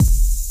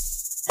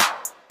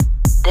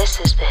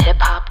This is the Hip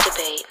Hop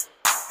Debate.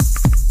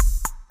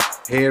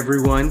 Hey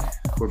everyone,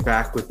 we're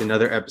back with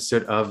another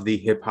episode of the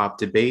Hip Hop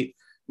Debate.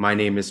 My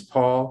name is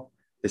Paul.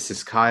 This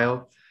is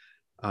Kyle.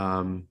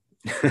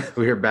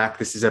 We are back.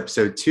 This is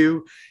episode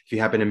 2. If you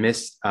happen to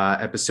miss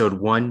episode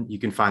 1, you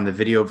can find the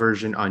video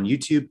version on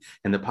YouTube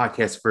and the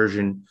podcast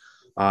version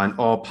on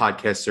all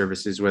podcast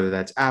services, whether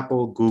that's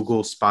Apple,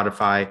 Google,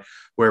 Spotify,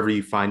 wherever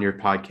you find your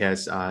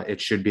podcasts.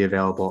 It should be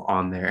available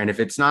on there. And if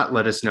it's not,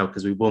 let us know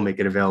because we will make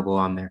it available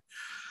on there.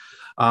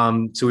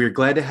 So we are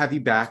glad to have you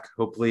back.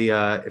 Hopefully,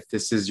 if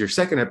this is your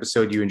second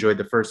episode, you enjoyed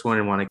the first one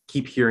and want to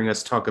keep hearing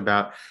us talk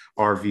about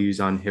our views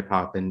on hip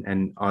hop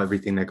and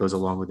everything that goes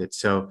along with it.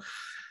 So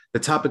the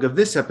topic of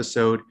this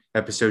episode,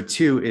 episode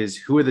 2, is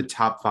who are the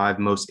top 5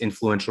 most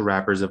influential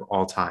rappers of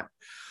all time?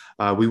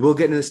 We will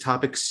get into this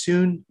topic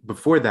soon.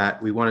 Before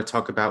that, we want to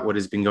talk about what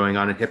has been going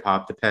on in hip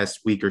hop the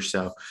past week or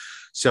so.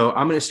 So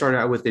I'm going to start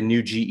out with the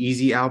new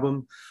G-Eazy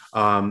album.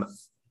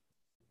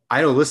 I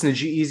don't listen to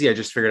G-Eazy. I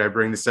just figured I'd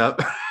bring this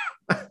up.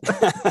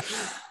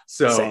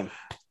 So Same.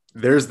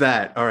 There's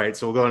that. All right.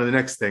 So we'll go on to the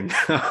next thing.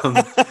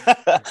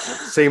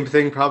 Same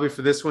thing probably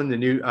for this one. The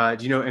new,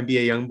 do you know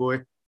NBA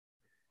Youngboy?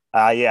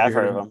 Yeah, I've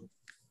heard of him.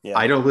 Yeah.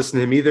 I don't listen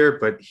to him either,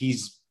 but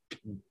he's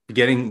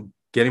getting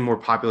more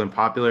popular and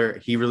popular.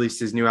 He released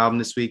his new album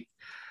this week.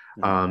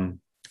 I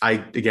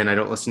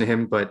don't listen to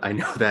him, but I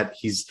know that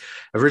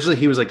originally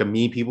he was like a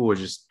meme. People would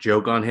just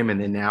joke on him.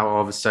 And then now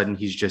all of a sudden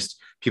he's just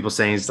people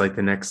saying he's going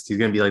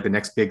to be like the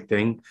next big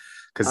thing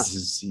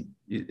because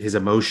his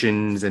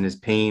emotions and his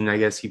pain, I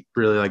guess he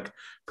really like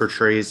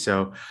portrays.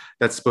 So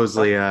that's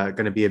supposedly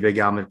going to be a big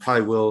album. It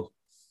probably will,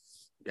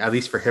 at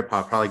least for hip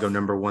hop, probably go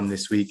number 1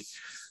 this week.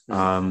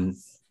 So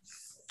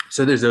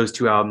there's those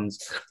 2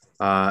 albums.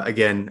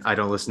 Again, I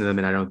don't listen to them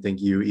and I don't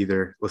think you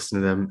either listen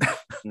to them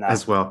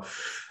as well.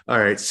 All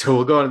right. So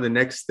we'll go on to the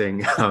next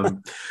thing.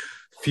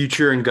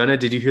 Future and Gunna,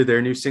 did you hear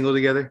their new single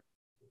together?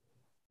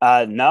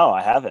 No,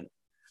 I haven't.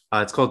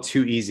 It's called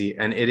Too Easy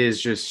and it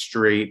is just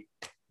straight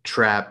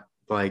trap.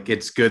 Like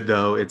it's good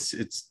though. It's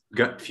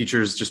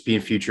Future's just being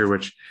Future,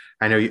 which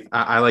I know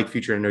I like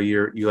Future. I know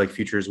you like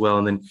Future as well.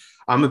 And then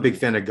I'm a big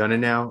fan of Gunna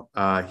now.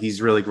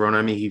 He's really grown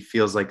on me. He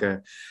feels like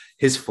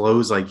his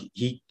flows, like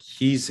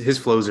his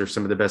flows are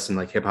some of the best in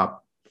like hip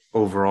hop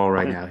overall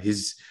right now.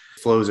 His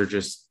flows are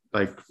just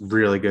like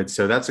really good.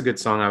 So that's a good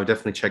song. I would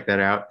definitely check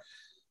that out.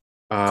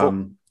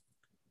 Cool.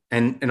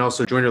 And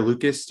also Joyner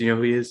Lucas. Do you know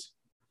who he is?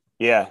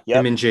 Yeah. Yep.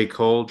 Him and J.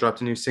 Cole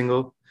dropped a new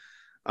single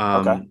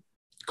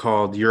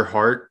called Your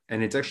Heart.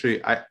 And it's actually,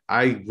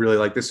 I really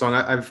like this song.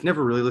 I've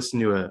never really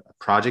listened to a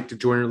project of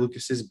Joyner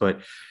Lucas's,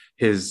 but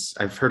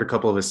I've heard a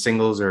couple of his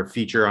singles or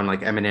feature on like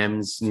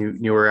Eminem's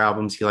newer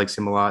albums. He likes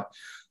him a lot.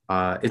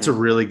 It's a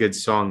really good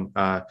song.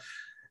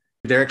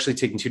 They're actually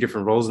taking 2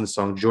 different roles in the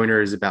song.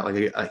 Joyner is about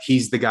like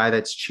he's the guy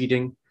that's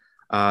cheating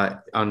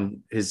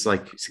on his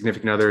like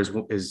significant other,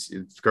 his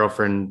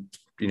girlfriend,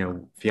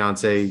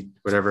 fiance,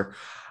 whatever.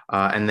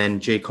 And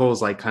then J.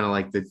 Cole's like kind of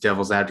like the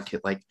devil's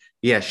advocate. Like,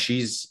 yeah,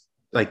 she's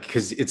like,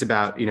 because it's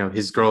about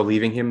his girl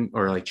leaving him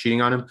or like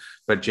cheating on him,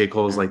 but J.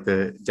 Cole's like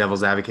the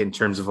devil's advocate in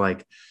terms of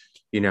like,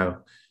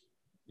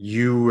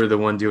 you were the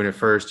one doing it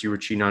first. You were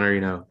cheating on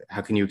her.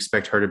 How can you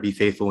expect her to be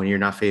faithful when you're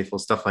not faithful?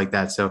 Stuff like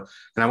that. So,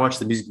 and I watched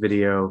the music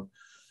video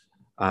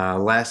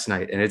last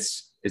night, and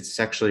it's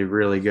actually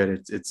really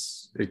good.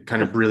 It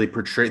kind of really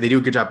they do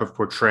a good job of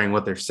portraying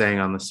what they're saying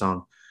on the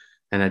song.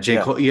 And J.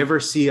 Cole, you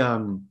ever see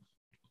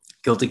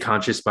Guilty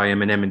Conscious by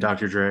Eminem and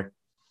Dr. Dre?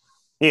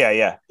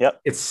 Yeah.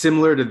 Yep. It's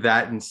similar to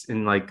that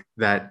in like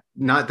that,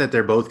 not that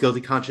they're both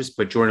guilty conscious,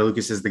 but Joyner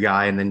Lucas is the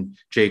guy, and then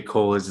J.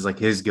 Cole is like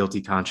his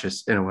guilty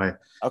conscious in a way.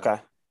 Okay.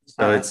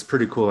 So it's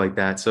pretty cool like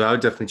that. So I would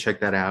definitely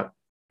check that out.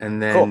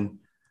 And then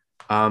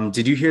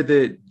did you hear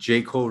the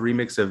J. Cole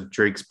remix of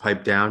Drake's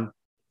Pipe Down,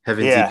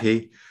 Heaven's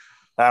EP?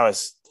 That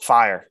was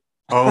fire.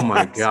 Oh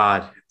my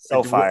God.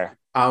 So fire.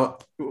 Do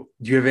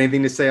you have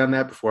anything to say on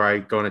that before I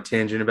go on a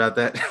tangent about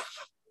that?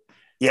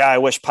 Yeah, I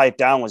wish Pipe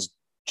Down was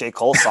J.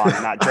 Cole's song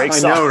and not Drake's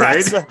song. I know,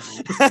 right?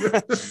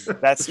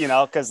 That's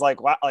because I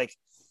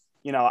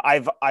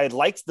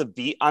liked the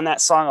beat on that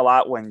song a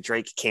lot when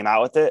Drake came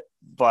out with it,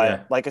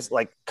 but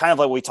kind of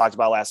like we talked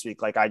about last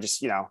week. Like I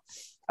just I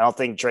don't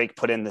think Drake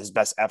put in his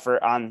best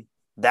effort on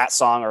that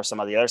song or some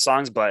of the other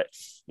songs, but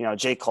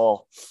J.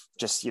 Cole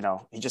just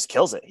he just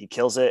kills it. He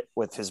kills it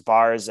with his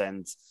bars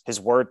and his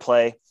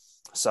wordplay.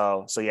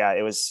 So yeah,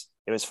 it was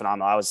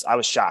phenomenal. I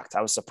was shocked.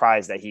 I was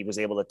surprised that he was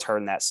able to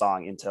turn that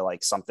song into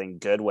like something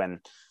good when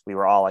we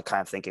were all like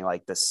kind of thinking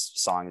like this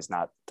song is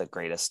not the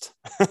greatest.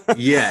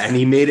 Yeah. And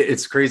he made it.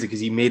 It's crazy because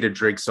he made a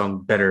Drake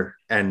song better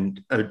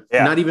and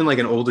not even like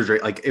an older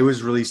Drake. Like it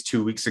was released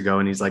 2 weeks ago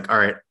and he's like, all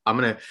right, I'm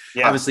going to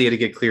obviously he had to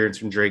get clearance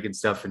from Drake and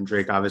stuff. And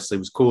Drake obviously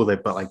was cool with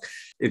it, but like,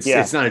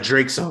 it's not a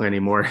Drake song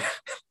anymore.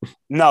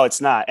 No,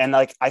 it's not. And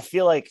like, I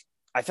feel like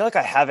I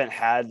haven't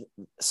had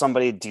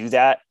somebody do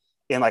that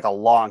in like a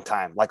long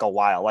time, like a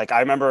while. Like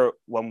I remember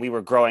when we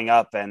were growing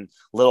up and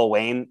Lil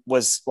Wayne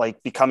was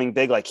like becoming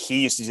big, like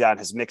he used to do that on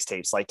his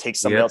mixtapes, like take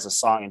somebody else's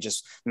song and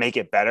just make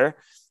it better.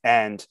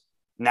 And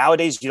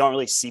nowadays you don't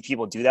really see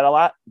people do that a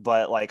lot,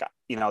 but like,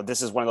 you know,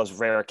 this is one of those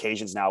rare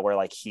occasions now where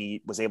like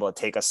he was able to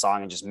take a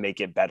song and just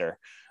make it better.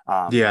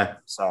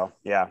 So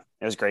yeah,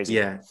 it was crazy.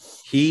 Yeah.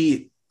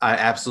 I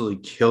absolutely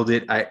killed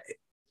it.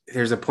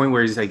 There's a point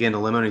where he's like in the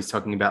limo and he's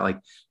talking about like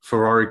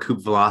Ferrari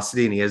coupe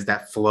velocity, and he has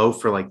that flow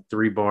for like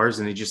 3 bars,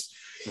 and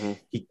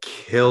he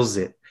kills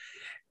it.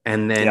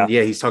 And then,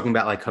 he's talking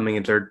about like coming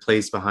in third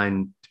place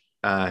behind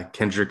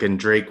Kendrick and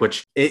Drake,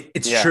 which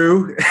it's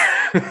true.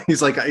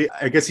 He's like,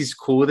 I guess he's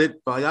cool with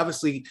it, but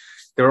obviously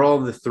they're all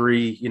the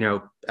 3, you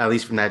know, at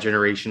least from that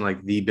generation,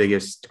 like the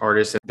biggest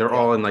artists. They're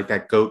all in like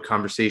that GOAT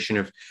conversation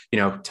of, you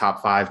know,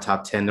 top 5,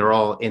 top 10. They're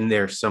all in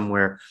there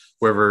somewhere,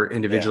 wherever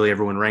individually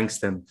everyone ranks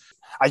them.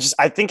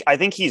 I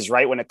think he's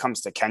right when it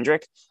comes to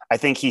Kendrick. I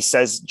think he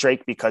says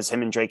Drake because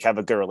him and Drake have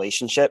a good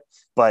relationship,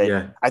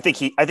 but I think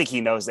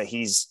he knows that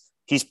he's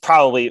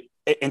probably,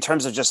 in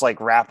terms of just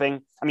like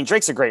rapping. I mean,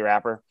 Drake's a great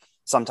rapper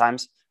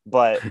sometimes,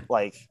 but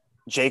like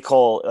J.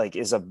 Cole like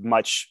is a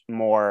much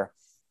more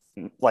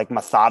like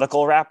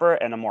methodical rapper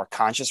and a more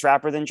conscious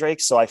rapper than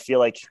Drake. So I feel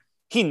like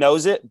he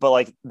knows it, but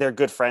like they're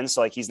good friends.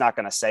 So like he's not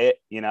going to say it,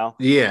 you know?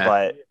 Yeah.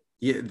 But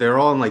they're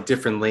all in like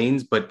different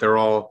lanes, but they're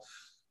all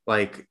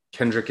like,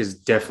 Kendrick is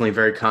definitely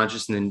very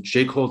conscious. And then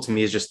J. Cole to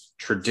me is just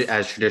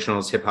as traditional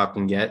as hip hop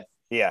can get.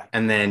 Yeah.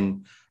 And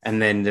then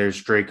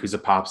there's Drake, who's a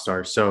pop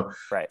star. So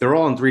right. They're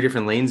all in 3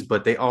 different lanes,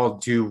 but they all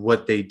do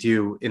what they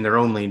do in their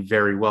own lane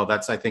very well.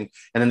 That's, I think,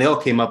 and then they all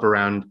came up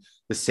around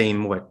the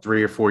same,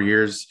 3 or 4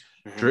 years.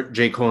 Mm-hmm.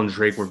 J. Cole and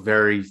Drake were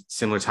very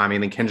similar timing.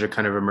 And then Kendrick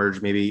kind of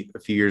emerged maybe a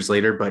few years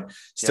later, but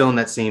still in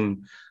that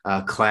same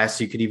class,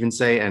 you could even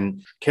say.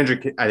 And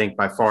Kendrick, I think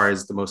by far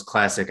is the most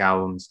classic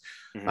albums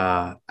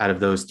out of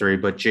those 3,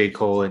 but J.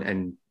 Cole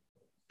and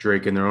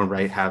Drake in their own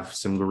right have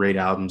some great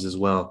albums as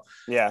well.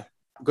 Yeah.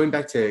 Going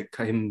back to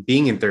him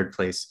being in third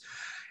place,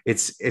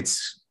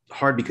 it's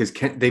hard because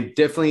they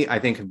definitely, I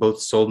think, have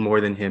both sold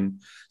more than him.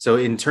 So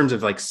in terms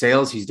of like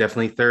sales, he's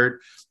definitely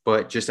third,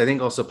 but just, I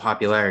think also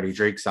popularity.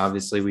 Drake's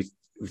obviously, we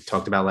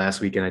talked about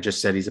last week, and I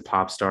just said he's a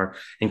pop star,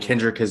 and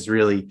Kendrick has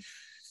really,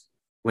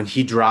 when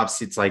he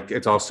drops,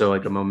 it's also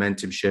like a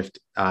momentum shift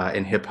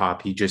in hip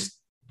hop. He just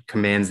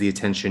commands the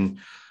attention,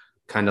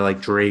 kind of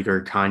like Drake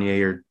or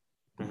Kanye, or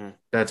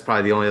that's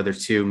probably the only other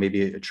 2,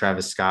 maybe a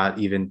Travis Scott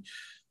even,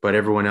 but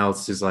everyone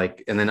else is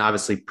like, and then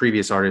obviously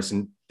previous artists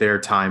in their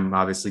time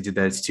obviously did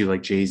that too,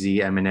 like Jay-Z,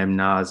 Eminem,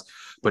 Nas,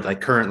 but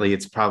like currently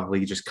it's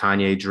probably just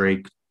Kanye,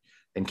 Drake,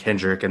 and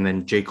Kendrick, and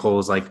then J. Cole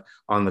is like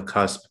on the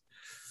cusp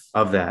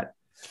of that.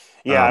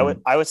 Yeah,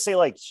 I would say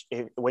like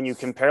when you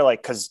compare,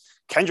 like, because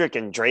Kendrick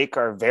and Drake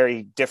are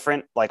very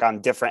different, like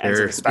on different ends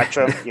of the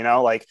spectrum, you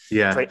know, like,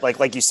 Drake,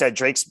 like you said,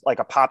 Drake's like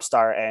a pop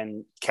star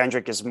and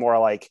Kendrick is more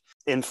like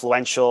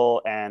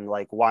influential and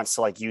like wants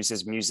to like use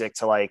his music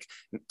to like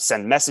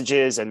send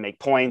messages and make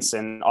points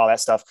and all that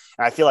stuff.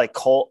 And I feel like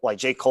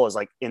J. Cole is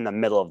like in the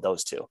middle of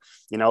those 2,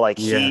 you know, like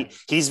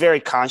he's very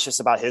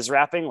conscious about his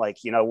rapping.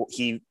 Like, you know,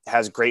 he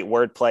has great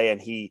wordplay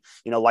and he,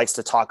 you know, likes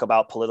to talk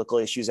about political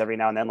issues every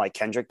now and then, like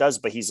Kendrick does,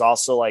 but he's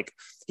also like,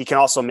 he can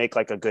also make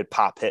like a good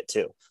pop hit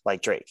too,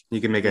 like Drake.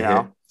 You can make a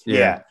hit.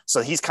 Yeah.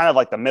 So he's kind of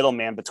like the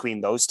middleman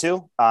between those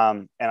 2.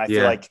 And I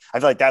feel like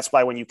that's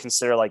why when you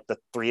consider like the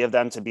 3 of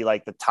them to be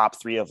like the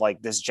top 3 of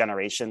like this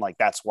generation, like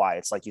that's why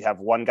it's like you have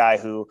one guy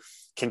who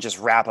can just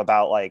rap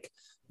about like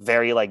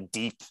very like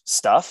deep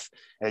stuff,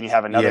 and then you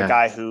have another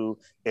guy who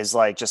is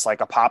like just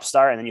like a pop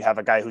star, and then you have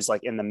a guy who's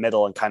like in the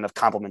middle and kind of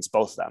complements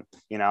both of them,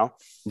 you know?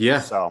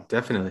 Yeah. So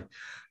definitely.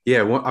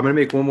 Yeah. Well, I'm going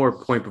to make one more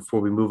point before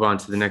we move on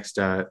to the next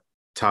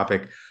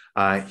topic.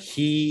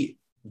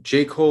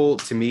 J. Cole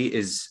to me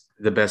is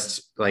the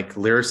best like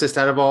lyricist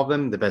out of all of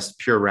them, the best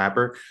pure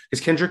rapper.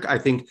 Because Kendrick, I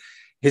think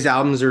his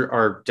albums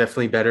are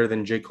definitely better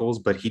than J. Cole's,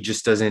 but he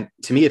just doesn't,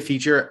 to me, a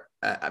feature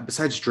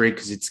besides Drake,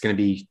 because it's going to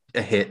be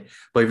a hit.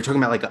 But if you're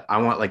talking about like, I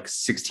want like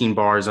 16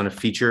 bars on a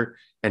feature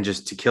and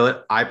just to kill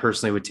it, I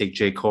personally would take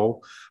J.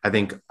 Cole. I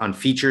think on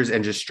features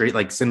and just straight,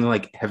 like something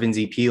like Heaven's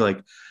EP,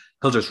 like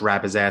he'll just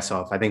rap his ass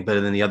off. I think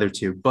better than the other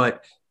 2,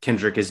 but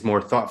Kendrick is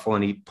more thoughtful,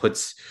 and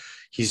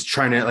he's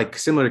trying to, like,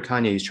 similar to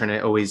Kanye, he's trying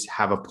to always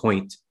have a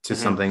point to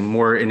something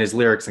more in his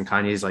lyrics, and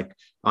Kanye's like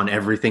on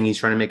everything he's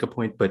trying to make a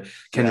point, but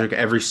Kendrick,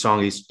 every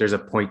song there's a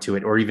point to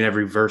it, or even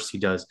every verse he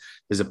does,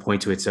 there's a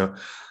point to it. So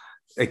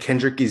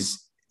Kendrick is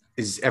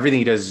everything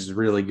he does is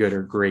really good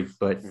or great,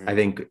 but I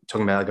think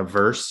talking about like a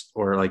verse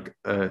or like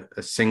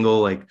a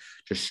single, like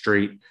just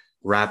straight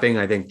rapping,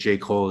 I think J.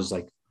 Cole is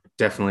like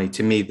definitely,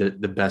 to me, the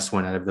best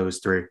one out of those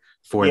 3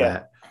 for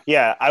that.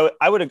 Yeah,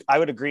 I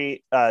would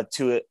agree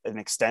to an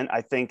extent.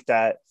 I think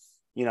that,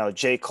 you know,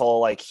 J. Cole,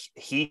 like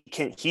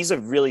he's a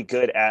really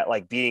good at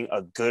like being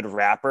a good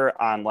rapper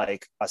on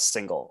like a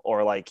single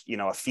or like, you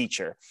know, a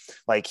feature.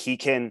 Like he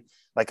can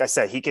like I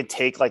said, he could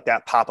take like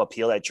that pop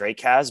appeal that Drake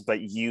has, but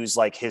use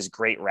like his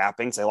great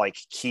rapping to like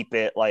keep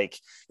it like,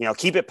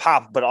 keep it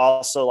pop, but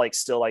also like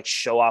still like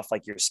show off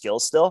like your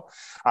skills still.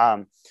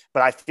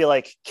 But I feel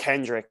like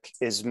Kendrick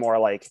is more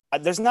like,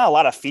 there's not a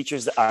lot of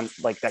features on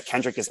like that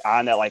Kendrick is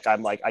on that like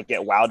I'm like I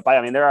get wowed by.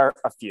 I mean, there are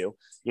a few,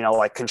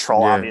 like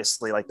Control,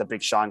 obviously, like the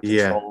Big Sean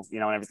Control,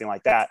 and everything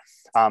like that.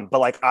 But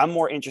like I'm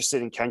more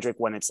interested in Kendrick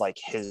when it's like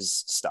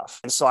his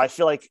stuff. And so I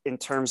feel like in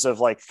terms of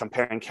like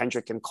comparing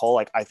Kendrick and Cole,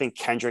 like I think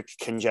Kendrick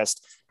can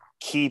just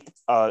keep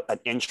an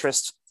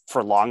interest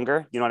for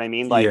longer. You know what I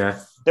mean? Like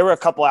there were a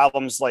couple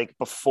albums like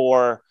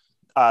before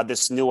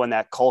this new one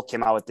that Cole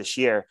came out with this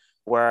year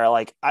where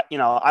like,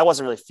 I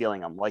wasn't really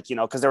feeling them, like,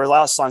 because there were a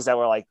lot of songs that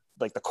were like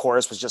the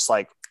chorus was just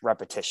like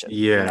repetition,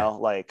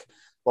 like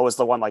what was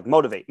the one like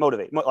motivate,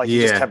 like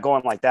he just kept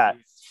going like that,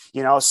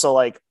 so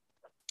like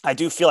I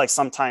do feel like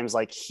sometimes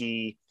like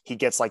he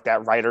gets like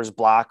that writer's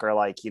block or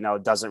like,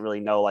 doesn't really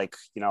know like,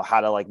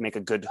 how to like make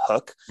a good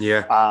hook.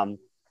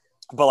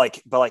 But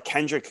like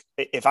Kendrick,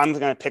 if I'm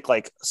going to pick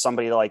like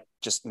somebody to like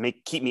just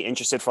keep me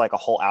interested for like a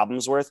whole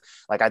album's worth,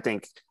 like I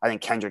think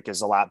Kendrick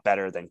is a lot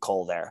better than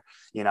Cole there,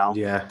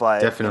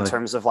 but definitely. In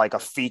terms of like a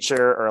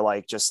feature or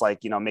like just like,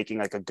 making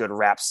like a good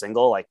rap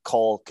single, like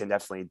Cole can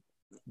definitely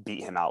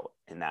beat him out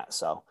in that.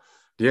 So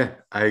yeah,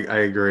 I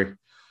agree.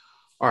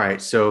 All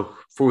right. So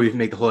before we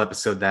make the whole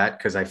episode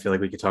because I feel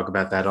like we could talk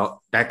about that.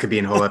 That could be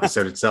a whole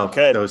episode itself,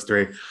 those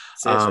three.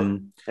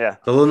 The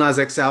Lil Nas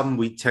X album,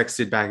 we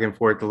texted back and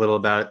forth a little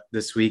about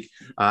this week.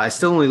 I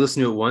still only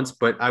listened to it once,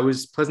 but I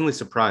was pleasantly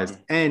surprised.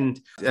 And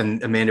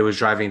Amanda was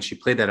driving and she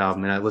played that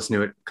album and I listened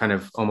to it kind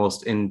of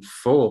almost in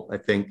full, I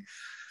think,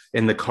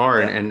 in the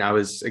car. And I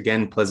was,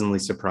 again, pleasantly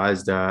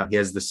surprised. He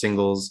has the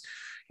singles,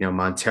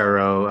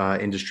 Montero,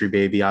 Industry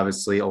Baby,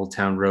 obviously, Old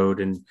Town Road,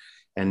 and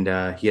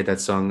he had that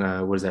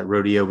song, what is that,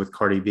 Rodeo with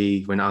Cardi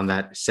B, went on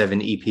that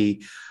 7 EP.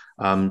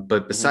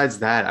 But besides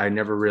that, I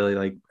never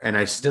really and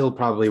I still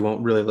probably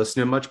won't really listen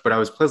to him much, but I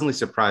was pleasantly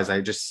surprised.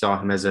 I just saw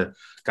him as a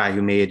guy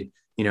who made,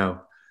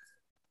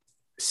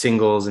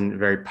 singles and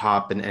very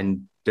pop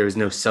and there was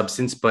no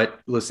substance, but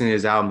listening to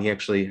his album, he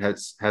actually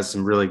has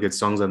some really good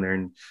songs on there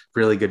and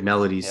really good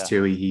melodies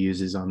too. He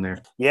uses on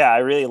there. Yeah. I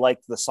really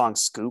liked the song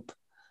Scoop.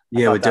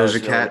 With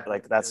Doja Cat.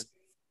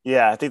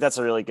 I think that's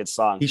a really good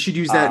song. He should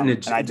use that in a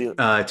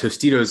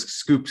Tostitos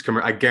Scoops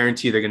commercial. I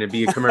guarantee they're going to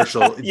be a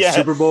commercial in the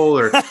Super Bowl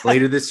or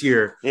later this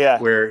year.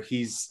 Where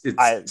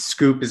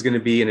Scoop is going to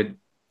be in a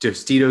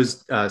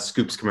Tostitos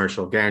Scoops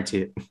commercial.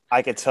 Guarantee it.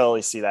 I could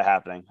totally see that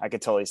happening. I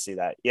could totally see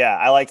that. Yeah,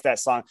 I like that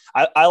song.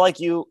 I like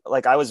you.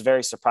 Like I was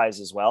very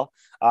surprised as well.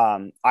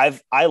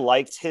 I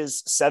liked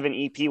his 7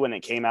 EP when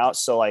it came out.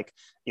 So like,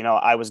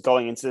 I was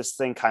going into this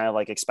thing kind of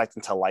like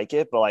expecting to like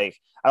it, but like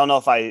I don't know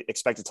if I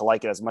expected to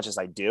like it as much as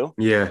I do.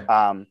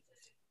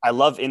 I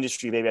love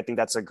Industry Baby. I think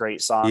that's a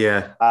great song.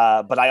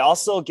 But I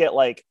also get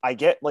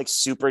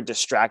super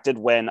distracted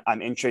when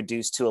I'm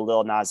introduced to a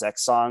Lil Nas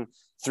X song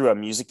through a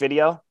music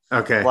video.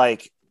 Okay.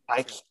 Like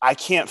I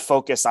can't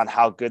focus on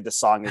how good the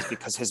song is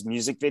because his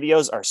music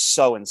videos are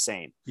so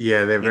insane.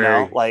 Yeah, they're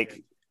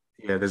very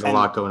there's a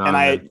lot going on. And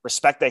I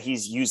respect that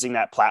he's using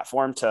that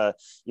platform to,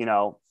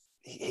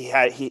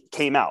 he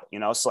came out,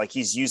 so like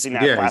he's using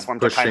that platform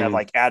to kind of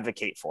like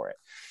advocate for it,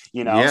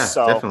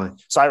 so definitely.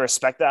 So I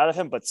respect that out of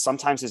him, but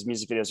sometimes his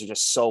music videos are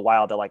just so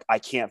wild that like I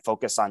can't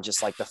focus on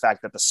just like the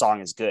fact that the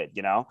song is good,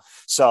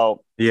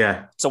 so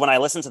when I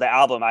listened to the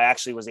album, I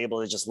actually was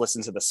able to just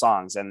listen to the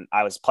songs and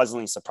I was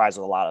pleasantly surprised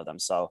with a lot of them,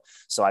 so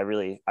I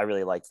really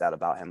liked that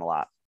about him a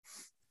lot.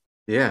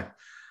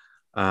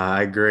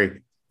 I agree.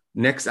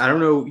 Next, I don't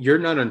know, you're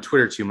not on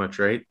Twitter too much,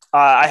 right?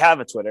 I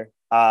have a Twitter.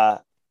 I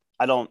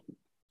don't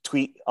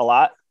tweet a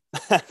lot,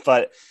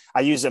 but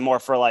I use it more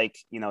for like,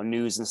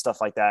 news and stuff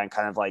like that and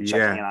kind of like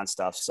checking in on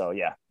stuff. So,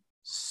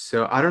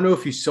 So I don't know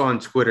if you saw on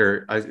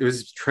Twitter, it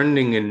was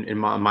trending in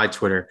my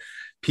Twitter.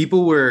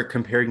 People were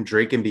comparing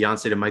Drake and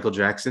Beyonce to Michael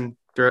Jackson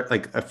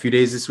like a few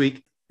days this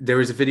week. There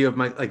was a video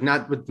of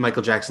not with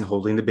Michael Jackson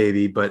holding the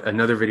baby, but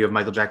another video of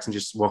Michael Jackson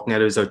just walking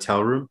out of his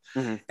hotel room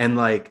and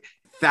like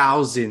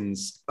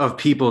thousands of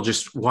people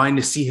just wanting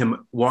to see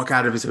him walk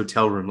out of his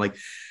hotel room. Like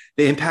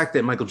the impact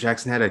that Michael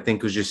Jackson had, I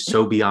think, was just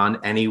so beyond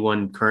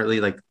anyone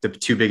currently, like the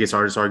two biggest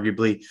artists,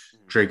 arguably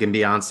Drake and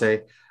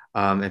Beyonce.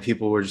 And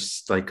people were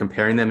just like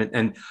comparing them.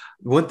 And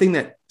one thing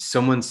that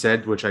someone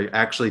said, which I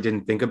actually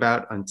didn't think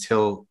about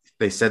until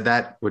they said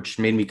that, which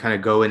made me kind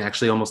of go in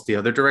actually almost the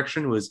other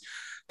direction, was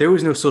there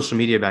was no social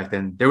media back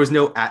then. There was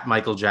no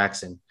 @Michael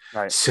Jackson.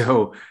 Right.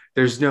 So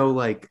there's no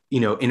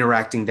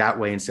interacting that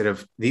way, instead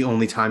of the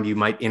only time you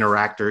might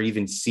interact or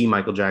even see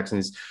Michael Jackson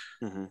is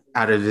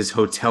out of his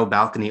hotel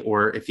balcony,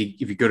 or if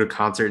you go to a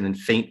concert and then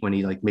faint when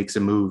he like makes a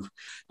move,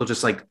 he'll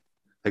just like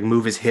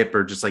move his hip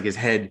or just like his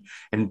head,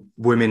 and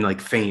women like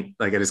faint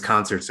like at his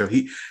concert. So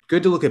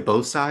good to look at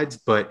both sides,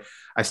 but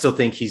I still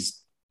think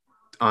he's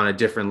on a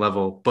different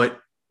level. But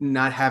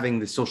not having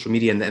the social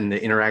media and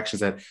the interactions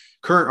that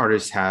current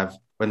artists have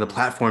and the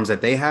platforms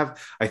that they have,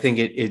 I think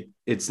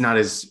it's not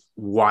as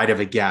wide of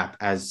a gap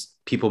as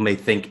people may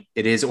think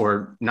it is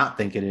or not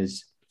think it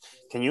is.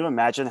 Can you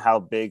imagine how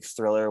big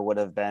Thriller would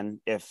have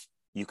been if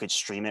you could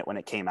stream it when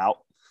it came out?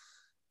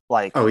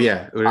 Like, oh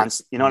yeah, on,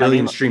 you know what I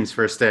billion mean? streams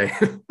first day.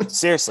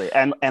 Seriously.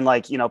 And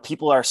like, you know,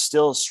 people are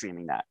still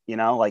streaming that, you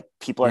know, like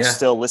people are Yeah.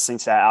 still listening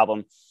to that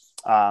album.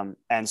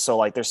 And so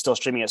like they're still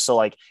streaming it. So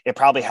like it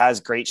probably has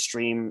great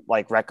stream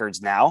like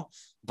records now,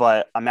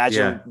 but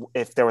imagine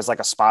if there was like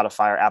a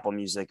Spotify or Apple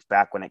Music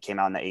back when it came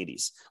out in the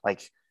 80s.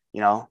 Like,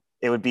 you know,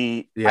 it would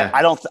be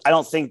I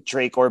don't think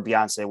Drake or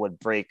Beyonce would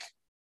break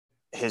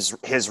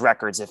his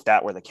records if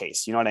that were the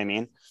case. You know what I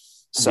mean?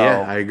 So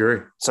yeah, I agree.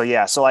 So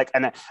yeah, so like,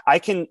 and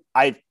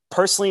I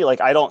personally,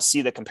 like, I don't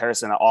see the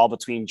comparison at all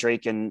between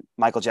Drake and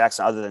Michael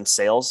Jackson other than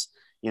sales.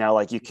 You know,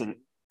 like you can.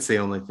 It's the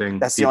only thing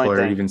that's people the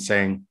only are thing. even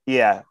saying.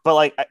 Yeah, but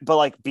like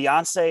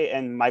Beyonce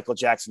and Michael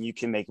Jackson, you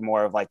can make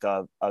more of like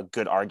a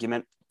good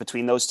argument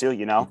between those two.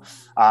 You know,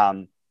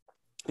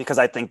 because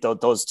I think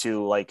those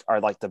two like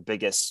are like the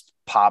biggest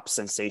pop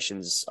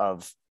sensations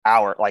of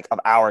our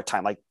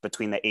time, like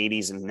between the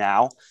 80s and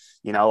now.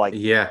 You know, like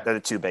they're the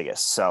two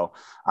biggest. So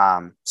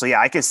yeah,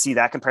 I can see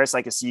that comparison.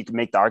 I can see you can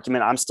make the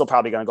argument. I'm still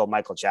probably going to go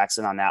Michael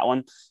Jackson on that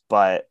one,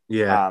 but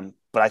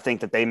but I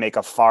think that they make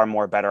a far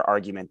more better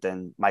argument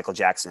than Michael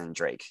Jackson and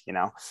Drake. You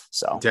know,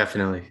 so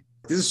definitely.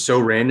 This is so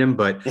random,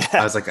 but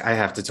I was like, I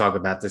have to talk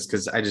about this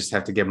because I just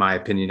have to get my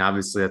opinion.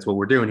 Obviously, that's what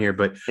we're doing here,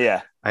 but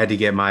I had to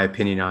get my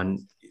opinion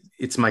on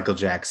it's Michael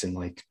Jackson.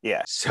 Like,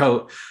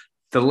 so.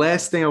 The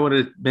last thing I want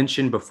to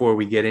mention before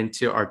we get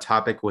into our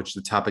topic, which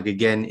the topic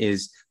again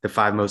is the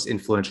 5 most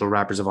influential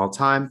rappers of all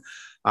time.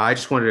 I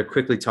just wanted to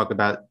quickly talk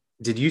about,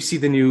 did you see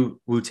the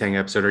new Wu-Tang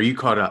episode? Are you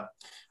caught up?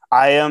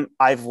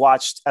 I've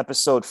watched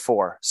episode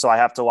 4, so I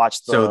have to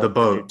watch the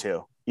boat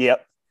too.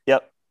 Yep.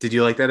 Did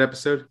you like that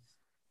episode?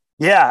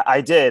 Yeah, I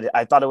did.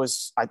 I thought it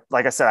was,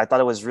 like I said, I thought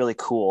it was really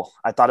cool.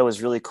 I thought it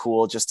was really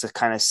cool just to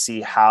kind of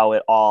see how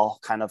it all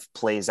kind of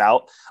plays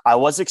out. I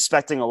was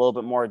expecting a little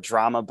bit more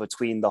drama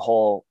between the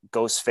whole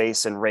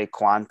Ghostface and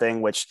Raekwon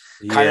thing, which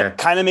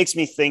kind of makes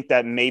me think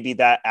that maybe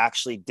that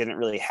actually didn't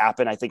really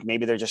happen. I think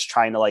maybe they're just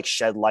trying to like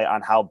shed light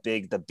on how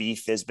big the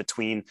beef is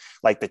between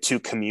like the two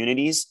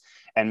communities.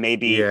 And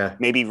maybe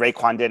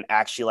Raekwon didn't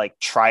actually like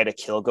try to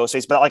kill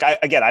Ghostface, but like,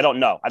 I don't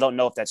know. I don't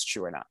know if that's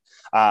true or not.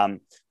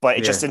 But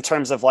just in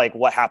terms of like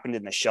what happened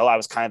in the show, I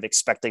was kind of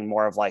expecting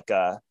more of like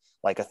a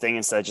thing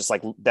instead of just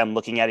like them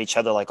looking at each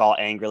other, like all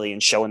angrily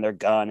and showing their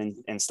gun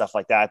and stuff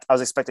like that. I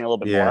was expecting a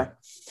little bit more.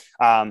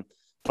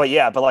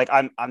 But like,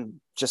 I'm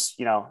just,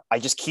 you know, I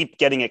just keep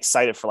getting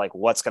excited for like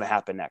what's going to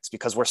happen next,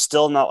 because we're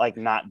still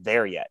not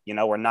there yet. You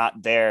know, we're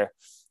not there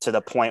to the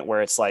point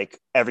where it's like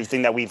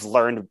everything that we've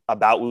learned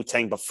about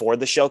Wu-Tang before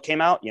the show came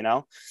out, you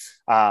know?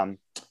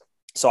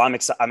 So I'm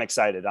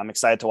excited. I'm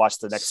excited to watch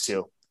the next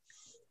 2.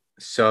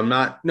 So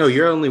no,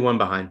 you're only 1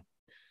 behind.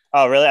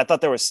 Oh, really? I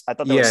thought there was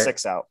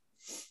 6 out.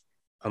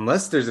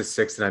 Unless there's a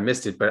 6th and I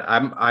missed it, but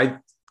I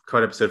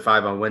caught episode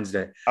 5 on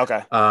Wednesday.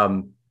 Okay.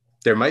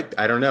 There might,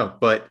 I don't know,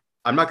 but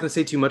I'm not going to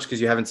say too much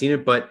because you haven't seen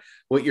it, but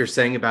what you're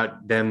saying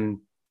about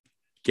them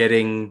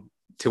getting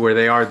to where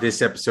they are,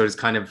 this episode is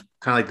kind of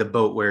like the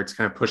boat where it's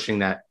kind of pushing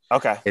that.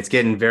 Okay. It's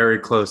getting very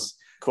close.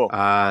 Cool.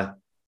 I'm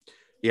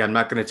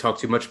not going to talk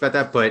too much about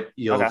that, but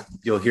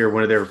you'll hear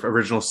one of their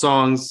original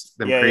songs,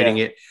 them creating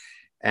it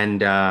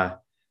and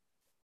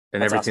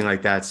everything awesome.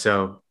 Like that.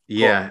 So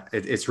cool.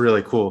 It's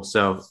really cool.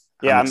 So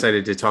I'm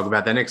excited to talk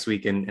about that next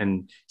week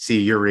and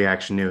see your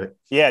reaction to it.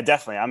 Yeah,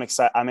 definitely.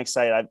 I'm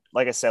excited.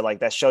 Like I said, like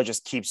that show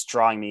just keeps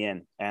drawing me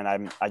in,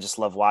 and I just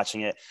love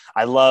watching it.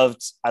 I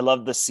loved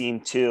the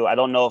scene too. I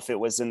don't know if it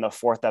was in the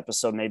 4th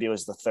episode, maybe it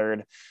was the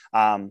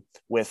 3rd,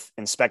 with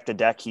Inspector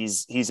Deck.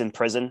 He's in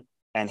prison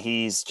and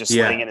he's just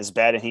laying in his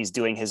bed and he's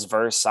doing his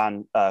verse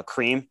on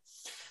Cream.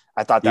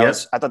 I thought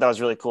that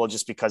was really cool,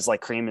 just because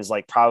like Cream is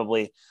like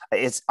probably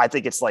I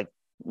think it's like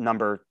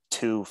number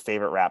 2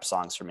 favorite rap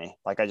songs for me.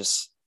 Like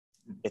it's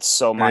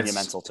so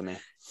monumental to me.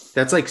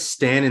 That's like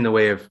Stan in the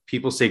way of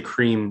people say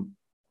Cream,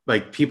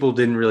 like people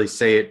didn't really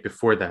say it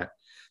before that.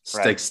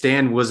 Right. Like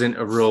Stan wasn't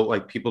a real,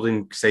 like people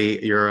didn't say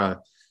you're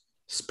a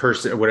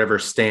person or whatever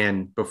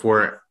Stan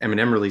before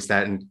Eminem released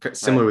that. And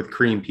similar with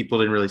Cream, people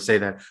didn't really say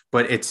that,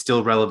 but it's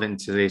still relevant in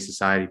today's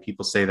society.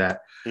 People say that.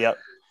 Yep.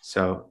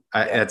 So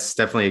that's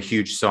definitely a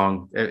huge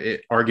song.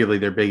 Arguably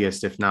their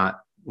biggest, if not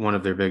one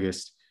of their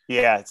biggest.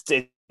 Yeah,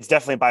 it's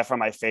definitely by far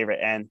my favorite.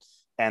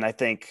 And I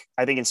think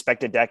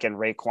Inspector Deck and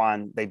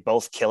Raekwon, they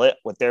both kill it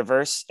with their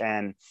verse.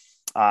 And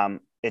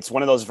it's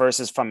one of those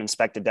verses from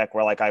Inspector Deck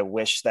where like I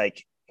wish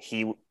like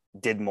he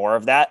did more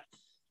of that.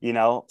 You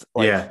know,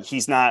 like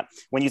he's not,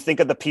 when you think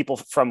of the people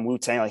from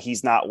Wu-Tang, like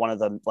he's not one of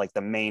the like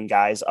the main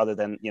guys other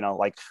than, you know,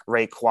 like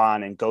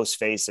Raekwon and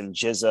Ghostface and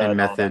GZA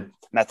and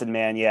Method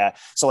Man. Yeah.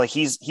 So like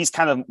he's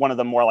kind of one of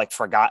the more like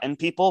forgotten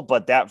people,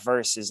 but that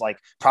verse is like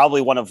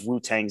probably one of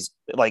Wu-Tang's,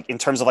 like in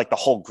terms of like the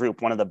whole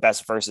group, one of the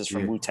best verses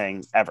from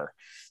Wu-Tang ever.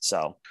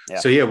 So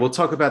we'll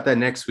talk about that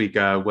next week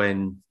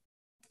when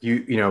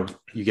you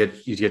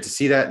get to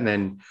see that, and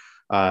then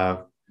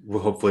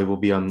we'll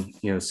be on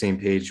the same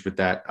page with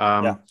that.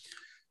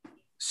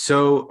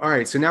 So all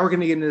right, so now we're going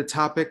to get into the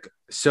topic.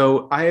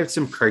 So I have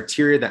some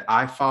criteria that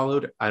I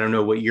followed. I don't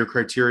know what your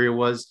criteria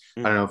was.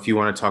 I don't know if you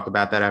want to talk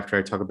about that after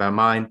I talk about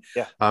mine.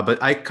 Yeah.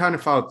 But I kind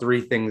of followed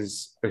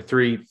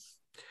three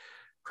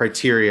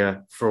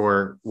criteria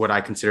for what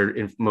I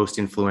consider most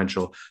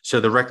influential. So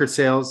the record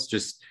sales,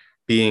 just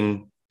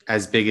being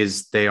as big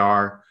as they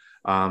are,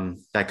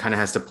 that kind of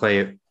has to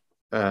play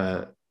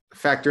a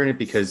factor in it,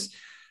 because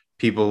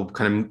people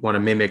kind of want to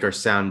mimic or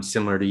sound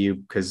similar to you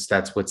because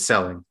that's what's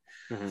selling.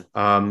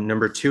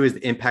 Number two is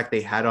the impact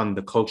they had on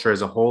the culture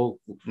as a whole,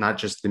 not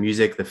just the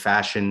music, the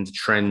fashion, the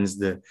trends,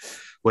 the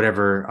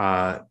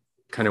whatever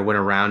kind of went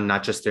around,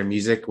 not just their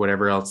music,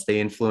 whatever else they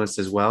influenced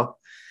as well.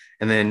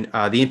 And then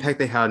the impact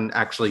they had on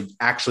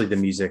actually the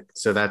music.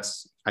 So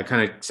I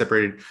kind of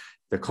separated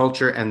the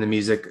culture and the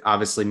music.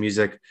 Obviously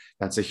music,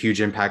 that's a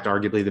huge impact,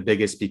 arguably the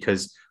biggest,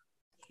 because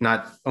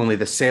not only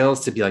the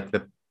sales to be like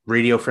the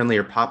radio friendly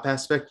or pop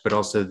aspect, but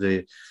also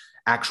the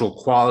actual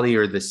quality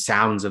or the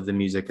sounds of the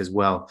music as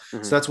well.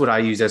 So that's what I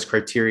use as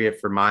criteria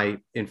for my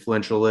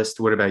influential list.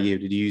 What about you?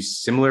 Did you use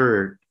similar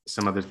or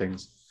some other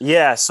things?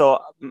 Yeah. So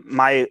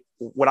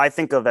what I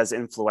think of as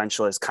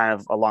influential is kind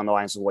of along the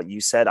lines of what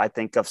you said. I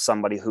think of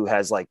somebody who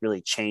has like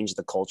really changed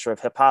the culture of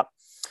hip hop.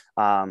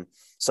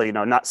 So,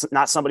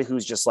 not somebody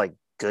who's just like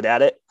good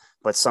at it,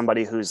 but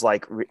somebody who's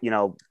like,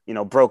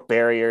 broke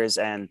barriers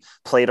and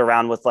played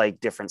around with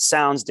like different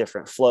sounds,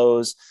 different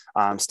flows,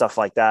 stuff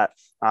like that.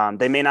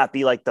 They may not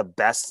be like the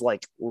best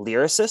like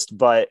lyricist,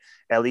 but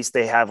at least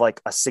they have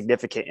like a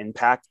significant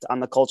impact on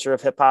the culture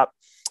of hip hop.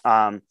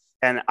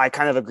 And I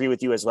kind of agree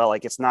with you as well.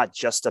 Like, it's not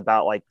just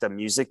about like the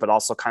music, but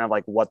also kind of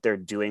like what they're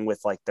doing with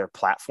like their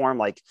platform.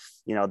 Like,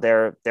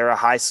 they're a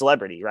high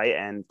celebrity, right?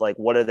 And like,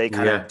 what are they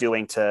kind of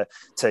doing to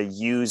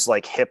use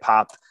like hip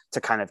hop to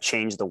kind of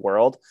change the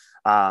world?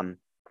 And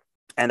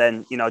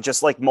then,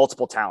 just like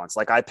multiple talents.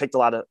 Like, I picked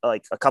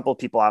a couple of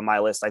people on my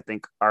list, I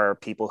think are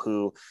people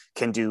who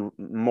can do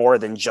more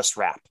than just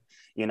rap.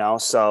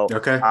 So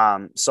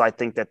so I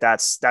think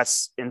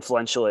that's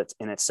influential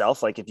in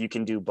itself. Like, if you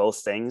can do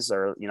both things,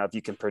 or if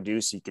you can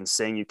produce, you can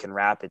sing, you can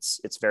rap,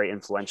 it's very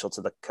influential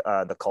to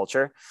the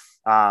culture.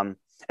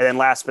 And then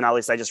last but not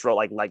least, I just wrote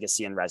like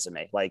legacy and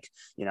resume. Like,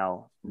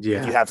 if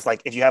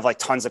you have like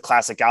tons of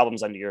classic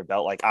albums under your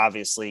belt, like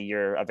obviously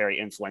you're a very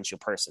influential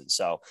person.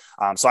 So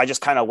I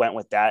just kind of went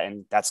with that,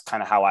 and that's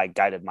kind of how I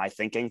guided my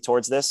thinking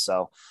towards this.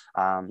 So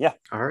yeah.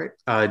 All right.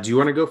 Do you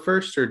want to go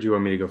first, or do you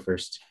want me to go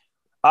first?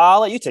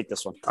 I'll let you take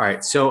this one. All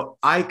right. So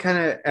I kind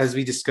of, as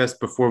we discussed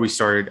before we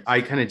started,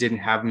 I kind of didn't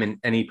have them in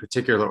any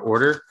particular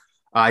order.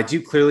 I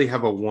do clearly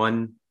have a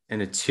 1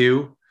 and a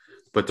 2,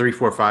 but 3,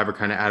 4, 5 are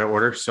kind of out of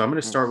order. So I'm going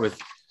to start with,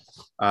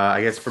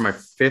 I guess for my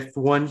 5th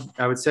one,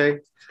 I would say,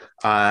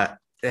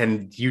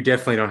 and you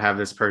definitely don't have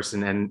this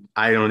person, and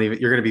you're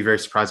going to be very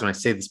surprised when I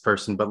say this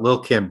person, but Lil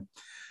Kim.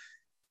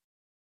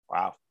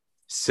 Wow.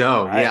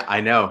 So right. Yeah,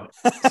 I know.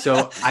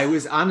 So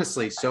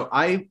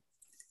I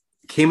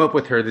came up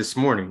with her this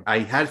morning. I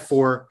had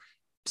 4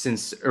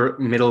 since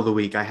middle of the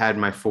week. I had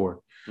my 4.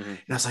 And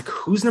I was like,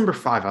 who's number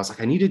 5? I was like,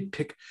 I need to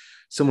pick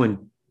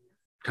someone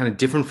kind of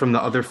different from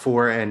the other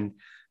 4. And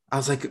I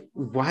was like,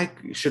 why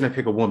shouldn't I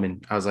pick a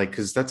woman? I was like,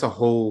 because that's a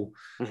whole,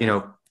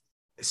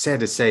 sad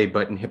to say,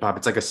 but in hip hop,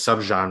 it's like a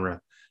subgenre.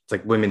 It's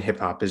like women hip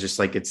hop is just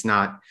like, it's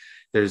not,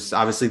 there's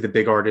obviously the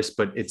big artists,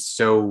 but it's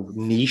so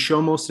niche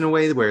almost in a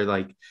way where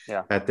like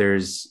that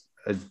there's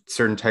a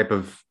certain type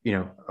of,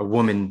 a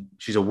woman,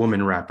 she's a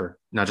woman rapper,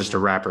 not just a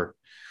rapper.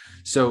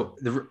 So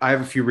I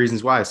have a few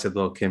reasons why I said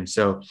Lil Kim.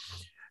 So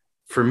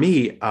for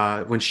me,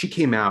 when she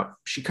came out,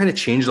 she kind of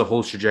changed the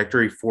whole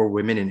trajectory for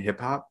women in hip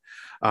hop.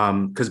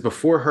 Because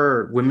before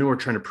her, women were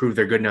trying to prove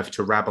they're good enough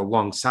to rap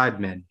alongside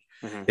men.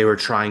 They were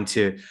trying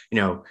to,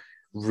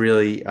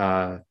 really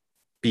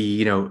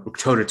be,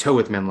 toe to toe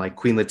with men like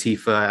Queen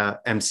Latifah,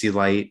 MC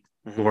Lyte,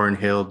 Lauryn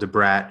Hill, Da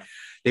Brat.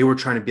 They were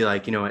trying to be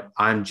like,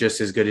 I'm just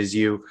as good as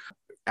you,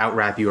 out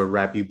rap you or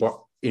rap you,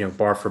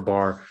 bar for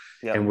bar,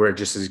 and we're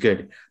just as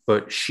good.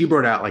 But she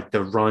brought out like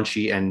the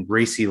raunchy and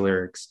racy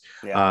lyrics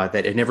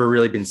that had never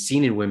really been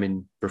seen in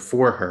women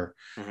before her.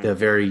 The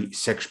very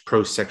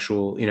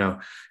pro-sexual,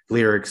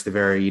 lyrics, the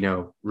very,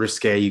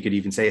 risque, you could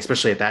even say,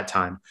 especially at that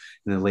time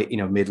in the late,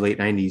 mid-late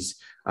 90s.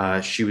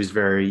 She was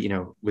very,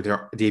 with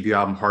her debut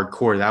album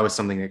Hardcore, that was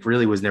something that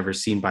really was never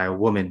seen by a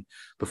woman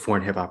before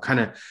in hip hop. Kind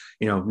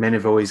of, men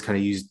have always kind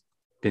of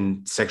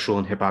been sexual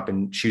in hip hop,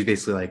 and she was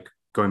basically like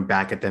going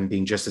back at them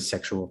being just as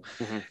sexual.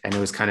 And it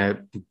was kind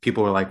of,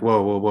 people were like,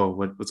 whoa,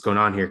 what's going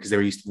on here? Because they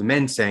were used to the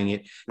men saying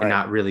it and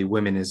not really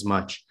women as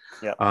much.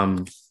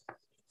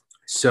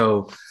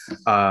 So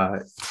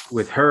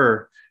with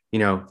her,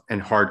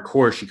 and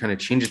Hardcore, she kind of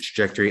changed the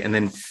trajectory. And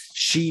then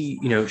she,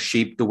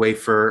 shaped the way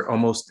for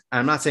almost,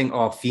 I'm not saying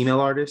all female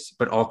artists,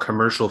 but all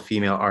commercial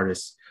female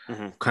artists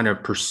kind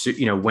of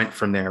pursue, went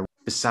from there.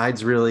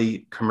 Besides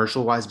really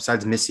commercial wise,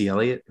 besides Missy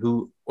Elliott,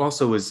 who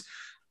also was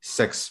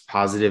sex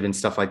positive and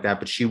stuff like that,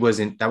 but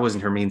that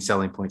wasn't her main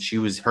selling point.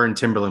 Her and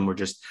Timberland were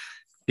just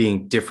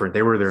being different.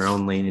 They were their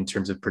own lane in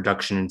terms of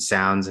production and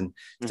sounds and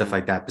stuff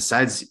like that.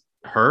 Besides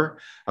her,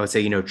 I would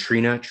say,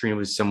 Trina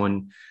was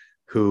someone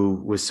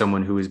who was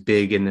someone who was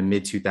big in the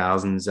mid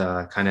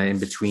 2000s, kind of in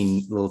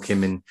between Lil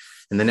Kim and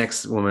the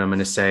next woman I'm going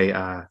to say,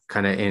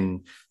 kind of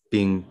in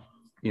being,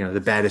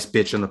 the baddest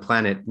bitch on the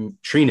planet,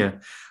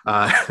 Trina.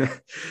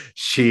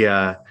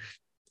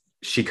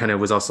 She kind of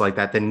was also like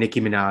that. Then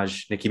Nicki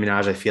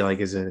Minaj, I feel like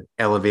is an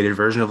elevated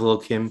version of Lil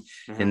Kim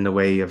in the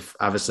way of,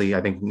 obviously,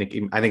 I think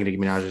Nicki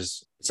Minaj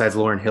is, besides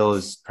Lauryn Hill,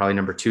 is probably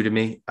number 2 to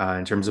me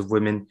in terms of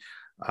women.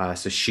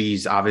 So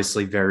she's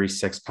obviously very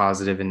sex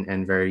positive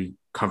and very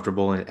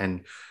comfortable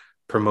and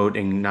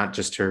promoting not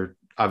just her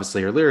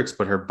lyrics,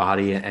 but her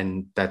body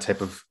and that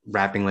type of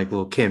rapping like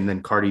Lil Kim.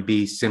 Then Cardi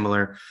B,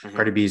 similar.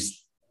 Cardi B's,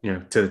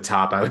 to the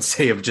top, I would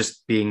say, of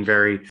just being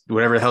very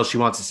whatever the hell she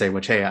wants to say,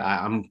 which, hey,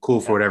 I'm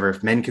cool for whatever.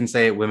 If men can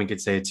say it, women could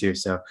say it too.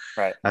 So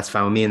that's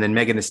fine with me. And then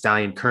Megan Thee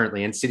Stallion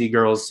currently, and City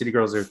Girls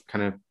are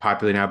kind of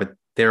popular now, but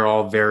they're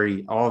all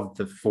of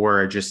the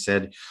 4 I just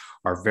said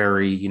are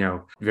very,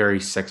 very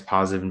sex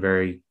positive and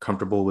very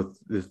comfortable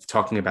with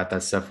talking about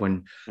that stuff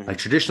when like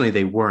traditionally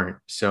they weren't.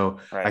 So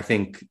I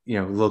think,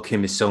 Lil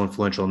Kim is so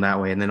influential in that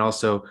way. And then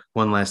also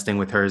one last thing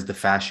with her is the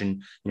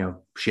fashion.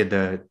 She had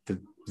the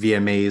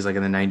VMAs like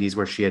in the 90s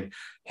where she had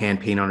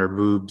hand paint on her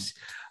boobs,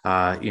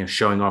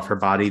 showing off her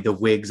body, the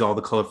wigs, all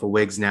the colorful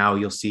wigs. Now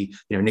you'll see,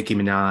 Nicki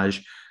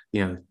Minaj,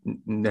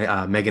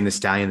 Megan Thee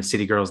Stallion, the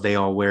City Girls, they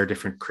all wear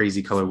different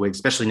crazy color wigs,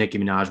 especially Nicki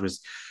Minaj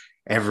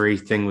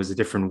everything was a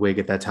different wig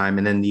at that time.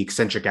 And then the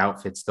eccentric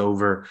outfits, the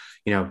over,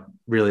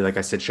 really, like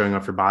I said, showing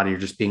off your body or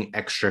just being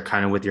extra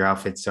kind of with your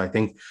outfits. So I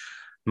think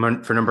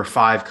for number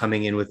 5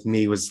 coming in with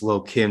me was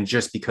Lil Kim,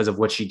 just because of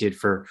what she did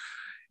for,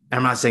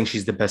 I'm not saying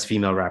she's the best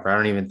female rapper. I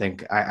don't even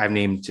think I've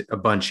named a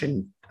bunch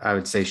and I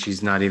would say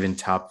she's not even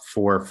top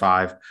 4 or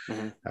 5.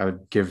 I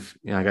would give,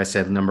 like I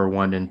said, number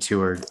 1 and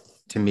 2 are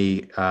to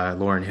me,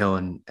 Lauryn Hill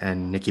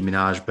and Nicki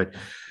Minaj, but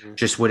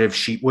just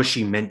what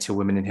she meant to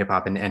women in hip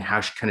hop and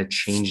how she kind of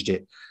changed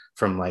it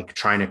from like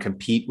trying to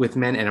compete with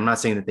men. And I'm not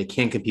saying that they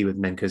can't compete with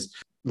men, because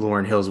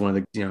Lauryn Hill is one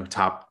of the,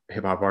 top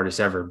hip hop artists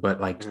ever,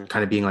 but like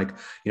kind of being like,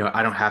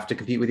 I don't have to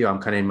compete with you.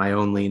 I'm kind of in my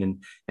own lane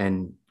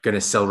and going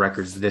to sell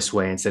records this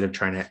way instead of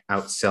trying to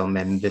outsell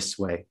men this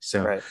way.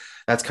 So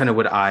that's kind of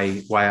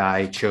why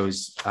I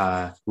chose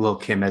Lil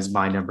Kim as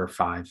my number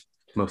 5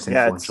 most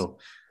influential.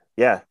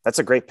 Yeah, that's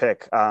a great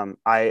pick.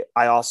 I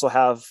also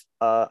have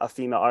a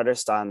female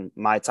artist on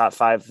my top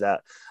 5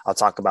 that I'll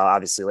talk about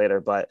obviously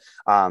later. But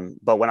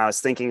when I was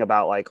thinking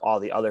about like all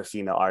the other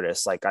female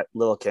artists, like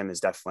Lil Kim is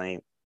definitely,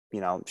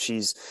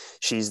 she's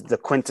the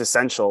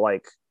quintessential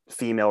like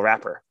female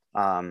rapper.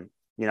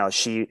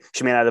 She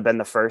may not have been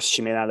the first,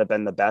 she may not have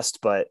been the best,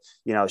 but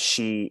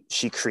she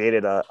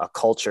created a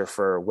culture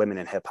for women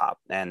in hip hop.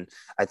 And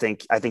I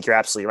think you're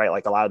absolutely right.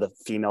 Like a lot of the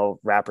female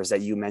rappers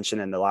that you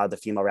mentioned and a lot of the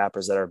female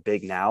rappers that are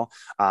big now,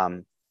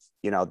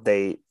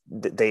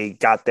 they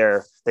got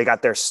their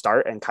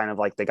start and kind of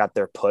like they got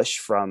their push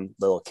from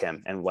Lil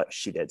Kim and what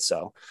she did.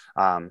 So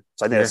I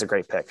think that's a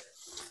great pick.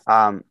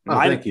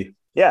 Thank you.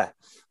 Yeah.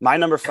 My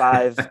number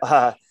 5,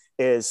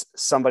 is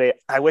somebody,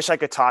 I wish I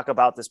could talk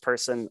about this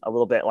person a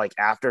little bit like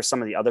after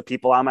some of the other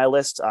people on my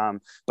list.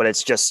 But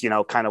it's just,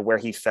 kind of where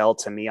he fell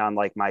to me on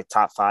like my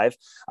top 5.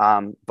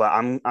 But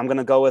I'm going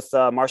to go with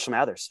Marshall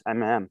Mathers,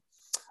 Eminem.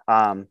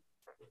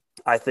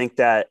 I think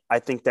that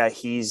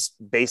he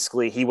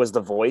was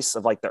the voice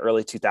of like the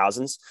early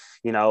 2000s,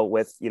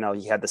 with,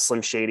 he had the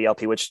Slim Shady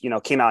LP, which,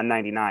 came out in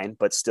 99,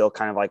 but still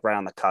kind of like right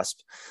on the cusp.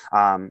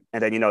 And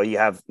then, you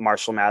have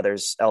Marshall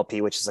Mathers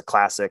LP, which is a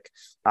classic.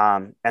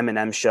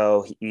 Eminem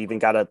Show. You even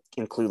got to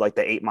include like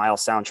the 8 Mile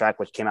soundtrack,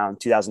 which came out in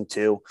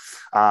 2002.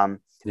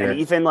 And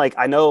even like,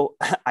 I know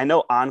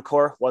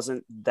Encore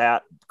wasn't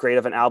that great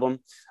of an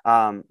album.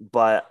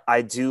 But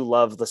I do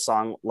love the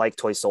song Like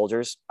Toy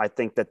Soldiers. I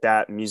think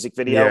that music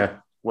video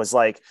was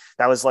like,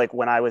 that was like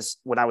when I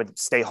would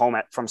stay home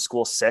from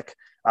school sick,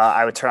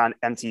 I would turn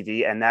on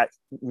MTV and that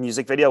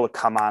music video would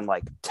come on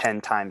like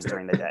 10 times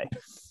during the day.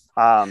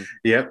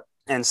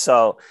 And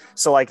so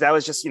like, that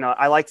was just,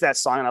 I liked that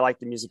song and I liked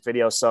the music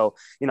video. So,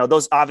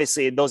 those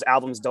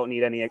albums don't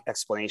need any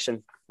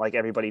explanation. Like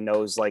everybody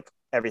knows like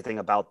everything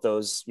about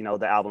those,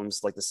 the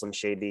albums like the Slim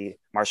Shady,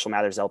 Marshall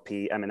Mathers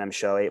LP, Eminem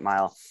Show, 8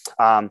 Mile.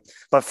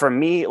 But for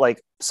me, like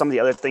some of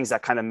the other things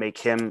that kind of make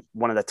him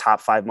one of the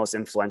top 5 most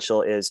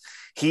influential is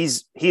he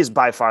is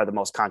by far the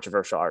most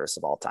controversial artist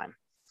of all time.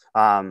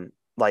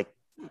 Like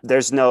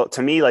there's really,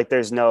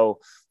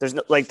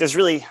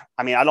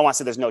 I mean, I don't want to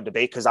say there's no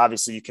debate because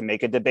obviously you can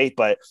make a debate,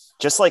 but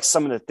just like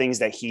some of the things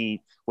that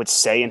he would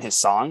say in his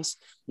songs,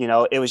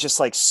 it was just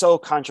like so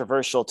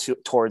controversial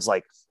towards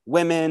like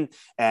women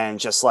and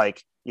just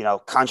like,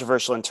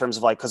 controversial in terms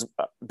of like, because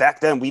back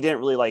then we didn't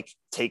really like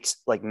take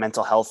like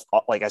mental health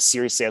like as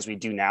seriously as we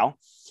do now.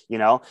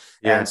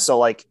 And so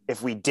like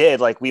if we did,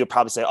 like we would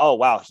probably say, oh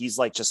wow, he's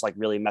like just like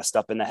really messed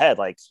up in the head,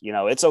 like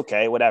it's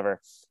okay, whatever.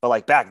 But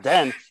like back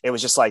then it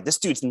was just like, this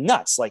dude's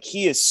nuts, like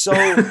he is so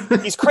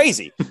he's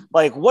crazy,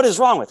 like what is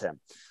wrong with him?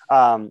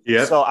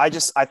 So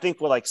I think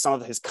with like some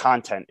of his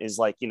content is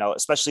like,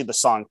 especially the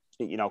song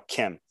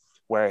Kim,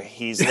 where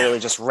he's literally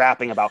just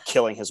rapping about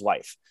killing his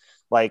wife.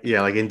 Like,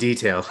 yeah, like in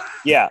detail.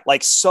 Yeah,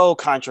 like so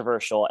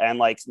controversial and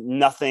like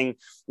nothing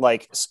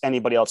like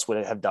anybody else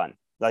would have done.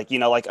 Like, you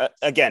know, like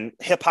again,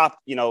 hip hop,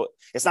 you know,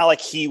 it's not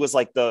like he was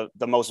like the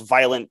most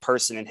violent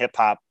person in hip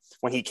hop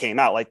when he came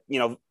out. Like, you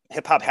know,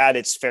 hip hop had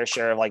its fair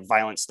share of like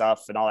violent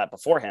stuff and all that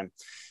before him.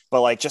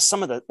 But like just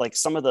some of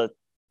the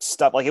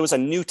stuff, like it was a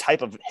new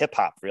type of hip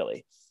hop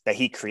really that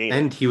he created.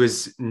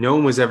 And no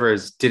one was ever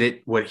as did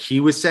it what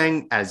he was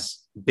saying as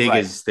big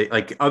as they,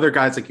 like other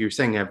guys, like you were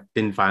saying, have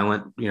been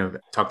violent, you know,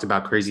 talked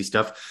about crazy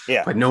stuff.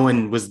 Yeah. But no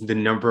one was the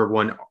number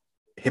one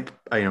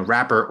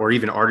rapper or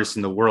even artist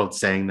in the world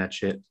saying that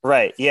shit.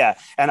 Right. Yeah.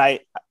 And I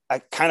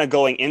kind of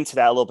going into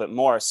that a little bit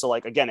more. So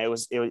like, again,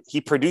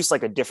 he produced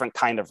like a different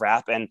kind of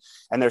rap. And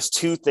there's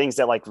two things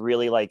that like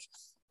really like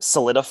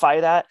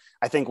solidify that.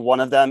 I think one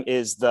of them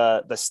is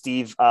the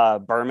Steve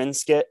Berman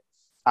skit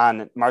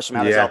on Marshall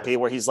Mathers LP,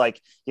 where he's like,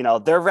 you know,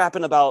 they're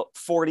rapping about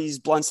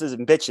 40s, blunts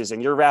and bitches,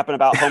 and you're rapping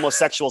about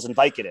homosexuals and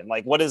Vicodin.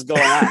 Like, what is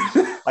going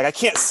on? Like, I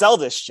can't sell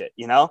this shit,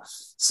 you know?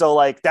 So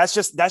like, that's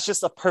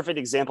just a perfect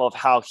example of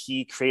how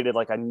he created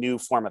like a new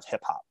form of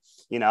hip hop,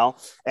 you know?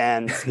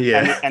 And,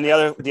 and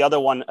the other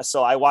one.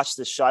 So I watched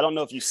this show. I don't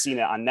know if you've seen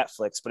it on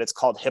Netflix, but it's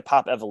called Hip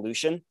Hop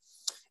Evolution.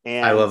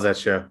 And I love that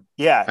show.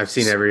 Yeah. I've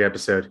seen every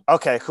episode.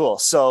 Okay, cool.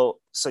 So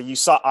you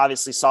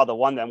obviously saw the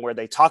one then where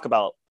they talk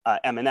about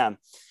Eminem.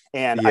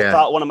 And I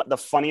thought one of the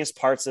funniest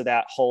parts of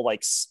that whole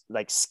like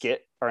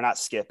skit, or not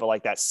skit, but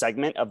like that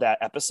segment of that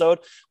episode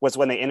was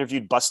when they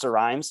interviewed Busta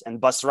Rhymes, and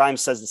Busta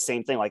Rhymes says the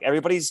same thing. Like,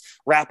 everybody's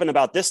rapping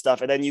about this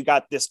stuff. And then you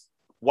got this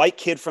white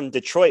kid from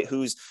Detroit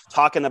who's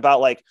talking about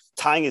like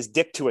tying his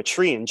dick to a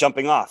tree and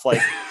jumping off.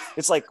 Like,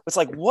 it's like,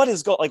 what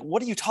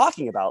are you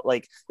talking about?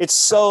 Like, it's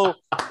so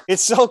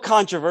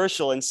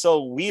controversial and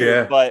so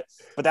weird, but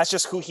that's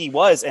just who he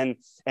was. And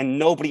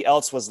nobody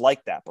else was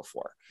like that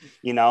before,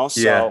 you know?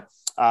 So,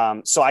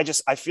 so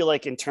I feel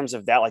like in terms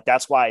of that, like,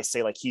 that's why I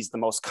say like he's the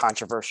most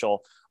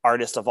controversial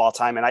artist of all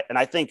time. And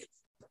I think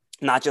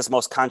not just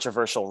most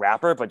controversial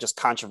rapper, but just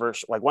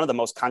controversial, like one of the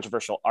most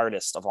controversial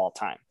artists of all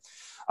time.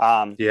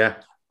 The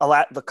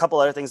couple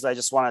other things that I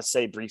just want to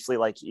say briefly,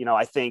 like, you know,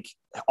 I think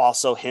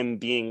also him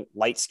being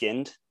light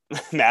skinned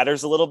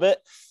matters a little bit.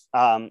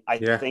 I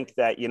think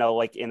that, you know,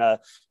 like in a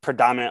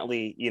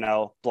predominantly, you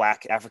know,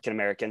 Black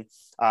African-American.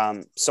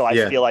 So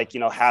I feel like, you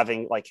know,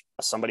 having like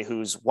somebody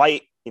who's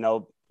white, you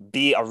know,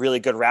 be a really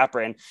good rapper.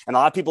 And a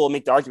lot of people will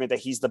make the argument that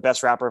he's the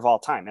best rapper of all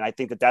time. And I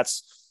think that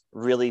that's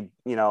really,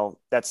 you know,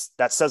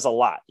 that says a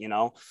lot, you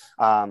know?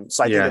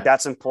 So I think that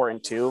that's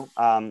important too.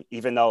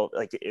 Even though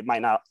like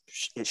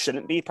it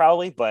shouldn't be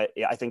probably, but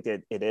I think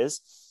that it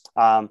is.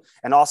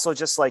 And also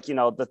just like, you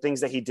know, the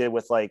things that he did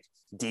with like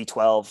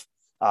D12,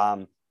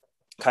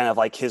 kind of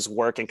like his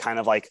work and kind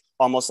of like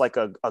almost like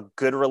a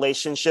good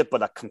relationship,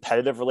 but a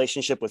competitive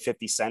relationship with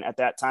 50 Cent at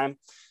that time,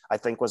 I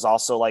think was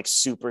also like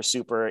super,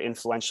 super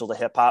influential to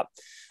hip hop.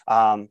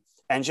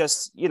 And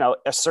just, you know,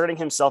 asserting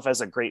himself as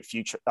a great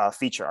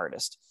feature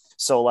artist.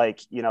 So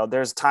like, you know,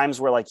 there's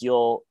times where like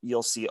you'll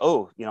see,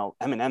 oh, you know,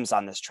 Eminem's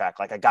on this track,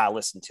 like I gotta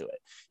listen to it,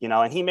 you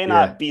know, and he may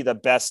not be the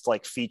best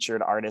like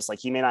featured artist, like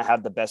he may not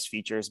have the best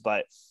features,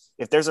 but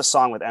if there's a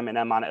song with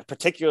Eminem on it,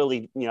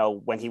 particularly, you know,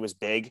 when he was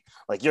big,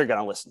 like you're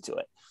gonna listen to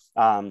it.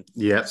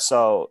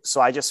 So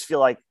I just feel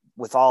like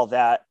with all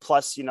that,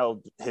 plus, you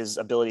know, his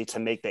ability to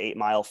make the 8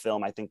 Mile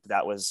film, I think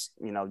that was,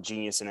 you know,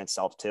 genius in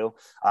itself too,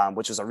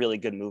 which was a really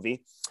good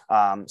movie.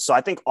 So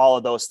I think all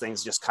of those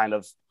things just kind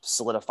of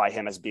solidify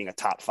him as being a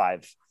top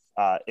 5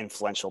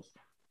 influential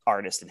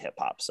artist in hip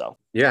hop. So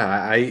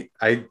I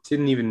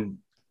didn't even,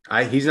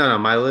 he's not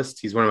on my list.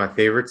 He's one of my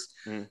favorites,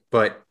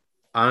 but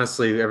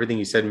honestly, everything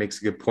you said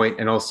makes a good point.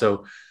 And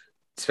also,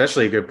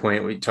 especially a good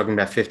point when you're talking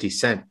about 50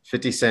 Cent.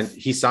 50 Cent,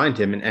 he signed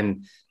him,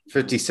 and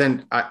 50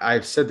 Cent,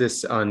 I've said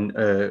this on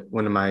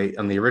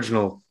on the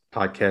original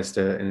podcast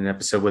in an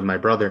episode with my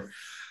brother,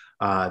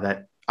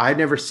 that I'd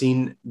never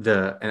seen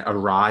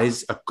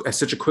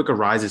such a quick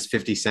rise as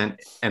 50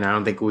 Cent, and I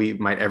don't think we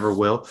might ever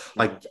will.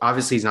 Like,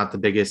 obviously he's not the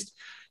biggest,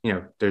 you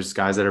know, there's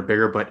guys that are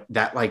bigger, but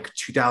that like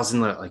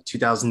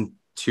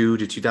 2002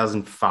 to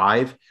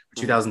 2005,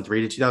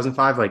 2003 to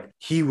 2005, like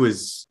he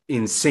was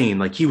insane.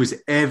 Like he was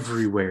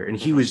everywhere, and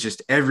he was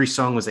just, every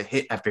song was a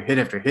hit after hit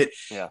after hit.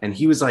 And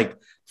he was like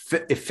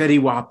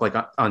Fetty Wap, like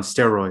on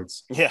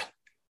steroids.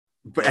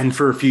 And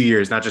for a few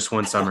years, not just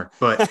one summer,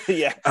 but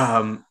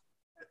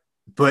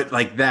but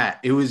like that,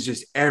 it was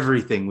just,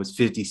 everything was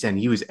 50 Cent.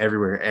 He was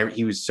everywhere.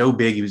 He was so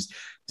big. His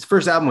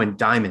first album went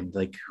diamond.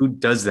 Like, who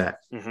does that?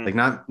 Like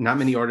not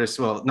many artists.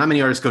 Well, not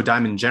many artists go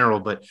diamond in general,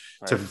 but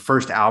to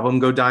first album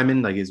go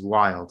diamond, like, is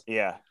wild.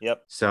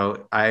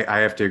 So I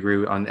have to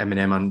agree on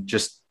Eminem on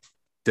just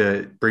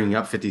the bringing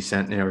up 50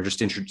 Cent, you know, or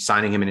just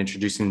signing him and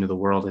introducing him to the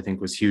world, I think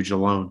was huge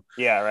alone.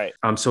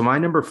 So my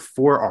number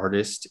 4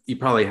 artist, you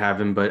probably have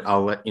him, but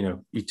I'll let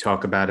you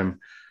talk about him.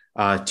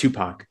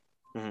 Tupac.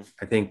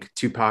 I think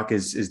Tupac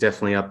is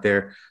definitely up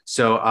there.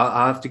 So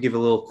I'll have to give a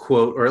little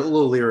quote or a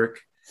little lyric,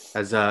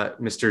 as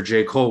Mr.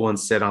 J. Cole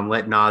once said on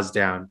Let Nas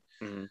Down.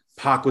 Mhm.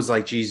 Pac was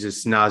like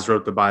Jesus, Nas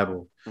wrote the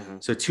Bible.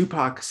 Mhm. So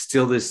Tupac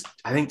still this,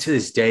 I think to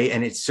this day,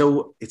 and it's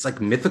like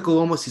mythical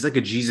almost. He's like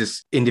a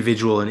Jesus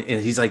individual, and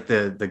he's like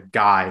the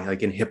guy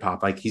like in hip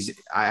hop. Like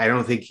I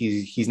don't think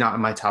he's not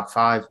in my top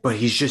five, but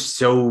he's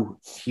just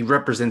he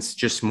represents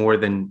just more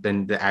than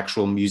the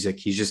actual music.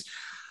 He's just,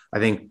 I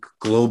think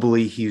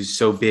globally he's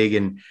so big,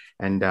 and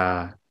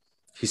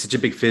he's such a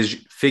big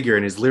figure,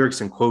 and his lyrics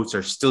and quotes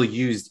are still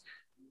used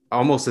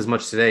almost as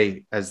much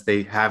today as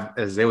they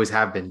always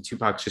have been.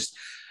 Tupac's just,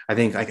 I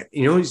think, like,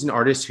 he's an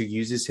artist who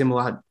uses him a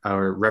lot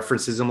or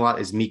references him a lot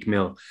is Meek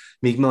Mill.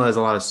 Meek Mill has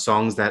a lot of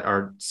songs that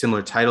are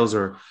similar titles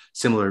or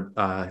similar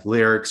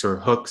lyrics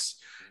or hooks.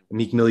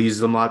 Meek Mill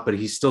uses them a lot, but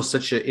he's still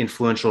such an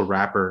influential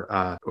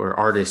rapper or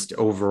artist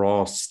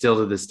overall, still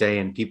to this day.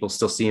 And people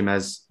still see him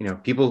as, a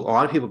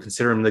lot of people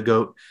consider him the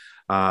GOAT.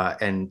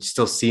 And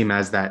still see him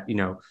as that,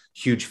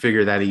 huge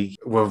figure that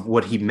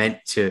what he meant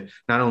to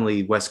not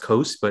only West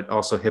Coast, but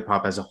also hip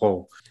hop as a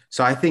whole.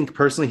 So I think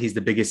personally, he's the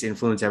biggest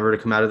influence ever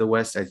to come out of the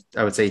West.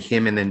 I would say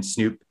him, and then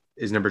Snoop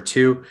is number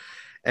two.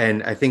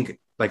 And I think,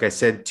 like I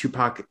said,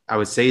 Tupac, I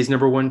would say is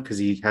number one because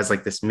he has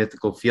like this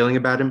mythical feeling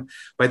about him.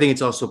 But I think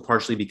it's also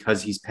partially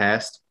because he's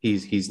passed.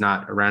 He's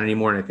not around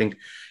anymore. And I think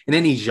in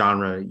any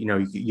genre,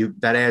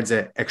 that adds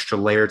an extra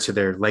layer to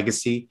their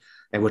legacy.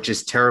 And which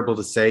is terrible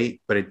to say,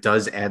 but it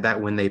does add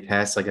that when they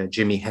pass, like a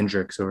Jimi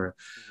Hendrix or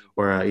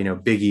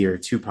Biggie or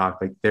Tupac,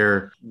 like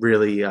they're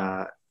really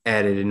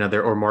added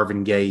another, or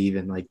Marvin Gaye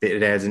even, like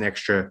it adds an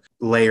extra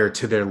layer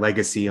to their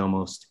legacy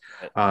almost.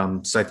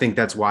 So I think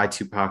that's why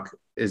Tupac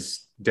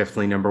is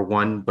definitely number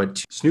one, but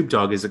Snoop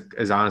Dogg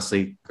is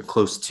honestly a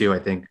close two, I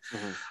think.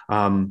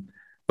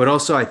 But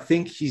also, I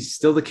think he's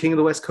still the king of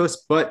the West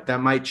Coast, but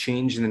that might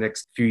change in the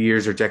next few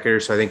years or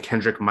decades. So I think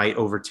Kendrick might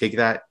overtake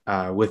that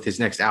with his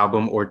next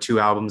album or two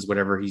albums,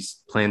 whatever he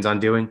plans on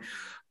doing.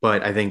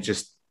 But I think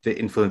just the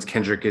influence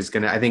Kendrick is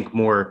going to, I think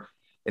more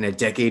in a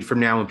decade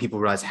from now, when people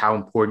realize how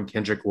important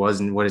Kendrick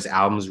was and what his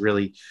albums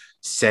really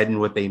said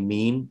and what they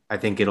mean, I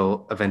think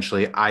it'll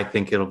eventually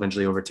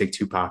overtake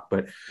Tupac.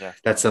 But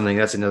that's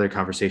another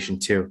conversation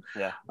too.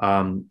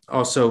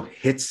 Also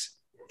hits.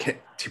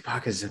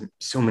 Tupac has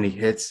so many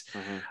hits.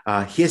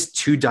 He has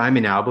 2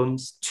 diamond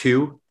albums,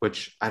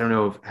 which I don't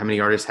know how many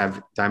artists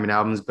have diamond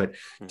albums, but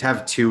to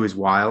have 2 is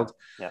wild.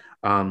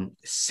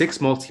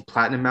 6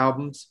 multi-platinum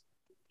albums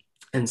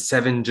and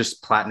 7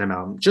 just platinum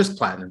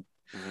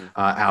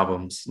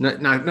albums.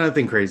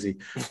 Nothing crazy.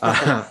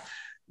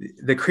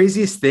 The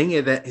craziest thing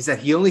is that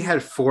he only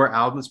had 4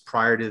 albums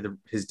prior to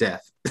his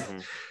death.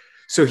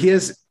 So he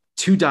has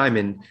 2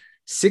 diamond,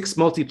 6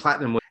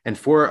 multi-platinum, and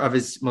 4 of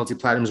his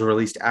multi-platinums were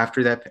released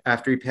after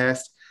he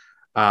passed.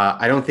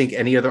 I don't think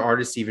any other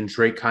artist, even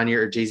Drake, Kanye,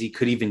 or Jay-Z,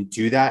 could even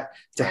do that.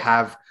 To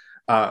have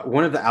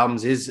one of the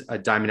albums is a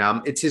diamond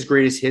album. It's his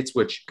greatest hits,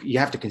 which you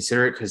have to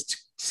consider it because to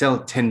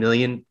sell 10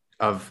 million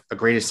of a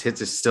greatest hits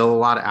is still a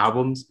lot of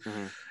albums.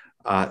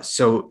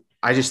 So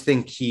I just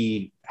think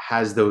he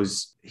has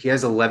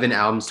 11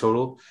 albums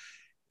total,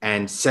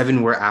 and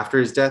 7 were after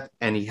his death.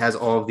 And he has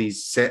all of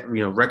these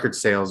record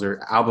sales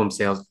or album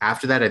sales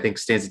after that. I think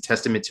stands a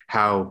testament to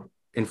how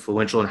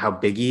influential and how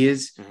big he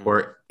is,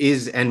 or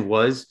is and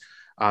was,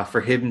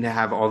 for him to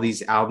have all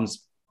these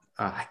albums.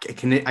 I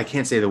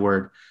can't say the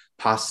word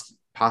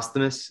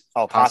posthumous.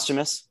 Oh,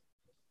 posthumous.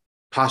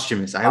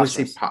 Posthumous. I always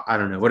say, I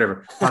don't know,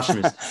 whatever.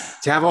 Posthumous.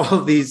 To have all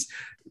of these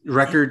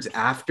records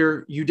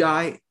after you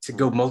die, to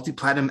go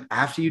multi-platinum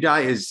after you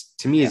die is,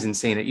 to me, is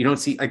insane. You don't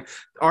see, like,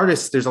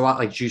 artists, there's a lot,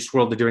 like Juice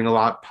WRLD, they're doing a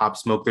lot, Pop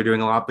Smoke, they're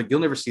doing a lot, but you'll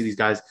never see these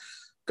guys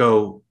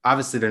go,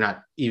 obviously they're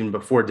not even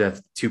before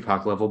death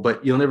Tupac level,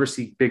 but you'll never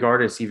see big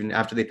artists even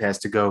after they pass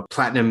to go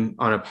platinum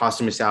on a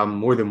posthumous album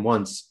more than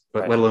once,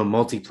 but let alone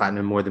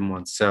multi-platinum more than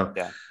once. So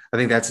I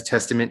think that's a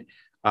testament.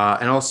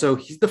 And also,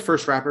 he's the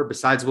first rapper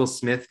besides Will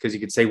Smith, because you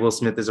could say Will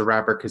Smith is a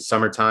rapper because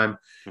Summertime,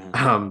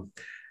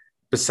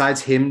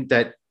 besides him,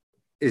 that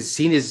is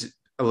seen as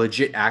a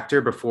legit actor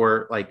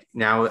before, like,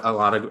 now a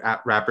lot of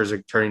rappers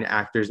are turning to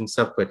actors and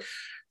stuff. But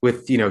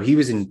with, he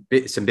was in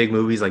some big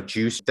movies like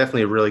Juice,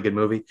 definitely a really good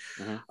movie.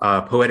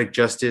 Poetic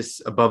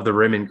Justice, Above the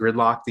Rim, and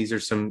Gridlock. These are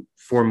some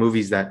 4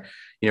 movies that,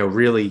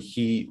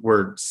 really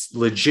were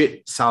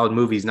legit solid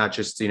movies, not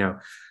just,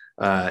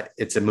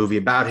 it's a movie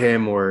about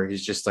him, or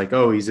he's just like,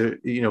 oh, he's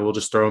we'll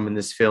just throw him in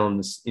this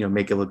film,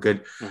 make it look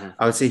good.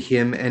 I would say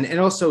him, and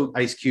also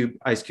Ice Cube.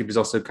 Ice Cube is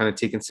also kind of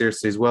taken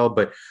seriously as well,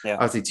 but I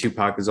would say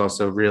Tupac is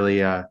also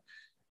really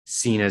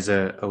seen as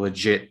a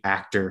legit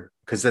actor,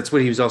 because that's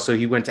what he was. Also,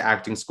 he went to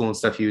acting school and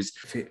stuff.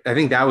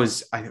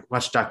 I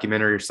watched a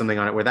documentary or something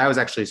on it where that was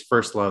actually his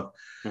first love.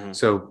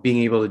 So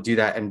being able to do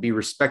that and be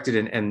respected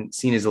and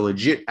seen as a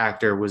legit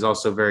actor was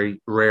also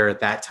very rare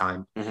at that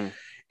time.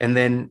 And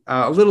then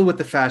a little with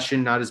the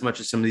fashion, not as much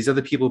as some of these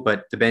other people,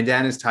 but the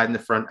bandana is tied in the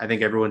front. I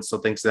think everyone still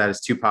thinks of that as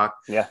Tupac.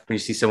 When you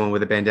see someone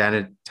with a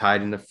bandana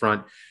tied in the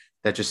front,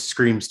 that just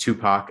screams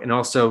Tupac. And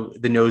also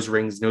the nose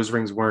rings. Nose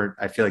rings weren't,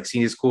 I feel like,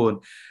 seen as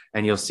cool.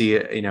 And you'll see,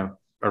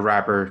 a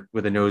rapper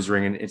with a nose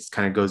ring, and it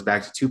kind of goes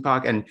back to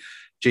Tupac. And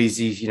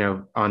Jay-Z, you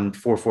know, on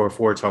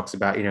 444 talks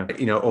about,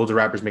 older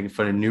rappers making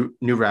fun of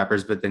new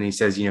rappers, but then he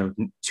says,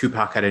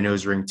 Tupac had a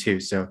nose ring too.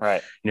 So,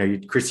 Right. You're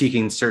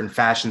critiquing certain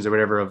fashions or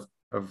whatever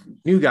of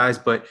new guys,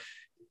 but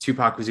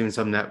Tupac was doing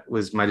something that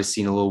might have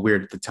seemed a little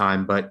weird at the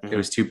time, but it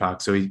was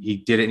Tupac. So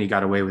he did it and he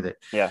got away with it.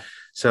 Yeah.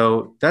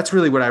 So that's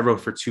really what I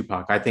wrote for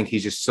Tupac. I think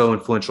he's just so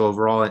influential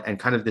overall and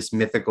kind of this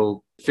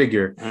mythical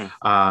figure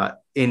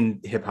in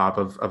hip hop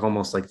of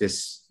almost like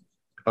this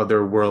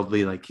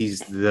otherworldly, like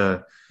he's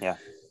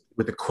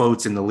with the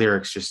quotes and the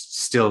lyrics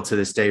just still to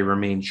this day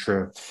remain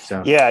true.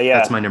 So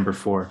that's my number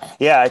 4.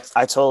 Yeah,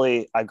 I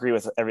totally agree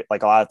with a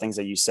lot of things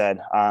that you said.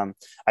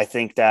 I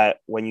think that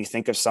when you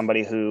think of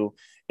somebody who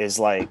is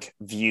like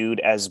viewed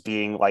as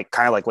being like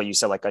kind of like what you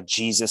said, like a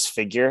Jesus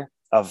figure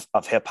of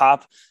hip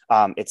hop,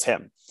 it's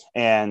him.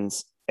 And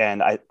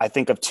I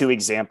think of 2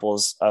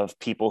 examples of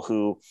people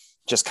who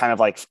just kind of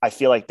like, I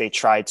feel like they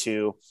try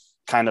to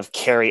kind of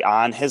carry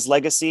on his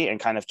legacy and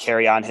kind of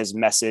carry on his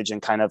message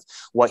and kind of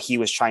what he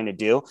was trying to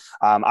do.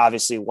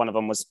 Obviously one of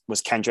them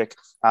was Kendrick.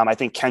 I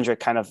think Kendrick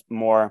kind of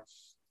more,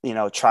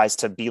 tries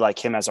to be like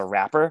him as a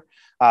rapper.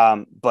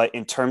 But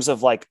in terms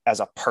of like, as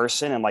a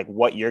person and like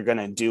what you're going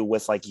to do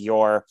with like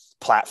your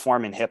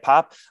platform in hip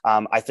hop,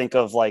 I think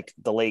of like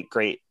the late,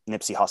 great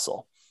Nipsey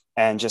Hussle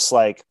and just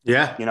like,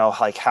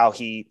 like how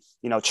he,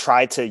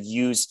 tried to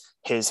use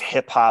his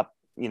hip hop,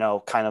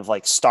 kind of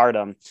like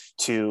stardom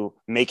to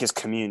make his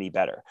community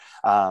better.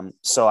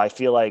 So I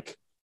feel like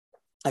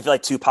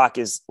Tupac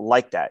is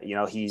like that.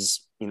 He's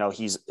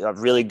a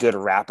really good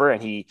rapper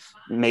and he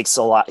does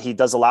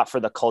a lot for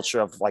the culture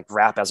of like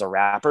rap as a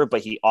rapper,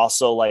 but he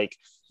also like,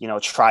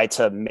 tried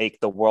to make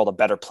the world a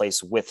better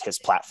place with his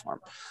platform.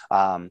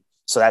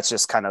 So that's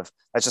just kind of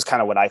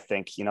what I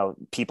think,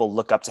 people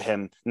look up to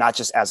him, not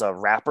just as a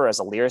rapper, as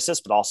a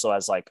lyricist, but also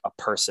as like a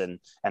person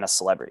and a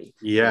celebrity.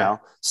 Yeah.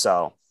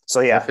 So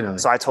yeah, definitely.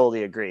 So I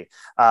totally agree.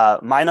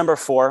 My number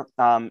 4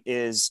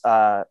 is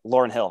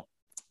Lauryn Hill.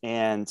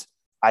 And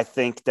I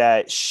think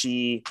that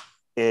she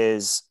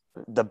is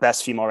the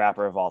best female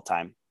rapper of all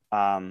time.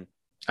 I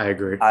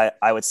agree.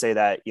 I would say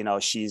that,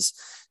 she's,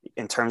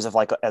 in terms of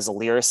like as a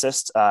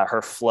lyricist,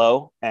 her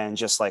flow and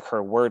just like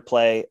her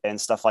wordplay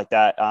and stuff like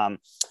that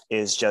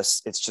it's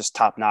just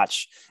top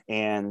notch.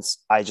 And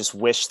I just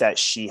wish that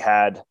she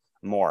had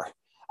more.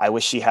 I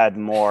wish she had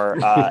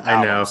more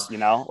albums,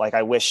 like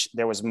I wish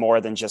there was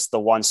more than just the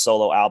one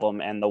solo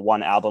album and the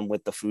one album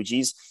with the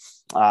Fugees.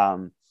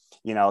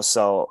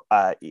 So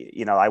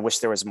I wish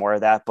there was more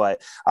of that,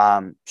 but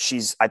I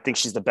think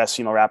she's the best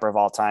female rapper of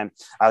all time.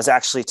 I was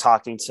actually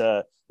talking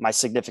to my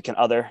significant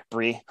other,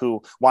 Bree,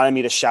 who wanted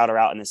me to shout her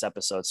out in this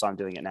episode. So I'm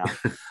doing it now.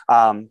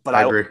 But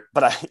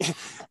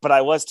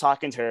I was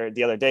talking to her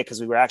the other day because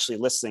we were actually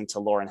listening to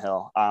Lauryn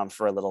Hill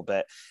for a little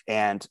bit.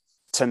 And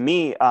to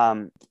me,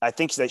 I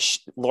think that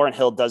Lauryn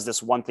Hill does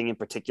this one thing in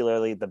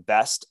particularly the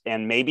best.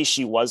 And maybe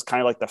she was kind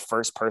of like the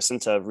first person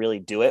to really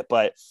do it.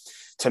 But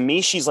to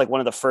me, she's like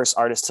one of the first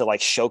artists to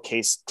like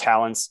showcase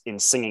talents in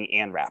singing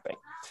and rapping.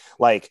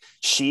 Like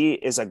she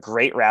is a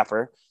great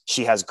rapper.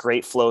 She has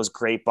great flows,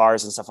 great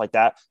bars and stuff like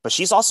that. But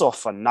she's also a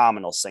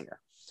phenomenal singer.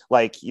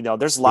 Like,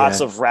 there's lots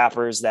of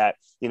rappers that,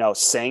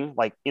 sing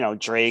like,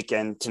 Drake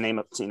and to name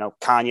it,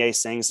 Kanye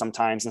sings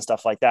sometimes and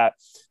stuff like that.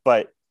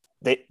 But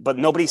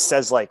nobody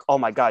says like, oh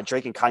my God,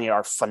 Drake and Kanye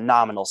are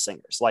phenomenal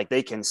singers. Like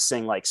they can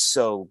sing like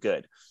so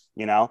good,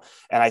 and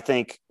I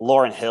think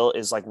Lauryn Hill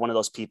is like one of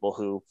those people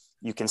who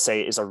you can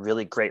say is a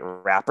really great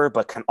rapper,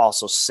 but can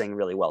also sing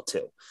really well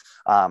too.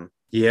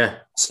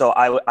 So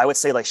I would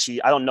say like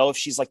I don't know if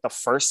she's like the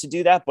first to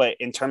do that, but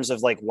in terms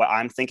of like what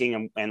I'm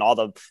thinking and all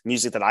the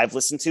music that I've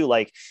listened to,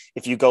 like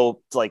if you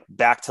go like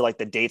back to like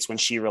the dates when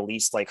she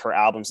released like her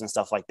albums and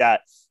stuff like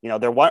that,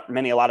 there weren't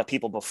a lot of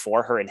people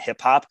before her in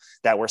hip hop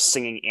that were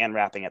singing and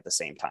rapping at the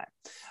same time.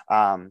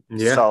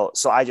 So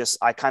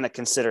I kind of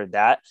considered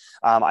that.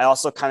 I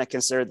also kind of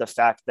considered the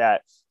fact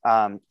that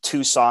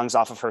 2 songs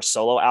off of her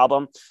solo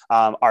album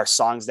are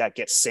songs that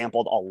get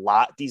sampled a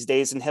lot these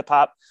days in hip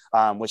hop,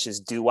 which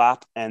is Doo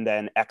Wop and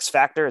then X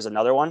Factor is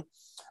another one.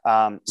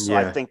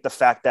 I think the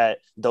fact that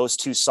those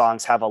 2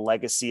 songs have a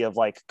legacy of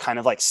like kind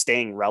of like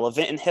staying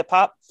relevant in hip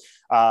hop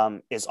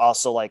is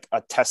also like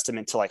a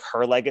testament to like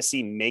her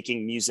legacy,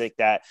 making music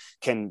that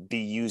can be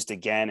used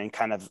again and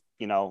kind of,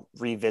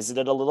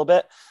 revisited a little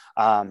bit.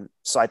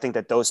 So I think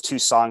that those 2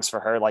 songs for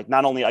her, like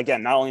not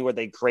only were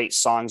they great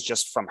songs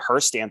just from her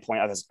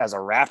standpoint as a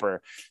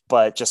rapper,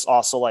 but just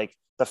also like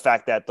the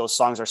fact that those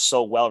songs are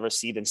so well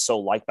received and so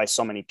liked by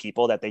so many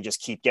people that they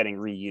just keep getting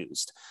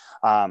reused.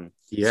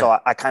 So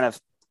I kind of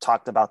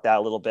talked about that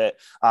a little bit.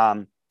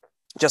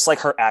 Just like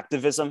her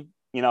activism,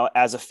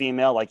 as a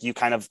female, like you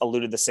kind of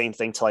alluded the same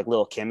thing to like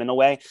Lil' Kim in a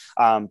way.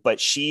 But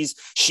she's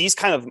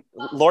kind of,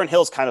 Lauryn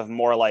Hill's kind of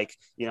more like,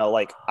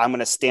 like I'm going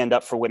to stand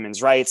up for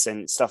women's rights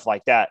and stuff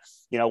like that,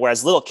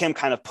 whereas Lil' Kim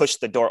kind of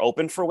pushed the door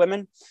open for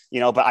women,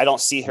 but I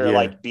don't see her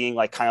like being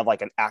like kind of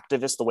like an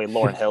activist the way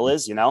Lauryn Hill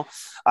is,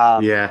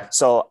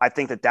 So I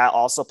think that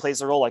also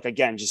plays a role, like,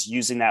 again, just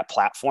using that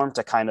platform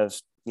to kind of,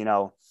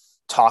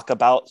 talk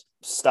about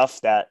stuff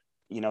that,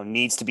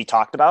 needs to be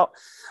talked about.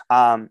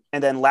 And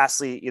then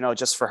lastly,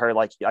 just for her,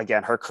 like,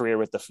 again, her career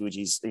with the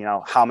Fugees,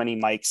 How Many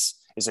Mics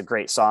is a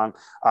great song.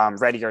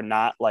 Ready or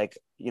Not, like,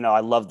 I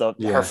love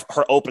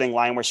her opening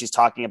line where she's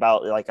talking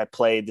about, like, I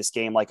played this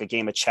game like a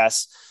game of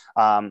chess,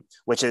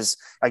 which is,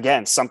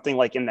 again, something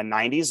like in the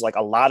 90s, like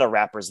a lot of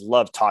rappers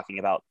love talking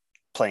about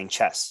playing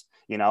chess,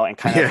 and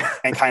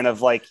kind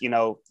of like,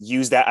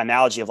 use that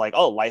analogy of like,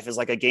 oh, life is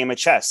like a game of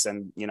chess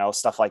and,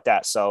 stuff like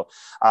that. So,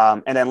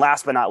 and then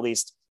last but not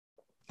least,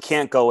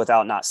 can't go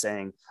without not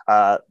saying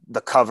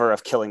the cover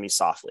of Killing Me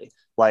Softly.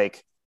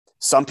 Like,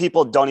 some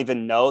people don't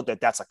even know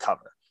that that's a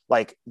cover.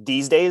 Like,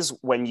 these days,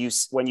 when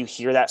you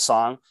hear that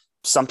song,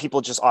 some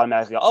people just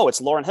automatically go, oh, it's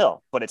Lauryn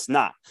Hill, but it's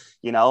not,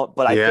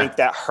 but I think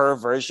that her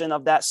version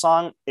of that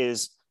song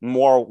is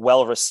more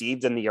well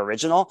received than the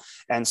original.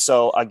 And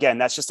so again,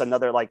 that's just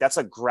another, like, that's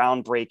a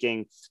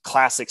groundbreaking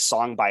classic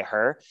song by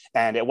her,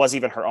 and it was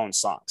even her own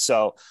song.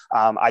 So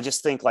I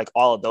just think, like,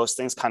 all of those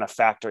things kind of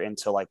factor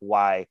into, like,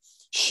 why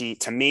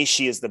to me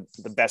she is the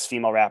best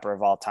female rapper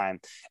of all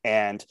time.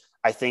 And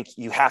I think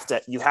you have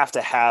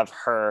to have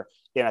her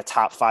in a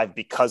top 5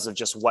 because of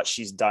just what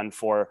she's done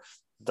for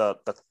the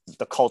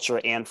culture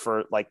and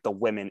for, like, the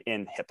women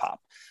in hip hop.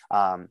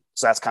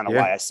 So that's kind of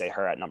why I say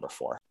her at number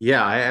 4.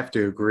 Yeah, I have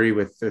to agree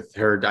with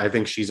her. I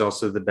think she's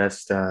also the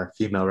best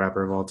female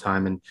rapper of all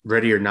time. And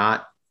Ready or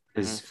Not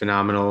is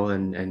phenomenal,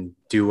 and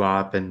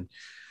Doo-Wop and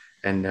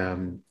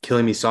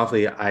Killing Me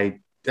Softly.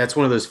 That's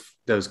one of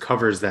those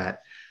covers that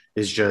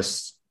is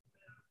just,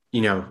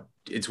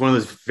 it's one of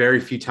those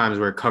very few times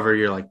where a cover,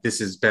 you're like,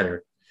 this is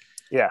better.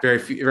 Yeah.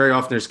 Very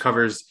often there's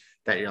covers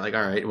that you're like,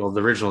 all right, well, the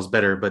original is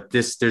better, but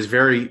there's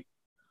very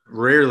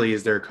rarely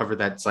is there a cover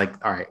that's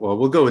like, all right, well,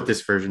 we'll go with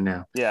this version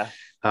now. Yeah.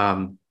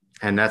 And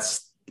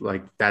that's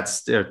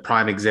a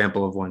prime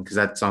example of one, because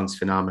that song's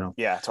phenomenal.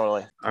 Yeah,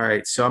 totally. All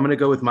right, so I'm going to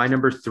go with my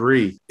number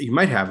 3. You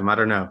might have him, I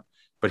don't know,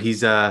 but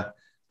he's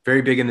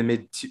very big in the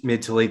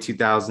mid to late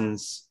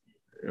 2000s,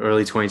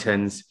 early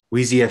 2010s.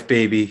 Weezy F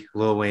Baby,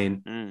 Lil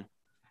Wayne.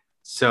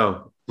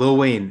 So Lil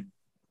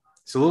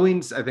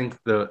Wayne's, I think,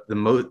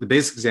 the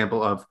basic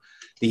example of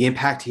the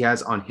impact he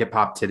has on hip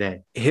hop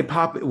today. Hip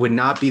hop would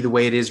not be the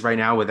way it is right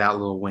now without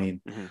Lil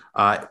Wayne.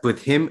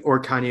 With him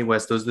or Kanye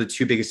West, those are the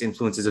two biggest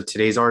influences of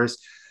today's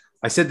artists.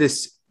 I said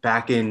this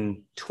back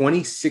in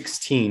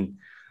 2016.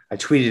 I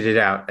tweeted it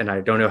out, and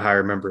I don't know how I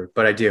remember it,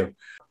 but I do.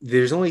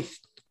 There's only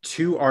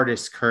 2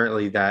 artists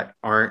currently that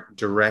aren't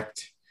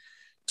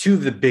two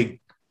of the big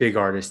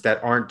artists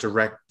that aren't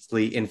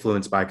directly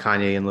influenced by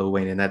Kanye and Lil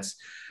Wayne, and that's,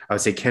 I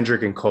would say,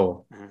 Kendrick and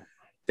Cole.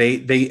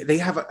 They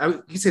have, I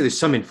would say there's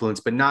some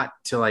influence, but not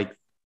to, like,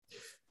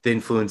 the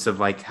influence of,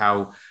 like,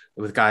 how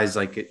with guys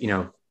like,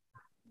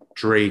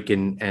 Drake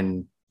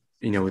and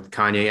with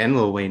Kanye and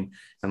Lil Wayne,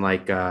 and,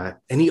 like,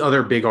 any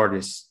other big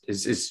artist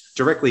is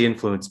directly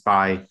influenced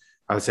by,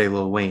 I would say,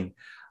 Lil Wayne.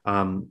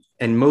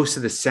 And most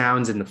of the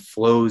sounds and the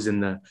flows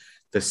and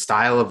the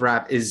style of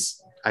rap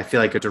is, I feel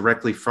like,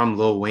 directly from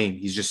Lil Wayne.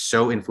 He's just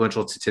so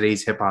influential to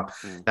today's hip hop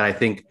that I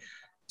think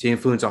to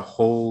influence a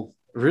whole,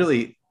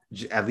 really,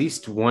 at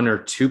least 1 or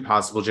 2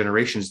 possible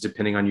generations,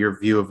 depending on your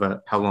view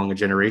of how long a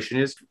generation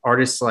is.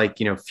 Artists like,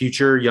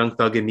 Future, Young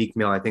Thug, and Meek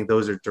Mill, I think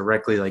those are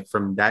directly, like,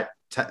 from that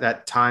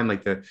time,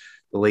 like the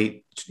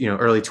late,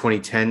 early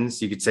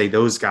 2010s. You could say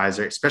those guys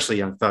are, especially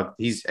Young Thug,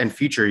 and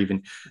Future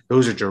even,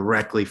 those are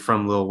directly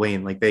from Lil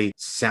Wayne. Like, they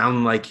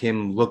sound like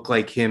him, look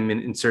like him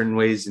in certain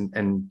ways.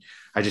 And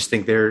I just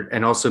think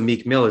and also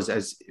Meek Mill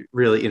has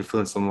really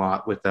influenced them a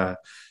lot with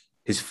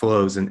his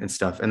flows and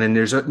stuff. And then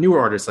there's newer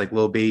artists like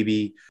Lil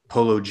Baby,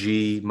 Polo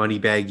G,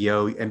 Moneybagg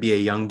Yo,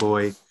 NBA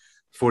Youngboy,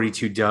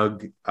 42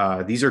 Doug.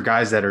 These are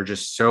guys that are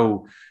just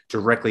so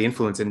directly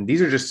influenced. And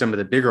these are just some of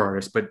the bigger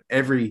artists, but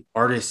every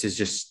artist is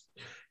just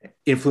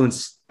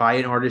influenced by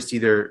an artist,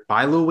 either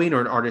by Lil Wayne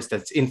or an artist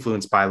that's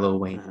influenced by Lil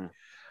Wayne.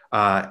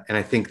 And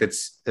I think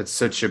that's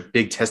such a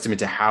big testament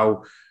to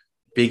how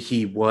big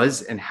he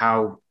was, and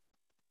how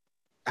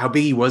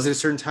big he was at a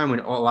certain time when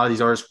a lot of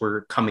these artists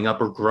were coming up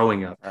or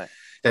growing up. Right.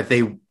 That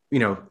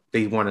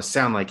they want to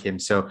sound like him.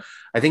 So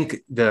I think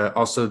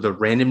also the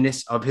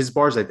randomness of his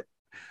bars, I'm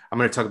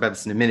going to talk about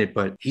this in a minute,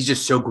 but he's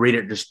just so great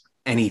at just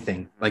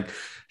anything. Like,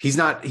 he's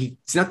not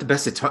the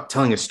best at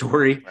telling a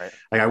story. Right.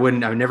 Like, I would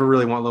never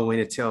really want Lil Wayne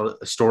to tell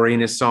a story in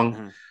his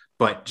song,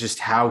 but just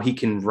how he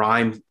can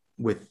rhyme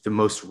with the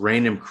most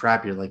random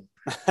crap. You're like,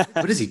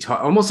 what is he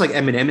talking? Almost like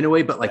Eminem in a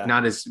way, but like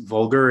not as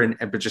vulgar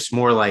but just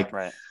more like,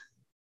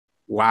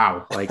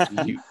 wow. Like,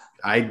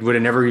 I would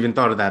have never even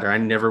thought of that, or I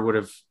never would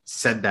have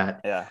said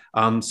that.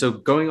 Yeah. So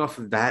going off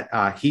of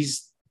that,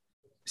 he's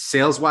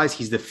sales-wise,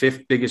 he's the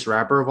 5th biggest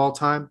rapper of all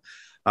time,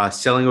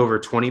 selling over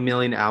 20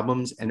 million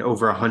albums and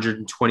over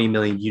 120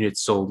 million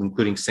units sold,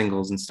 including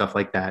singles and stuff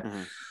like that.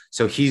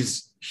 So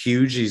he's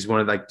huge. He's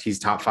he's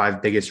top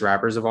 5 biggest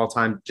rappers of all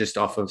time, just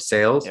off of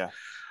sales. Yeah.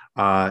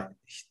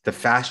 The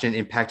fashion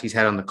impact he's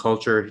had on the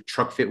culture.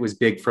 Truck Fit was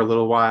big for a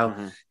little while.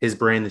 His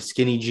brand, the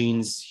skinny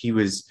jeans, he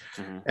was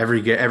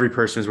every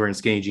person was wearing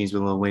skinny jeans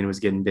when Lil Wayne was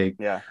getting big.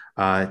 Yeah.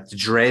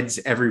 Dreads,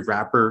 every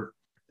rapper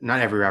not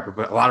every rapper,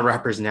 but a lot of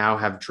rappers now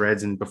have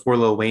dreads. And before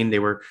Lil Wayne,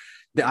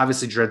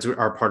 obviously dreads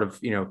are part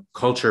of,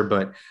 culture,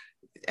 but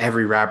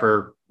every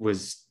rapper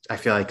was, I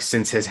feel like,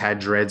 since has had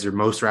dreads, or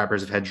most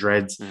rappers have had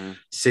dreads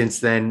since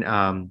then.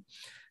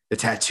 The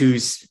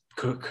tattoos,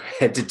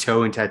 head to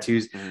toe and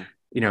tattoos,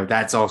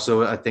 that's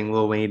also a thing.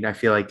 Lil Wayne, I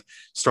feel like,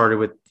 started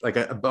with like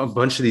a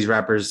bunch of these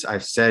rappers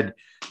I've said,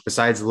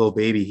 besides Lil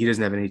Baby, he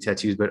doesn't have any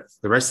tattoos, but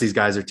the rest of these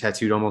guys are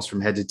tattooed almost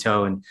from head to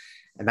toe. And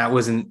that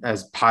wasn't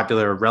as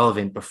popular or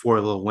relevant before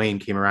Lil Wayne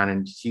came around,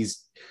 and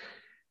he's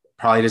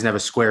probably doesn't have a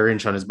square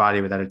inch on his body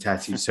without a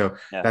tattoo. So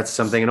that's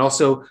something. And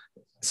also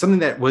something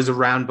that was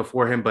around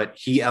before him, but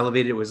he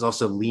elevated it, was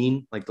also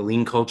lean, like the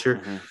lean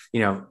culture.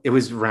 It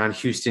was around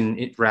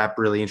Houston. Rap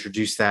really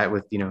introduced that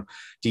with,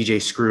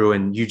 DJ Screw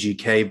and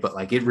UGK, but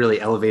like it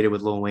really elevated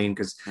with Lil Wayne,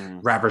 because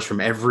rappers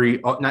from it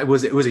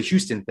was a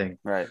Houston thing.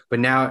 Right. But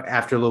now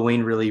after Lil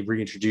Wayne really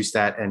reintroduced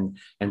that and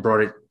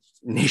brought it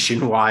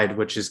nationwide,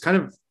 which is kind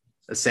of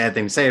a sad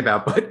thing to say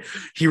about, but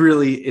he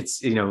really,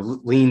 it's,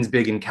 lean's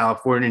big in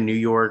California, New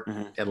York,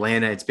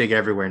 Atlanta. It's big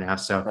everywhere now.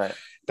 So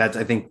that's,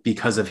 I think,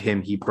 because of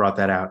him, he brought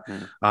that out.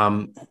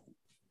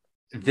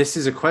 This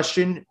is a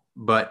question,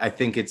 but I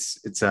think it's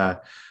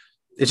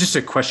just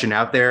a question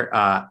out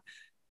there.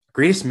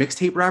 Greatest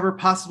mixtape rapper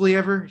possibly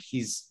ever.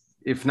 He's,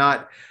 if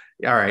not,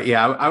 all right.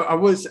 Yeah.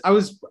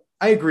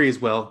 I agree as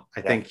well.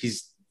 I think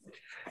he's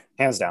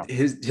hands down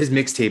his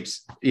mixtapes.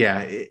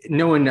 Yeah.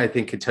 No one, I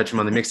think, could touch him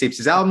on the mixtapes.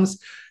 His albums,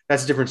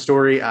 that's a different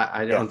story.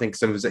 I don't think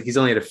he's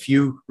only had a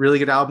few really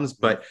good albums,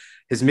 but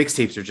his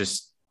mixtapes are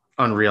just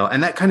unreal.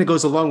 And that kind of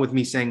goes along with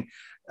me saying,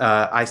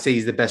 I say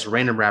he's the best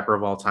random rapper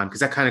of all time, because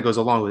that kind of goes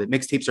along with it.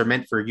 Mixtapes are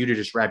meant for you to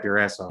just rap your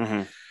ass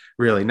off,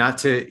 really, not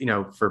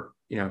to, for,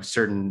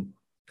 certain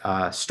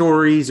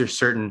stories or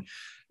certain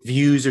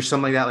views or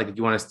something like that. Like if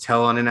you want to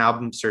tell on an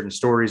album, certain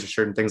stories or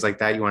certain things like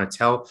that you want to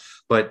tell.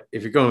 But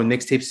if you're going with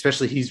mixtapes,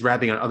 especially, he's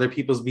rapping on other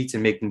people's beats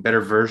and making better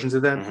versions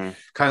of them,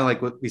 kind of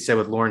like what we said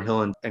with Lauryn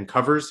Hill and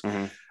covers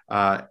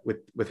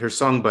with her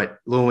song. But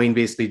Lil Wayne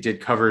basically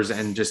did covers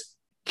and just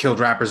killed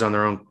rappers on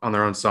their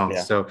own songs.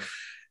 Yeah. So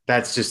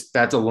that's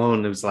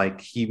alone. It was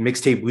like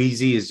mixtape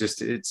Wheezy is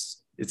just,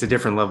 it's a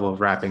different level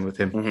of rapping with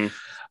him.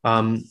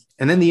 And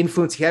then the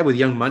influence he had with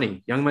Young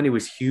Money. Young Money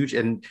was huge,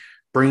 and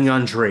bringing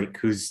on Drake,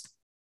 who's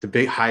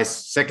the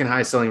second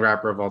highest selling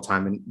rapper of all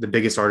time and the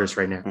biggest artist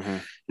right now.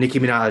 Nicki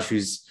Minaj,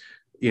 who's,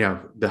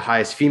 the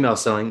highest female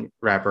selling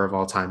rapper of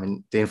all time,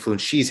 and the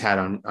influence she's had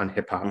on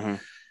hip hop.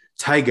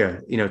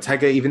 Tyga,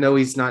 even though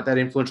he's not that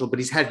influential, but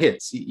he's had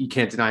hits. You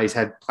can't deny he's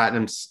had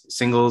platinum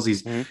singles.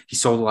 He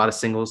sold a lot of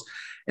singles.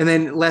 And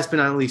then last but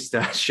not least,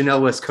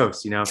 Chanel West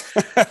Coast,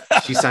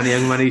 she signed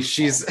Young Money.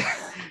 She's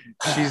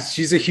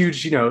a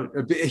huge,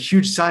 a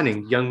huge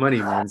signing, Young Money,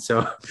 man.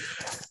 So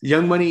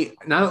Young Money,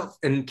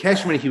 and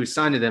Cash Money, he was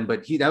signed to them,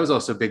 but that was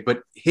also big.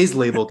 But his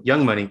label,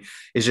 Young Money,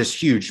 is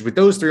just huge. With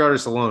those three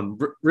artists alone,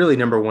 really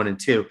number 1 and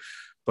 2.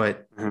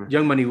 But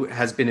Young Money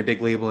has been a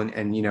big label,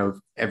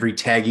 and every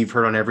tag you've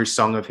heard on every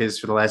song of his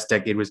for the last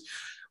decade was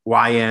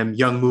YM,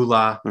 Young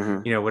Moolah,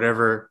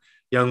 whatever,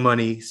 Young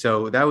Money.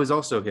 So that was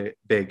also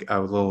big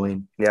with Lil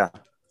Wayne. Yeah.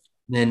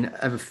 And then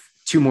I have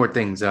 2 more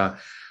things.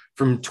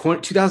 From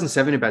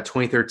 2007 to about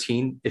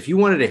 2013, if you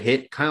wanted a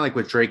hit, kind of like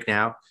with Drake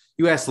now,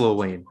 you asked Lil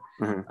Wayne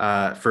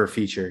for a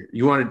feature.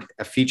 You wanted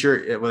a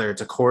feature, whether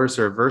it's a chorus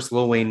or a verse,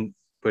 Lil Wayne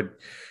would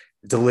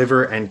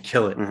deliver and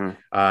kill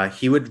it.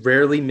 He would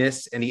rarely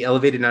miss, and he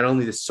elevated not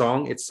only the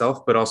song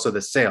itself, but also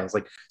the sales.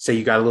 Like, say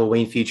you got a Lil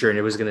Wayne feature and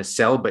it was going to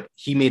sell, but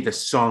he made the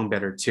song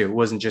better too. It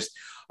wasn't just,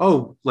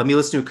 oh, let me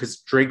listen to it because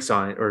Drake's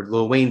on it or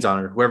Lil Wayne's on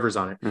it or whoever's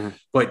on it.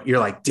 But you're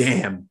like,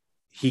 damn,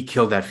 he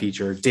killed that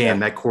feature.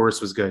 Damn, that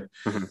chorus was good.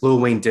 Lil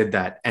Wayne did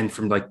that. And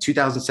from like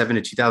 2007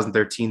 to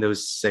 2013,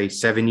 those say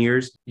 7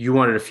 years, you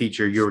wanted a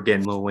feature, you were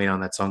getting Lil Wayne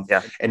on that song.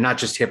 Yeah. And not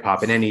just hip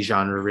hop, in any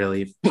genre,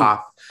 really.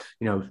 Pop,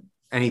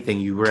 anything,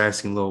 you were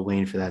asking Lil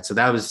Wayne for that. So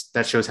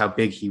that shows how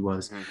big he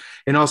was.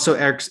 And also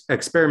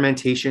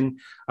experimentation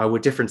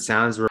with different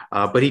sounds.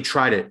 But he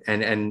tried it,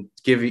 and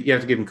you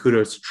have to give him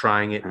kudos to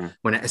trying it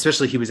when,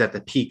 especially, he was at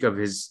the peak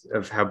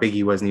of how big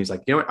he was. And he was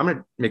like, you know what, I'm going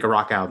to make a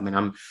rock album and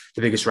I'm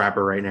the biggest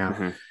rapper right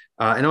now.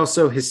 And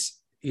also his,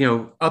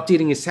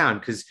 updating his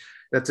sound, because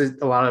that's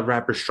a lot of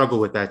rappers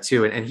struggle with that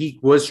too. And he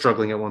was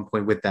struggling at one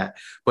point with that,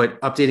 but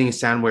updating his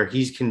sound where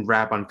he can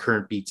rap on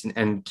current beats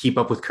and keep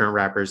up with current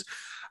rappers.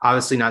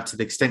 Obviously not to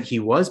the extent he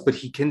was, but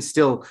he can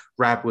still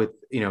rap with,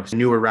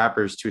 newer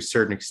rappers to a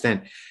certain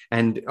extent.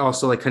 And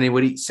also like kind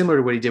of similar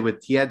to what he did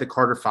he had the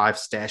Carter 5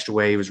 stashed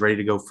away. He was ready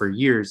to go for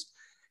years.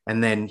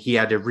 And then he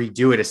had to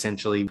redo it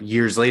essentially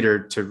years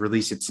later to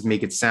release it, to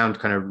make it sound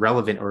kind of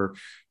relevant or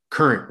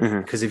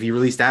current. Because if he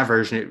released that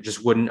version, it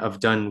just wouldn't have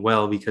done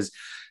well, because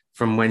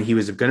from when he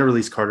was going to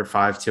release Carter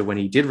 5 to when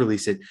he did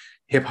release it,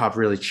 hip hop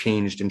really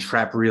changed, and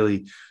trap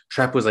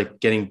was like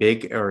getting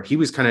big, or he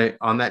was kind of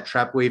on that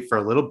trap wave for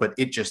a little, but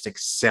it just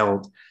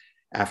excelled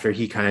after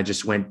he kind of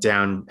just went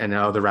down and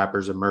other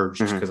rappers emerged,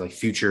 because like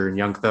Future and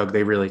Young Thug,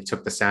 they really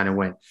took the sound and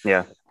went,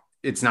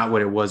 it's not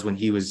what it was when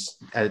he was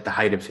at the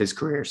height of his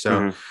career.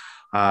 So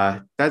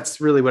That's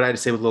really what I had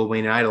to say with Lil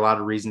Wayne. And I had a lot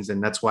of reasons,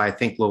 and that's why I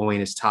think Lil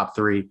Wayne is top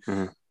three,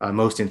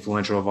 most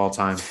influential of all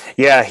time.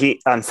 Yeah,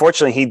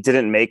 unfortunately he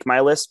didn't make my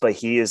list, but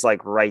he is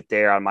like right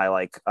there on my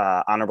like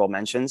honorable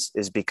mentions,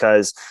 is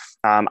because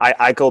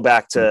I go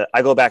back to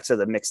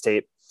the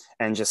mixtape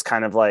and just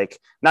kind of like,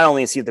 not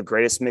only is he the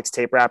greatest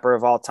mixtape rapper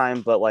of all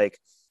time, but like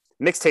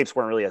mixtapes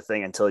weren't really a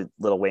thing until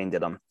Lil Wayne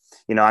did them.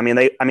 You know, I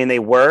mean they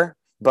were,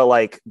 but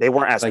like they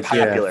weren't as like,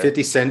 popular. Yeah,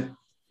 50 Cent.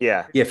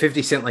 Yeah,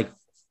 50 Cent like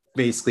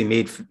basically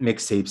made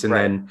mixtapes, and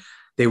then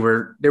they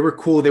were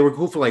cool. They were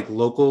cool for like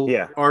local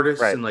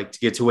artists and like to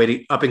get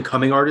to up and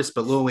coming artists.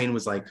 But Lil Wayne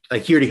was like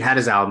he already had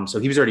his album, so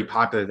he was already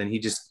popular. Then he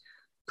just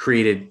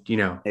created,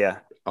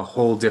 a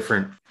whole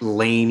different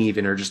lane,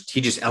 even, or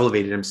he just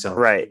elevated himself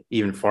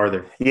even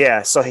farther.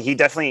 Yeah, so he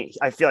definitely,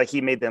 I feel like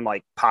he made them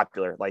like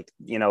popular, like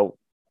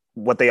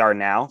what they are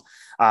now,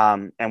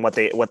 and what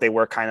they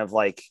were kind of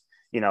like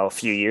a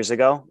few years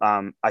ago.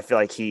 I feel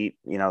like he's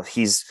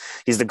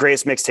the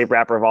greatest mixtape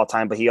rapper of all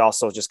time, but he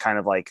also just kind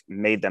of like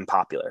made them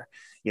popular,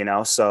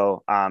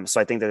 so I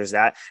think that there's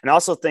that. And I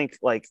also think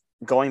like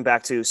going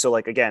back to, so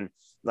like, again,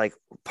 like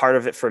part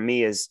of it for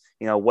me is,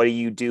 what do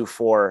you do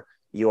for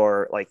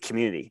your like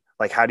community?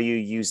 Like, how do you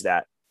use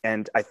that?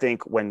 And I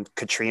think when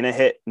Katrina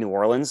hit New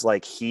Orleans,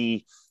 like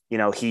he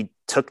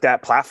took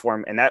that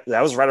platform, and that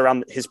was right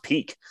around his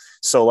peak.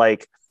 So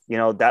like,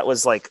 that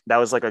was like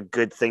a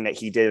good thing that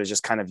he did, was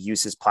just kind of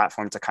use his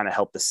platform to kind of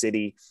help the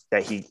city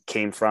that he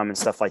came from and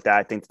stuff like that.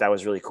 I think that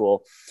was really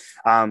cool.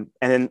 And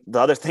then the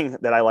other thing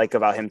that I like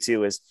about him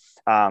too is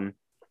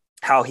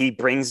how he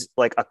brings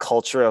like a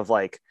culture of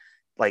like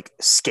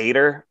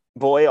skater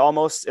boy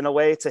almost in a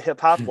way to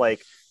hip hop.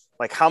 Like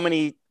how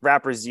many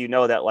rappers do you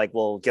know that like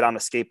will get on a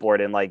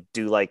skateboard and like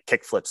do like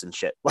kick flips and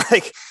shit?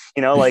 Like,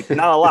 like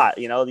not a lot,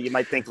 you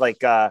might think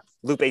like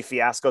Lupe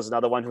Fiasco is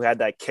another one who had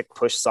that kick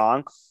push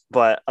song.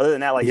 But other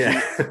than that,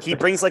 like he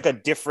brings like a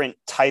different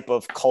type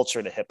of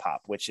culture to hip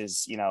hop, which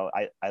is,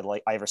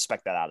 I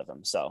respect that out of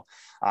him. So,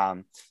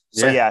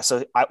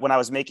 when I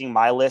was making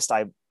my list,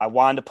 I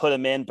wanted to put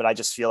him in, but I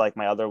just feel like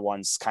my other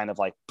ones kind of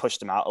like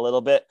pushed him out a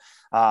little bit.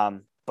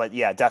 But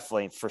yeah,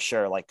 definitely for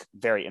sure, like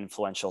very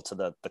influential to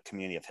the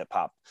community of hip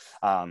hop.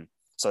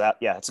 So that,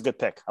 it's a good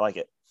pick. I like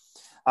it.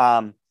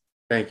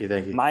 Thank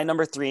you. My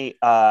number 3,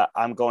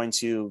 I'm going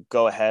to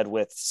go ahead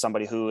with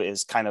somebody who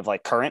is kind of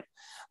like current.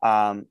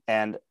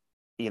 And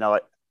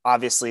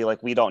obviously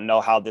like we don't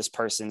know how this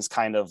person's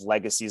kind of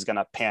legacy is going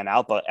to pan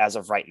out, but as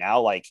of right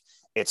now, like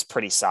it's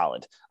pretty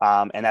solid.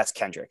 And that's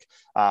Kendrick.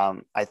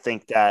 I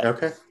think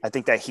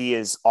that he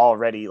is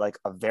already like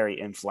a very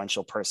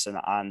influential person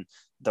on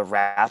the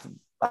rap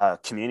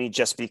community,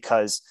 just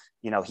because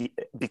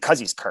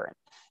he's current.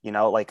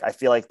 Like I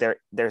feel like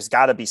there's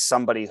got to be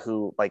somebody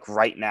who like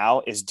right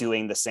now is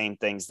doing the same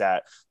things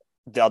that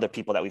the other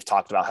people that we've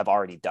talked about have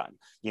already done,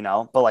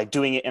 but like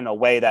doing it in a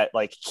way that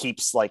like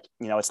keeps like,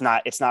 it's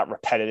not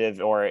repetitive,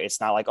 or it's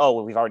not like, oh,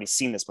 well, we've already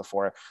seen this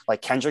before.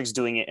 Like Kendrick's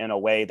doing it in a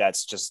way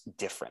that's just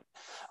different.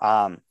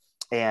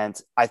 And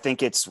I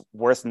think it's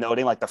worth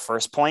noting, like the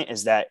first point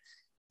is that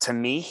to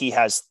me, he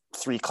has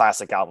 3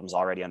 classic albums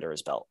already under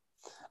his belt.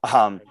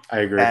 I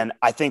agree. And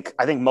I think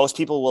most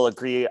people will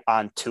agree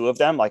on 2 of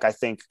them. Like I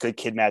think Good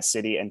Kid, Mad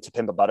City and To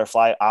Pimp a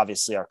Butterfly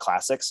obviously are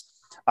classics.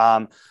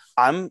 Yeah.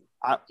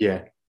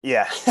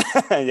 Yeah.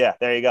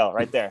 There you go.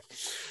 Right there.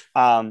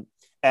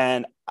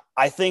 And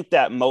I think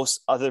that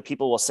most other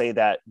people will say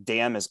that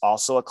Damn is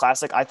also a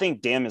classic. I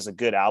think Damn is a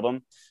good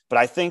album, but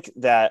I think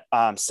that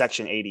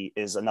Section 80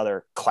 is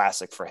another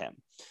classic for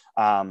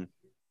him.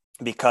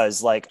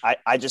 Because like,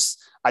 I just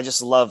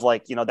love,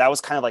 like, that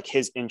was kind of like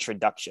his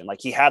introduction. Like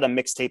he had a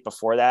mixtape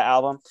before that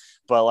album,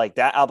 but like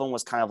that album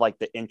was kind of like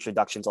the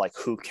introduction to like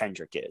who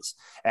Kendrick is.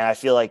 And I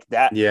feel like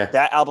that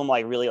album,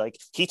 like really, like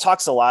he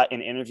talks a lot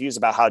in interviews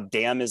about how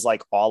Damn is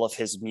like all of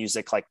his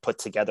music, like put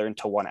together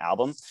into one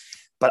album.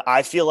 But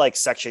I feel like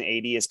Section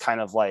 80 is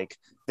kind of like,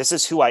 this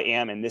is who I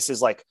am. And this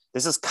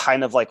is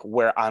kind of like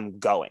where I'm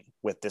going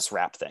with this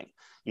rap thing,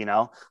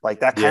 like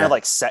that kind of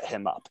like set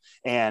him up.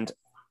 And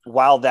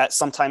while that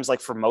sometimes,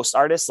 like for most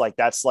artists, like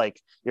that's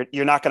like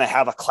you're not going to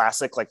have a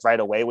classic like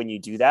right away when you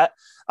do that,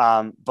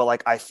 but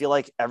like I feel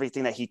like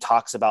everything that he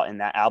talks about in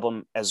that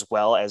album, as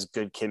well as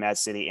Good Kid, Mad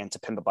City and To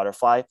Pimp a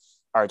Butterfly,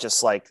 are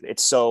just like,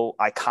 it's so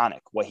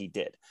iconic what he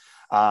did.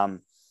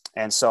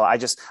 And so I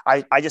just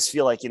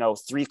feel like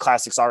 3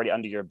 classics already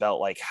under your belt,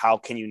 like how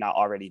can you not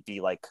already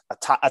be like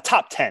a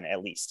top 10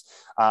 at least?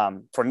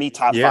 For me,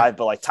 top 5,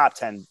 but like top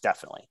 10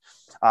 definitely.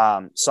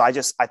 So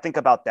I think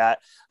about that.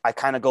 I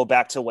kind of go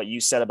back to what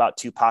you said about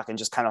Tupac and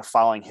just kind of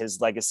following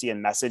his legacy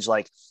and message.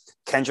 Like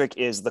Kendrick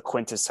is the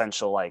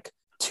quintessential like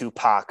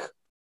Tupac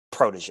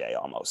protege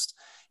almost,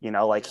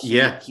 like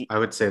I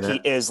would say that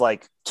he is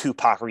like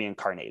Tupac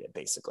reincarnated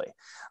basically.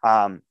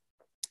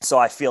 So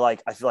I feel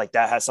like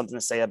that has something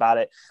to say about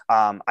it.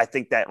 I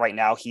think that right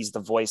now he's the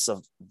voice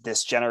of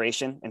this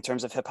generation in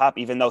terms of hip hop,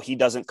 even though he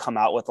doesn't come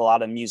out with a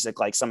lot of music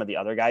like some of the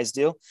other guys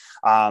do.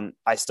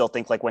 I still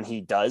think like when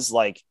he does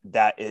like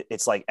that,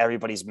 it's like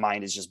everybody's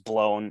mind is just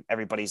blown.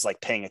 Everybody's like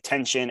paying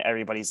attention.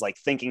 Everybody's like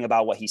thinking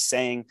about what he's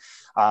saying.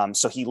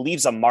 So he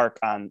leaves a mark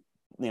on,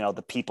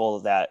 the people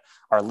that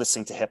are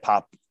listening to hip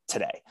hop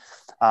today.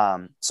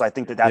 So I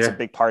think that that's a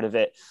big part of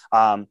it.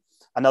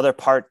 Another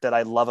part that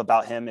I love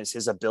about him is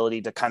his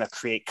ability to kind of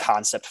create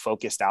concept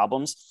focused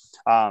albums.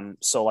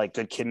 So like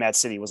Good Kid, Mad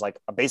City was like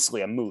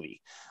basically a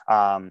movie.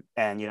 To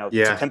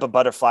Pimp a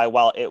Butterfly,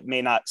 while it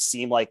may not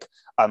seem like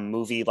a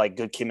movie like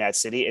Good Kid, Mad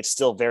City, it's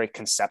still very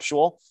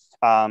conceptual,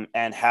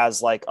 and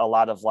has like a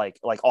lot of like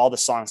all the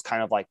songs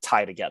kind of like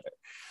tie together.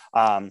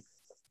 And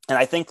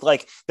I think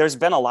like there's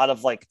been a lot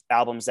of like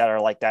albums that are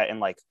like that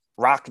in like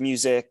rock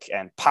music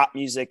and pop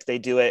music, they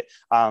do it.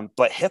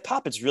 But hip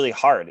hop, it's really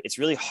hard. It's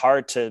really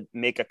hard to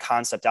make a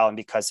concept album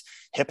because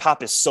hip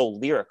hop is so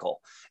lyrical,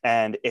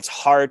 and it's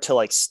hard to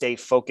like stay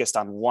focused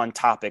on one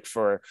topic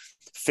for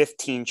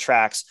 15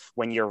 tracks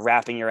when you're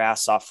rapping your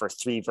ass off for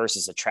 3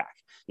 verses a track,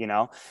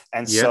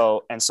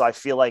 So I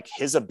feel like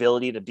his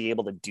ability to be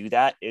able to do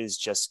that is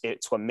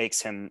it's what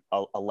makes him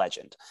a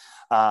legend.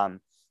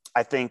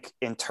 I think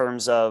in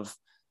terms of,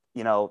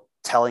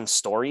 telling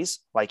stories,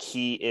 like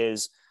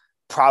he's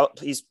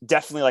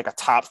definitely like a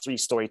top 3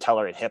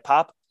 storyteller in hip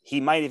hop. He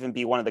might even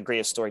be one of the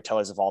greatest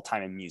storytellers of all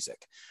time in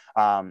music.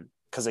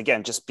 Because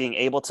again, just being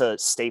able to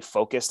stay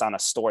focused on a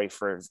story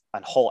for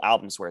a whole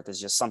album's worth is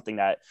just something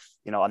that,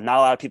 not a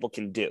lot of people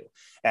can do.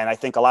 And I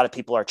think a lot of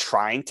people are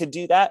trying to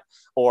do that,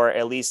 or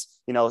at least,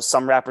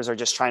 some rappers are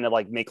just trying to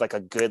like make like a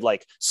good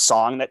like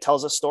song that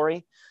tells a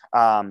story.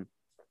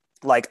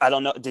 Like, I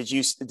don't know. Did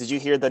you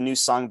hear the new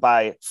song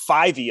by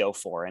Fivio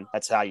Foreign?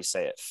 That's how you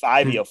say it.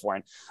 Fivio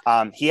Foreign.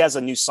 He has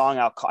a new song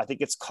out. I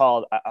think it's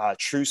called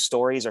True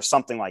Stories or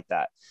something like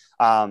that.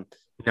 No,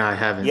 I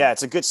haven't. Yeah,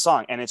 it's a good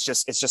song. And it's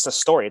just a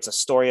story. It's a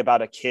story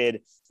about a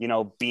kid,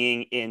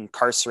 being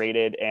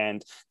incarcerated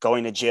and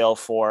going to jail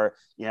for,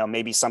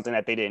 maybe something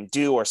that they didn't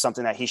do or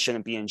something that he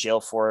shouldn't be in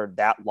jail for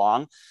that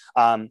long.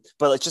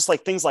 But it's just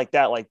like things like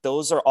that. Like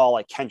those are all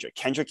like Kendrick.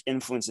 Kendrick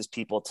influences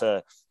people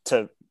to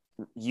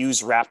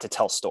use rap to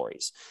tell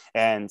stories.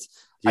 And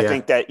I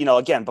think that,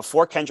 again,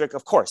 before Kendrick,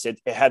 of course it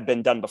had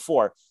been done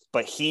before,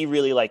 but he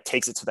really like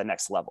takes it to the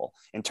next level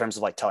in terms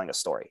of like telling a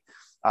story.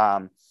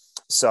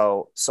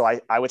 So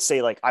I would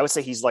say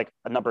he's like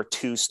a number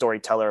 2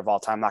 storyteller of all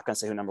time. I'm not going to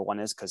say who number 1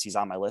 is because he's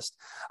on my list.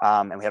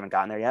 And we haven't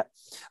gotten there yet.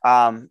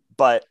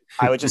 But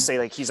I would just say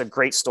like, he's a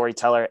great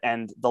storyteller.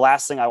 And the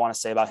last thing I want to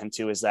say about him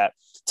too, is that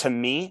to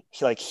me,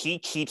 he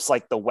keeps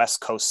like the West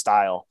Coast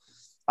style,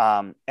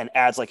 and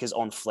adds like his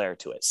own flair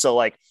to it. So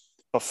like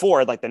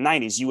before, like the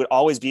 90s, you would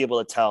always be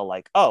able to tell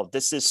like, oh,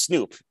 this is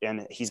Snoop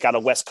and he's got a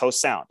West Coast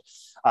sound.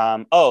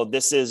 Oh,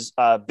 this is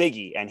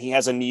Biggie and he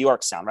has a New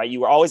York sound, right? You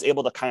were always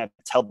able to kind of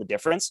tell the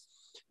difference.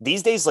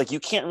 These days, like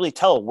you can't really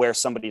tell where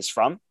somebody's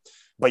from,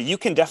 but you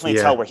can definitely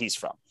tell where he's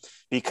from,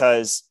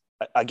 because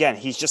again,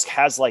 he just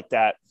has like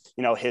that,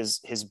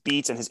 his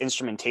beats and his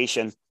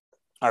instrumentation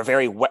are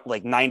very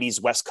like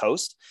 90s West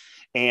Coast.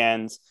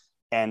 And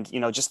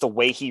just the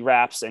way he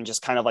raps and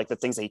just kind of like the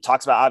things that he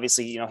talks about.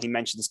 Obviously, he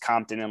mentions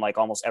Compton in like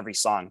almost every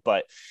song,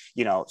 but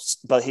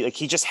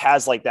he just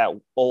has like that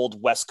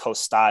old West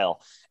Coast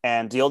style.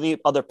 And the only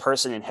other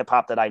person in hip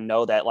hop that I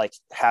know that like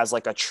has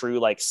like a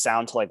true like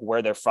sound to like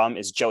where they're from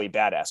is Joey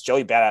Badass.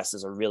 Joey Badass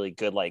is a really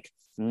good like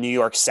New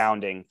York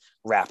sounding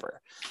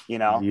rapper,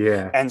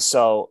 And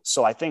so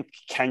I think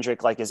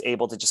Kendrick like is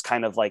able to just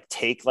kind of like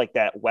take like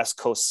that West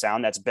Coast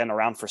sound that's been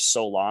around for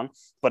so long,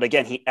 but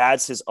again, he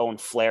adds his own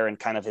flair and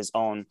kind of his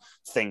own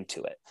thing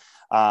to it.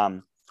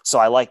 So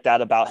I like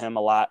that about him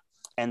a lot.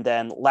 And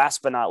then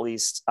last but not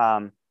least,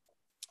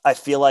 I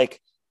feel like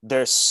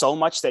there's so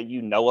much that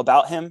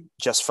about him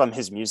just from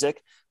his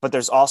music, but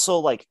there's also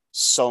like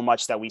so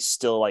much that we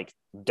still like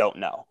don't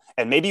know.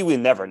 And maybe we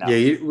never know.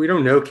 Yeah, we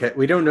don't know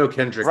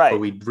Kendrick, right?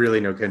 But we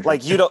really know Kendrick.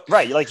 Like you don't,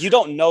 right? Like you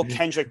don't know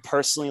Kendrick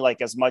personally, like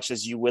as much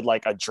as you would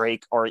like a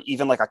Drake or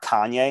even like a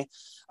Kanye.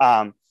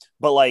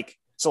 But like,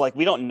 so like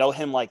we don't know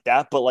him like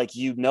that, but like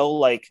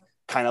like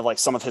kind of like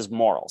some of his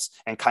morals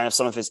and kind of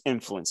some of his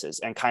influences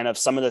and kind of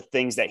some of the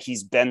things that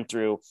he's been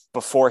through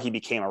before he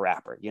became a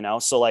rapper.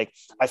 So like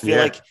I feel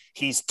like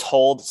he's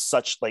told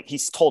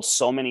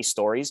so many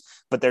stories,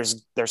 but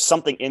there's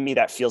something in me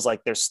that feels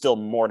like there's still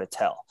more to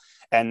tell.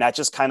 And that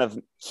just kind of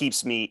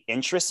keeps me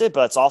interested,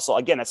 but it's also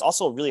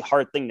a really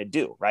hard thing to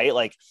do, right?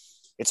 Like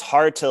it's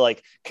hard to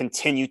like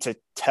continue to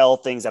tell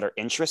things that are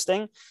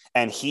interesting.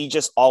 And he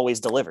just always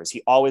delivers.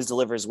 He always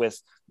delivers with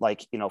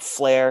like,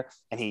 flair,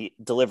 and he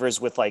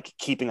delivers with like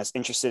keeping us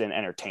interested and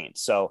entertained.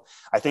 So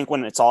I think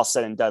when it's all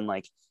said and done,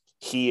 like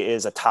he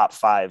is a top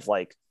 5,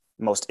 like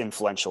most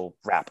influential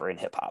rapper in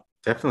hip hop.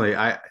 Definitely.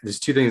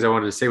 There's 2 things I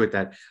wanted to say with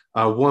that.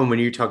 One, when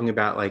you're talking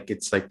about like,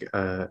 it's like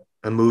a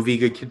movie,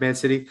 Good Kid, Mad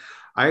City,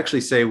 I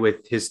actually say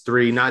with his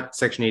 3, not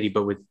Section 80,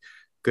 but with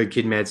Good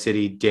Kid, Mad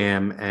City,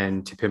 Damn,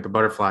 and To Pimp a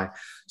Butterfly.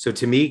 So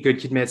to me,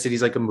 Good Kid, Mad City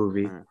is like a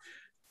movie.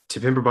 To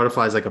Pimp a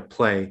Butterfly is like a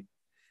play,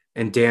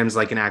 and Damn's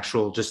like an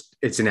actual, just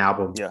it's an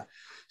album. Yeah.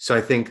 So I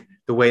think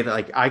the way that,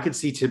 like, I could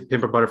see To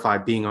Pimp a Butterfly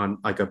being on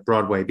like a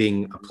Broadway,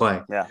 being a play.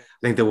 Yeah.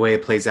 I think the way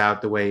it plays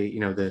out, the way,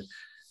 you know, the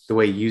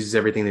way it uses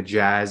everything, the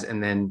jazz,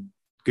 and then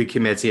Good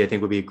Kid, Mad City, I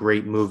think would be a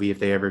great movie if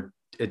they ever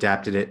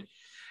adapted it.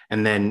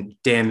 And then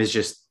Damn is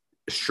just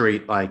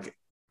straight, like,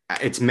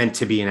 it's meant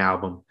to be an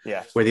album.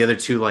 Yeah. Where the other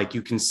two, like,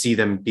 you can see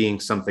them being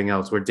something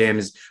else. Where Damn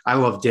is, I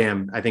love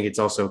Damn. I think it's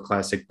also a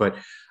classic, but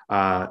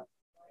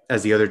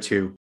as the other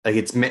two, like,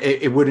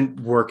 it wouldn't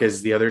work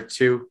as the other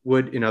two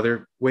would in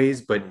other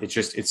ways, but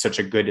it's such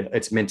a good,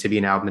 it's meant to be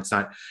an album. It's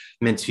not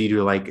meant for you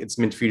to, like, it's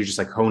meant for you to just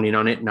like hone in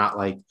on it, not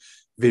like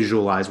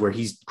visualize, where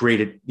he's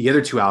great at the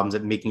other two albums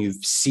at making you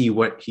see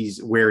where he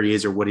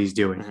is or what he's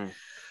doing.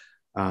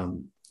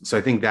 So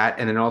I think that,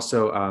 and then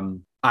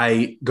also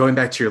going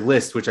back to your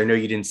list, which I know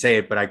you didn't say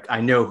it, but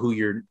I know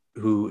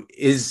who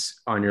is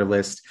on your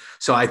list.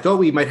 So I thought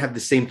we might have the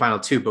same final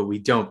two, but we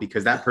don't,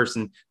 because that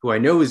person who I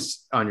know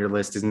is on your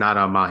list is not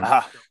on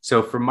mine.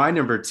 So for my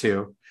number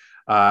two,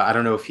 I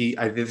don't know if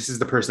this is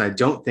the person I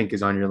don't think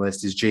is on your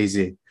list, is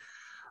Jay-Z.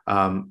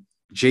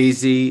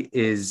 Jay-Z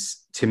is,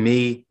 to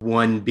me,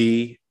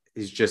 1B,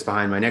 is just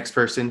behind my next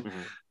person,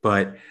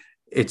 but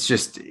it's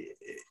just,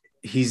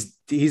 he's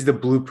the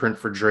blueprint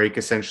for Drake,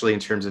 essentially, in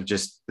terms of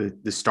just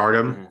the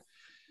stardom.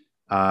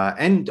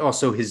 And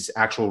also his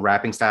actual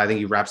rapping style. I think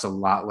he raps a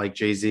lot like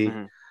Jay-Z.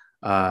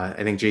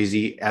 I think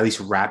Jay-Z, at least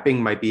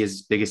rapping, might be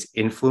his biggest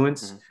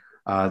influence.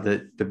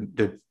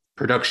 The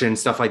production and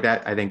stuff like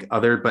that, I think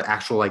but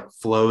actual like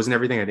flows and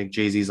everything, I think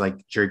Jay-Z is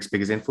like Drake's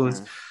biggest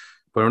influence.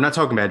 But we're not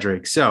talking about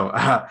Drake.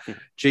 So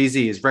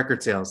Jay-Z, his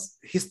record sales,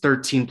 he's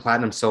 13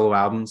 platinum solo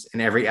albums,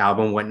 and every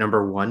album went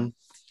number one.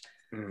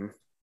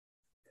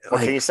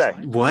 What can you say?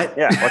 What?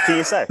 Yeah, what can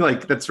you say?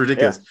 Like, that's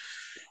ridiculous. Yeah.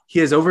 He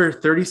has over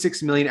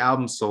 36 million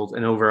albums sold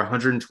and over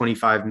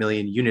 125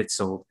 million units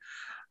sold.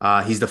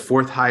 He's the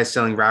fourth highest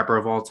selling rapper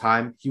of all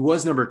time. He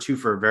was number two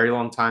for a very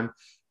long time.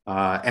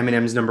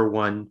 Eminem's number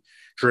one.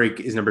 Drake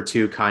is number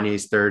two.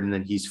 Kanye's third. And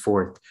then he's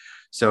fourth.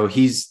 So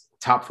he's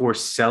top four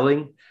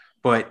selling,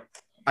 but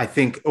I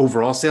think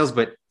overall sales,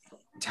 but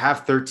to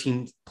have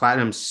 13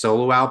 platinum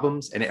solo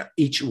albums and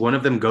each one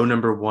of them go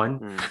number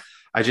one,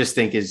 I just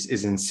think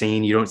is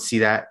insane. You don't see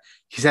that.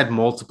 He's had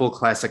multiple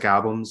classic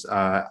albums.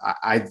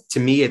 To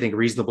me, I think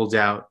Reasonable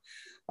Doubt,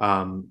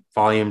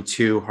 Volume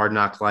 2, Hard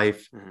Knock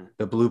Life,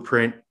 The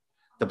Blueprint,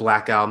 The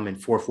Black Album,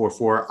 and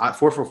 444.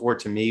 444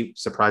 to me,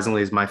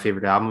 surprisingly, is my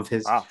favorite album of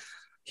his. Wow.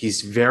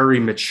 He's very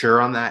mature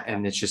on that,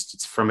 and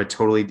it's from a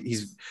totally.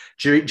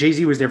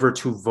 Jay-Z was never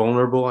too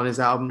vulnerable on his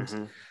albums,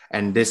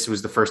 and this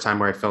was the first time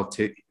where I felt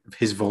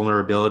his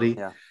vulnerability.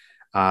 Yeah.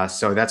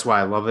 So that's why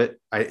I love it.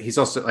 He's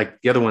also,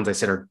 like, the other ones I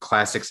said are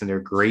classics and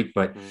they're great,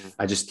 but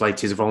I just liked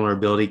his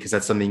vulnerability, because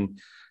that's something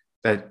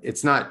that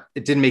it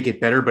didn't make it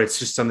better, but it's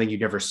just something you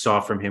never saw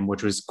from him,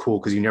 which was cool,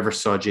 because you never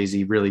saw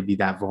Jay-Z really be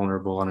that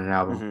vulnerable on an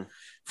album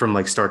from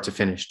like start to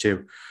finish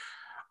too.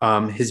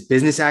 His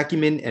business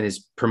acumen and his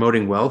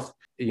promoting wealth,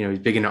 you know, he's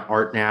big into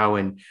art now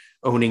and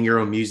owning your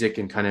own music,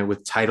 and kind of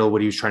with Tidal,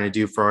 what he was trying to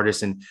do for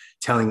artists and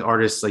telling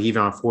artists, like,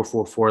 even on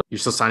 444, you're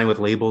still signing with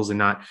labels and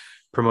not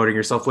promoting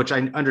yourself, which I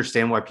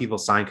understand why people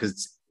sign,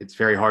 because it's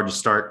very hard to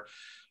start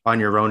on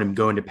your own and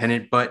go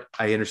independent. But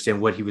I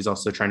understand what he was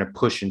also trying to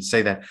push and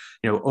say, that,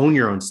 you know, own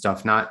your own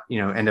stuff, not,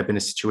 you know, end up in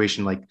a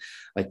situation like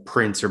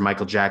Prince or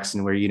Michael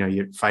Jackson, where, you know,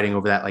 you're fighting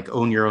over that, like,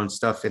 own your own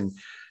stuff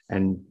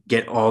and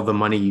get all the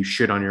money you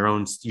should on your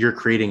own. You're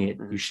creating it.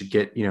 You should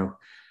get, you know,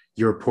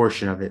 your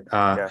portion of it.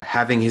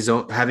 Having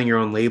your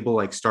own label,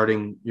 like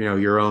starting, you know,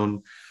 your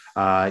own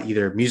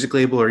either music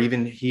label, or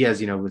even he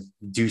has, you know, with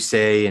Duce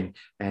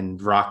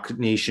and Rock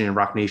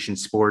Nation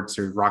Sports,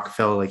 or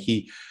Rockefeller, like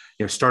he,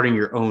 you know, starting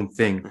your own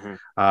thing,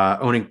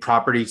 owning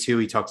property too.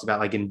 He talks about,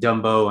 like, in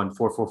Dumbo on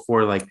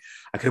 444, like,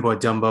 I could have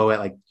bought Dumbo at,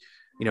 like,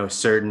 you know,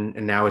 certain,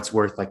 and now it's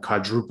worth like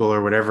quadruple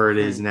or whatever it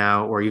is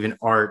now. Or even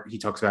art, he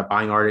talks about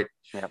buying art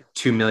at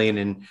 2 million,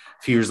 and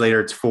a few years later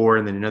it's 4,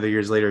 and then another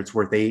years later it's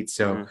worth 8.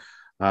 So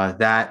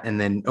that,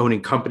 and then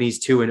owning companies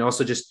too, and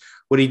also just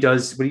what he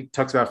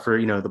talks about for,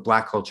 you know, the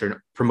Black culture and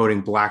promoting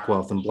Black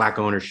wealth and Black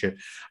ownership,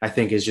 I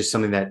think is just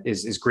something that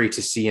is great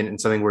to see, and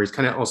something where he's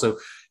kind of also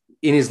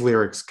in his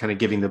lyrics kind of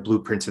giving the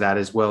blueprint to that,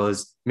 as well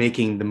as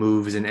making the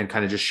moves and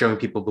kind of just showing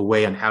people the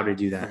way on how to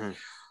do that.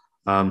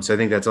 So I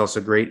think that's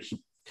also great.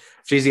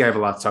 Jay-Z, I have a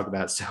lot to talk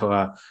about.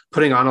 So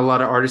putting on a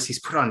lot of artists, he's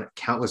put on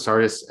countless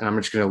artists, and I'm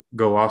just going to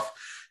go off.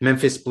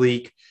 Memphis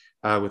Bleak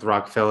with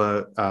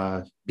Rockefeller,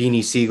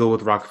 Beanie Siegel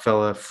with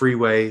Rockefeller,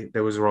 Freeway,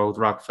 there was a role with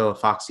Rockefeller,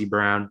 Foxy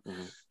Brown,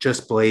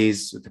 Just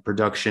Blaze with the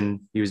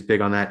production. He was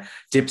big on that.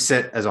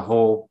 Dipset as a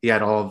whole, he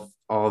had all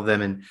of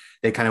them, and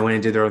they kind of went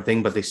and did their own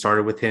thing, but they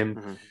started with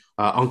him.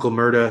 Uncle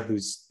Murda,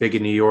 who's big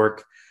in New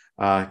York.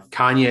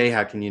 Kanye,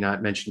 how can you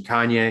not mention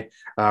Kanye?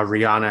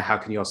 Rihanna, how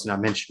can you also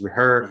not mention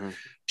her?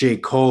 J.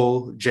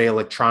 Cole, Jay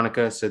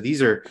Electronica. So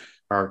these are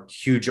are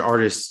huge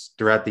artists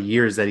throughout the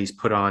years that he's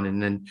put on.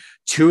 And then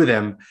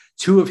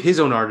two of his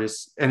own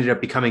artists ended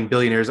up becoming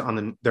billionaires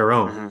on their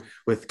own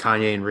with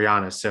Kanye and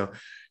Rihanna. So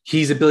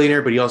he's a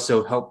billionaire, but he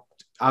also helped.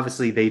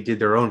 Obviously, they did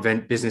their own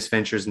business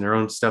ventures and their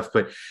own stuff,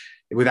 but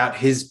without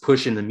his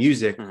push in the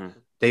music,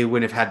 they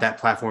wouldn't have had that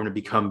platform to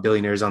become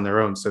billionaires on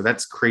their own. So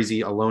that's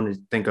crazy alone to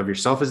think of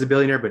yourself as a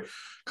billionaire, but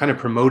kind of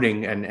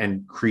promoting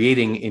and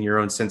creating in your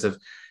own sense of,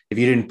 if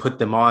you didn't put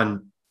them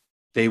on,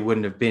 they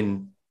wouldn't have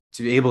been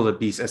to be able to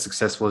be as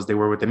successful as they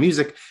were with the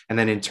music, and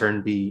then in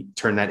turn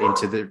turn that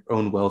into their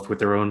own wealth with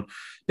their own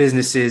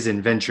businesses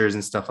and ventures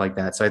and stuff like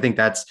that. So I think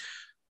that's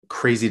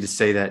crazy to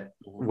say that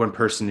one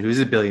person who's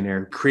a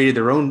billionaire created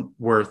their own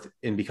worth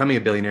in becoming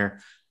a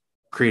billionaire,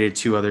 created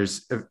two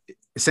others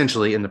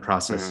essentially in the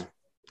process.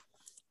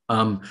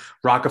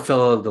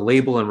 Rockefeller, the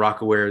label, and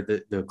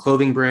Rocawear, the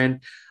clothing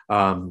brand.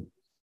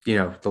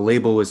 The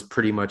label was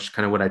pretty much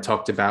kind of what I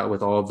talked about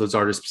with all of those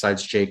artists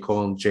besides J.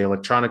 Cole and Jay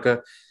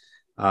Electronica.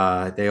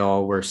 They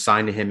all were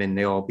signed to him, and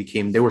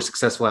they were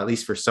successful at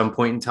least for some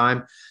point in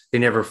time. They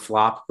never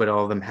flopped, but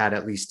all of them had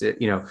at least,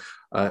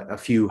 a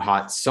few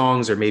hot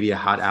songs or maybe a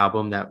hot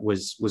album that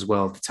was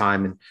well at the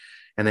time.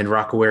 And then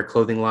Rocawear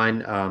clothing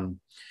line,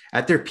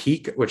 at their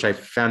peak, which I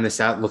found this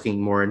out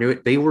looking more into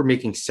it, they were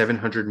making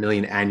 700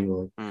 million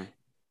annually,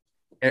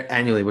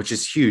 which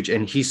is huge.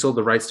 And he sold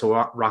the rights to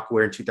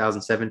Rocawear in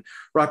 2007.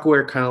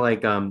 Rocawear, kind of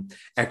like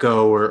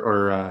Echo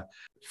or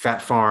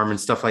Fat Farm and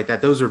stuff like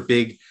that. Those are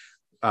big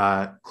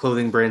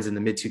clothing brands in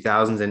the mid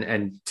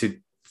 2000s.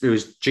 It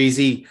was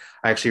Jay-Z.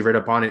 I actually read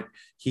up on it.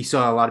 He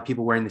saw a lot of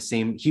people wearing the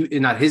same,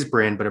 not his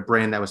brand, but a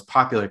brand that was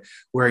popular,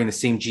 wearing the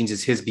same jeans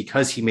as his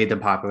because he made them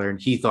popular.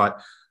 And he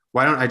thought,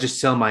 why don't I just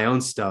sell my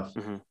own stuff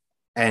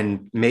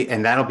and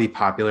that'll be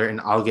popular,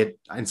 and I'll get,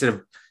 instead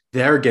of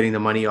they're getting the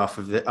money off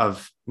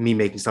of me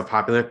making stuff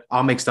popular,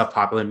 I'll make stuff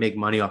popular and make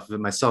money off of it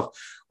myself,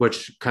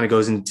 which kind of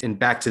goes in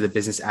back to the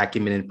business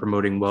acumen and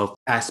promoting wealth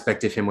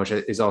aspect of him, which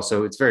is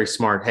also, it's very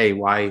smart. Hey,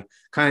 why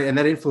kind of, and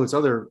that influenced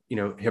other,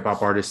 hip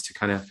hop artists to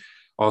kind of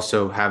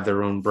also have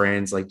their own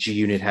brands, like G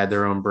Unit had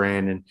their own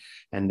brand,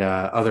 and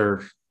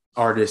other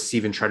artists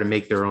even try to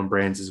make their own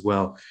brands as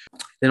well.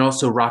 Then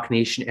also Roc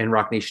Nation and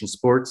Roc Nation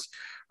Sports.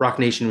 Roc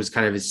Nation was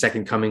kind of his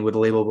second coming with a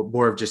label, but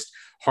more of just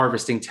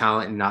harvesting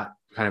talent and not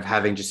kind of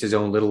having just his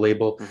own little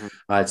label.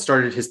 It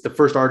started the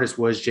first artist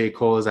was J.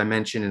 Cole, as I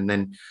mentioned, and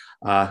then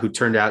who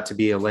turned out to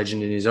be a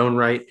legend in his own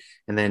right.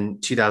 And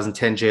then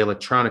 2010, Jay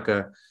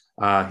Electronica,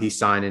 he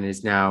signed and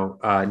is now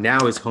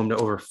is home to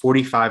over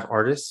 45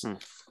 artists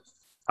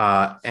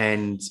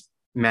and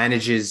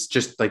manages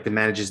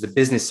the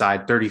business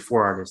side,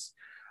 34 artists,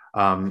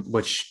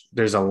 which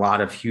there's a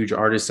lot of huge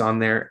artists on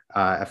there.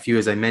 A few,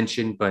 as I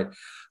mentioned, but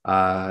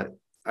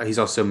he's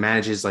also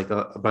manages like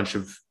a bunch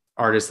of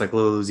artists like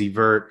Lil Uzi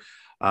Vert,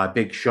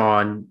 Big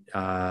Sean,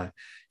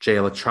 Jay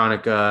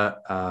Electronica,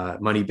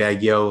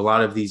 Moneybagg Yo. A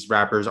lot of these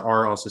rappers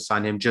are also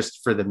signed him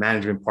just for the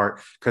management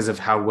part because of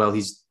how well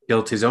he's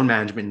built his own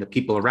management and the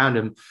people around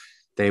him.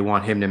 They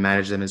want him to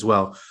manage them as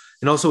well.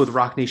 And also with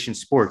Roc Nation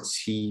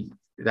Sports,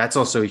 that's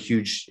also a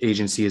huge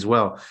agency as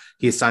well.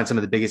 He has signed some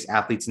of the biggest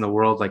athletes in the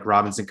world, like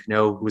Robinson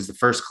Cano, who was the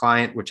first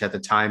client, which at the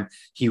time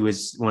he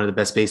was one of the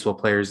best baseball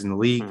players in the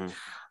league.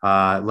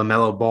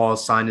 LaMelo Ball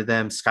signed to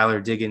them,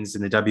 Skylar Diggins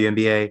in the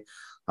WNBA,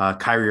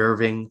 Kyrie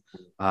Irving,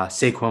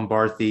 Saquon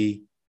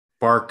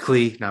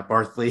Barkley,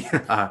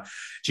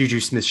 Juju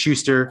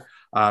Smith-Schuster,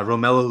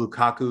 Romelu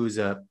Lukaku is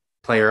a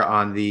player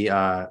on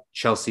the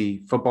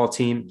Chelsea football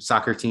team,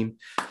 soccer team,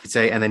 you could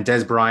say. And then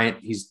Des Bryant,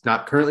 he's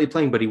not currently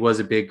playing, but he was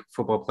a big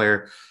football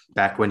player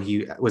back when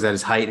he was at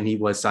his height, and he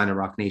was signed to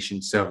Roc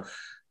Nation. So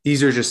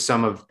these are just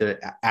some of the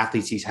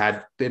athletes he's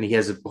had, and he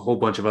has a whole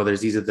bunch of others.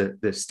 These are the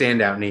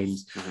standout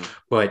names,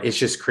 but it's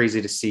just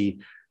crazy to see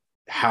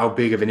how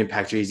big of an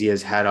impact Jay-Z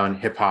has had on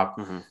hip hop.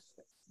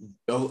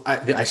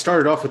 I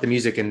started off with the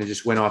music and then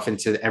just went off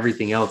into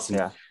everything else.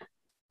 And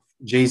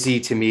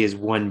Jay-Z to me is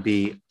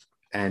 1B,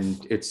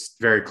 and it's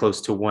very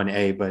close to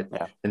 1A, but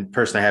the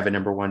person I have at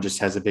number one just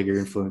has a bigger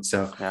influence.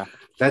 So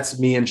that's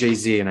me and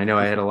Jay-Z. And I know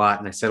I had a lot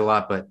and I said a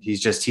lot, but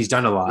he's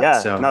done a lot.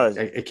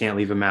 I can't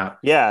leave him out.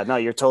 Yeah, no,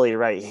 you're totally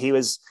right.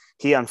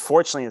 He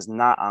unfortunately is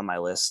not on my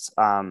list.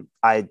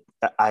 I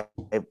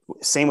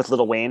same with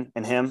Lil Wayne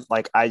and him.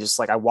 I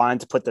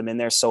wanted to put them in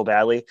there so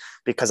badly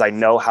because I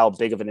know how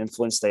big of an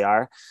influence they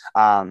are.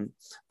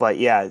 But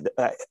yeah,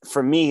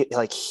 for me,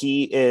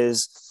 he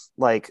is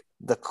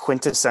the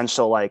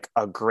quintessential,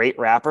 a great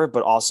rapper,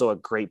 but also a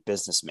great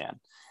businessman.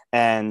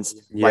 And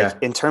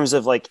in terms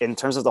of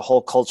the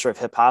whole culture of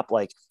hip hop,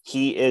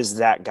 he is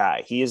that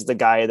guy. He is the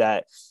guy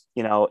that,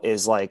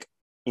 is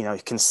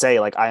can say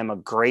I am a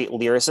great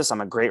lyricist. I'm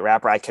a great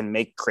rapper. I can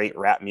make great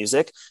rap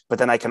music, but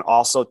then I can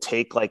also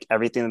take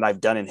everything that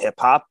I've done in hip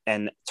hop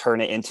and turn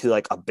it into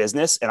a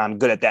business. And I'm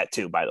good at that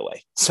too, by the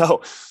way.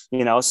 So,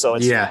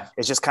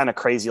 it's just kind of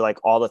crazy.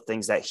 All the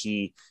things that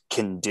he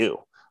can do.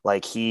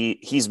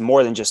 He's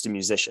more than just a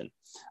musician.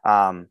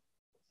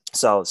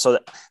 So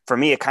for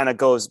me, it kind of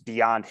goes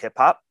beyond hip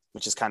hop.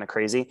 which is kind of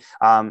crazy.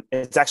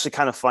 It's actually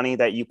kind of funny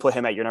that you put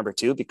him at your number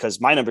 2, because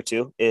my number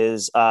 2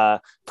 is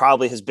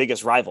probably his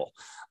biggest rival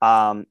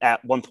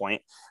at one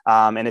point.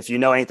 And if you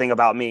know anything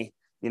about me,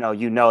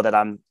 you know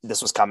that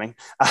this was coming.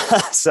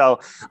 So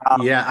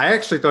yeah, I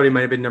actually thought he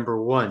might have been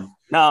number 1.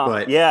 No,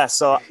 but yeah,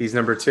 so he's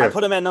number 2. I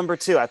put him at number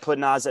 2. I put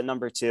Nas at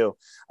number 2.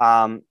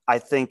 I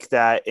think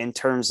that in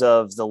terms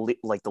of the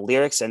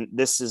lyrics, and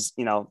this is,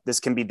 this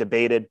can be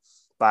debated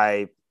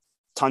by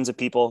tons of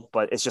people,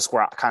 but it's just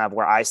where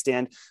I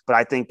stand. But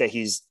I think that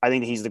he's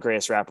the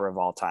greatest rapper of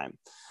all time.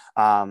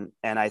 And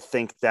I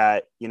think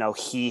that,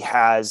 he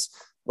has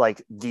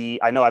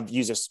I know I've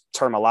used this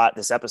term a lot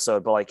this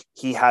episode, but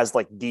he has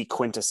the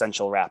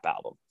quintessential rap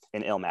album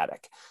in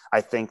Illmatic.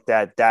 I think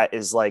that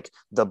is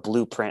the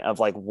blueprint of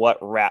what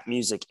rap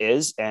music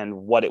is and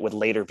what it would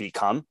later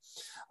become.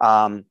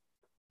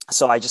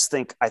 So I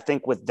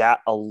think with that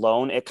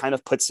alone, it kind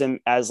of puts him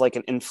as an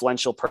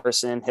influential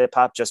person in hip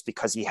hop, just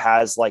because he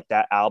has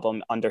that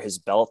album under his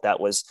belt that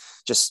was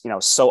just,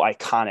 so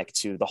iconic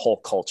to the whole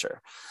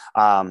culture.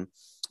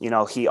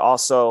 He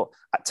also,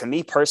 to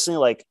me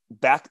personally,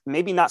 back,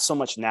 maybe not so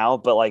much now,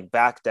 but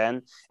back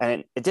then,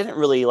 and it didn't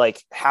really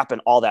happen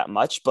all that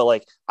much,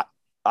 but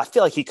I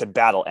feel like he could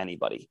battle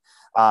anybody.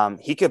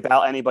 He could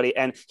battle anybody,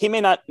 and he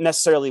may not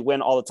necessarily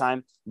win all the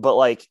time, but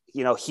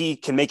he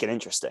can make it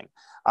interesting.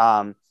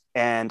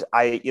 And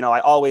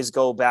I always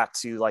go back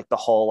to the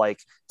whole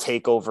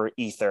take over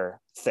ether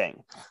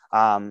thing.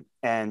 And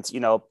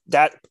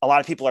that a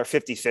lot of people are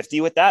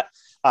 50-50 with that.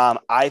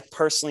 I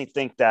personally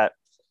think that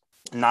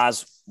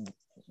Nas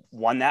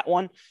won that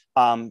one,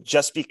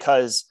 just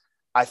because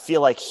I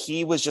feel like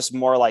he was just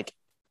more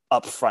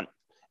upfront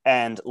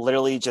and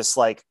literally just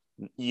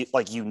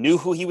you knew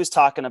who he was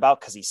talking about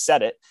because he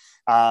said it.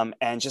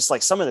 And just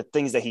some of the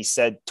things that he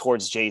said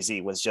towards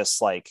Jay-Z was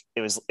just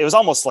it was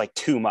almost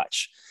too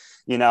much,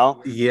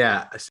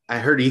 Yeah, I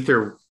heard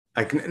Ether,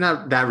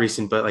 not that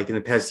recent, but in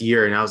the past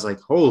year, and I was like,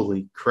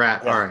 holy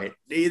crap. Yeah. All right.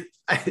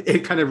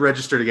 It kind of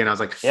registered again. I was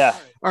like, yeah,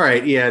 all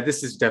right. Yeah,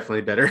 this is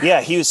definitely better.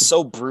 Yeah. He was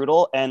so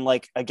brutal. And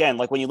again,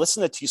 when you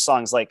listen to 2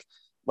 songs,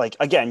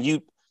 again,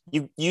 you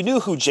knew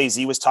who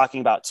Jay-Z was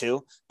talking about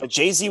too, but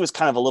Jay-Z was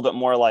kind of a little bit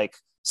more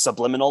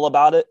subliminal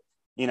about it,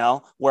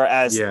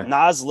 whereas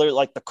Nas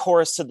literally the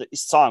chorus to the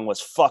song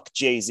was fuck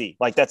Jay-Z.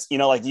 That's, you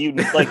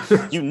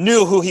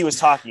knew who he was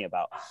talking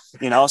about,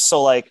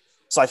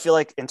 so I feel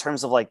in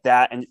terms of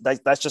that, and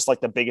that's just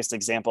the biggest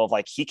example of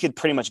he could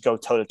pretty much go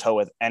toe to toe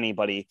with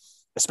anybody,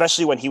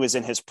 especially when he was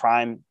in his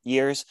prime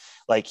years.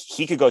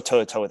 He could go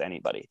toe to toe with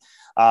anybody.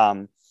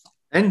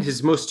 And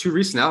his most 2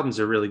 recent albums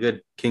are really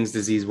good. King's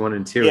Disease 1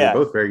 and 2 are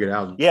both very good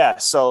albums. Yeah.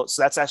 So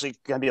that's actually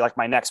going to be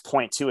my next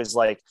point too, is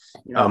oh,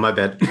 my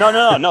bad.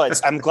 No.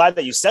 I'm glad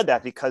that you said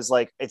that, because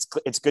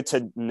it's good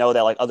to know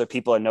that other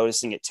people are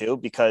noticing it too,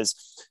 because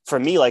for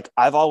me,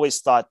 I've always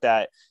thought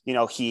that,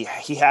 he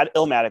had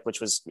Illmatic,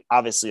 which was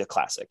obviously a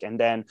classic. And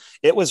then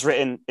It Was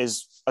Written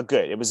is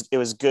it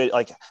was good.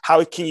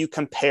 How can you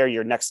compare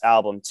your next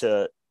album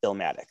to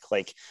Illmatic?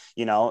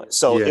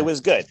 It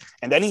was good.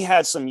 And then he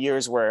had some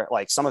years where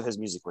some of his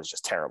music was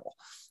just terrible.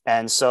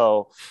 And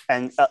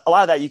a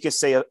lot of that you could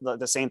say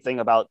the same thing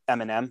about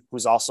Eminem,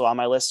 who's also on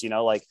my list. They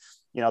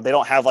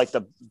don't have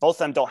both of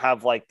them don't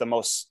have the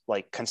most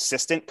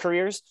consistent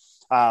careers.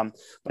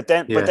 But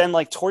then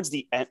towards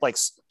the end,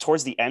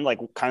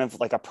 kind of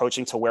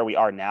approaching to where we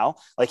are now,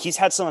 he's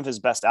had some of his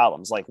best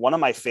albums. One of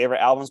my favorite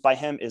albums by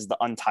him is the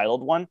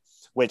Untitled one,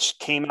 which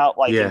came out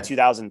in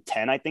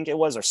 2010, I think it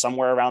was, or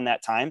somewhere around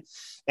that time.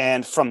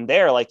 And from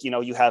there,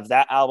 you have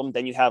that album,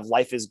 then you have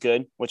Life Is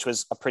Good, which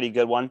was a pretty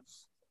good one.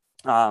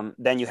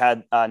 Then you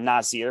had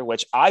Nasir,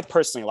 which I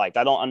personally liked.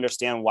 I don't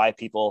understand why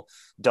people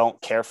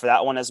don't care for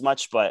that one as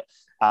much, but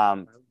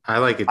I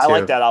like it too. I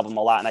like that album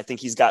a lot, and I think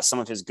he's got some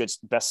of his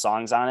best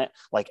songs on it,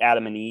 like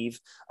Adam and Eve.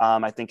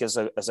 I think is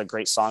a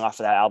great song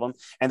off of that album.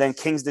 And then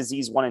King's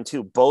Disease 1 and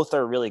 2, both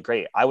are really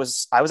great. I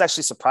was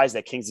actually surprised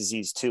that King's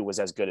Disease 2 was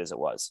as good as it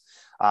was,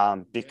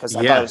 because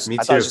I thought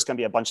it was just going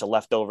to be a bunch of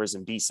leftovers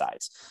and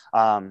B-sides.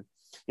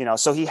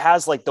 So he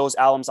has those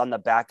albums on the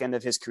back end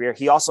of his career.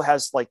 He also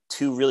has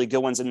 2 really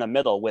good ones in the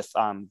middle with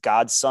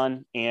God's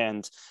Son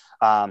and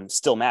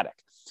Stillmatic.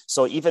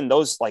 So even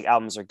those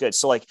albums are good.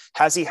 So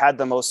has he had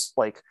the most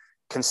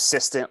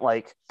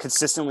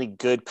consistently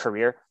good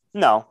career?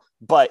 No,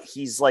 but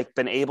he's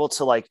been able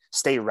to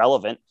stay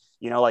relevant.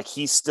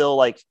 He's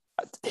still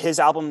his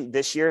album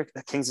this year,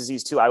 King's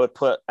Disease 2, I would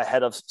put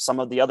ahead of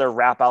some of the other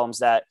rap albums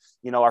that,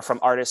 are from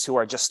artists who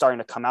are just starting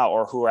to come out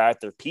or who are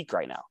at their peak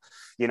right now.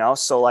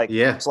 So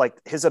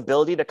his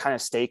ability to kind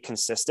of stay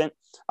consistent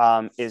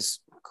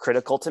is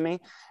critical to me.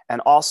 And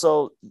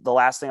also the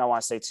last thing I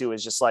want to say too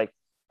is just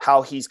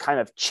how he's kind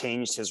of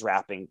changed his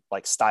rapping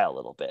style a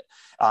little bit.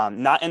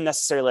 Not in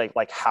necessarily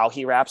how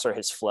he raps or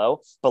his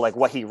flow, but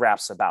what he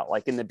raps about.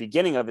 In the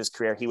beginning of his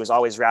career, he was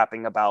always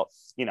rapping about,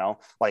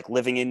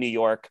 living in New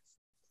York,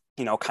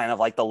 kind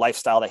of the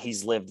lifestyle that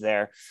he's lived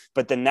there.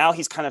 But then now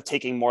he's kind of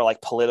taking more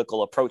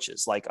political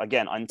approaches.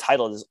 Again,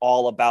 Untitled is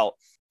all about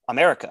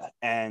America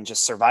and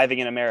just surviving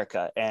in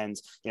America. And,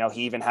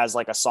 he even has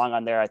like a song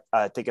on there.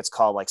 I think it's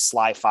called like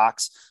Sly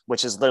Fox,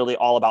 which is literally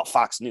all about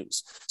Fox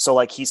News. So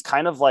like, he's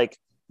kind of like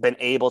been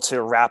able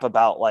to rap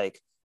about like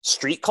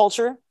street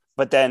culture,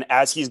 but then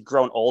as he's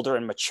grown older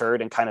and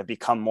matured and kind of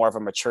become more of a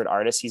matured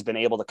artist, he's been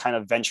able to kind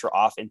of venture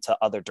off into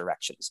other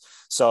directions.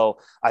 So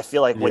I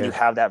feel like when you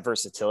have that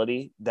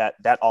versatility,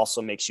 that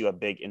also makes you a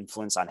big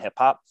influence on hip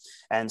hop.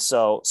 And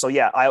so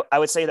yeah, I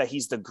would say that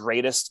he's the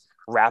greatest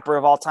rapper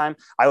of all time.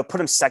 I would put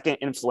him second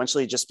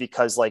influentially just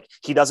because like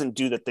he doesn't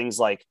do the things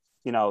like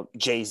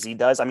Jay-Z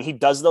does. I mean, he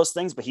does those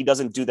things, but he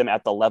doesn't do them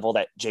at the level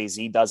that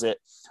Jay-Z does it.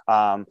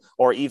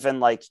 Or even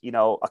like,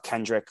 a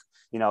Kendrick,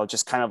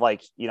 just kind of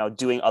like,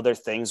 doing other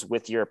things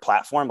with your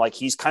platform. Like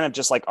he's kind of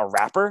just like a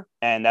rapper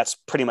and that's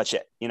pretty much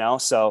it,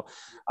 So,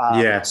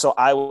 so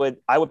I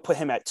would put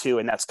him at 2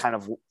 and that's kind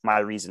of my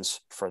reasons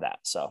for that.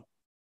 So.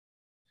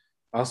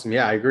 Awesome.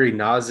 Yeah, I agree.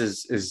 Nas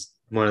is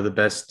one of the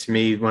best, to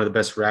me, one of the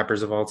best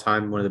rappers of all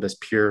time, one of the best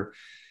pure,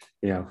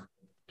 you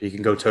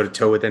can go toe to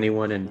toe with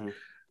anyone. And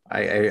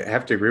I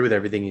have to agree with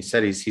everything he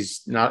said.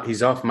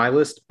 He's off my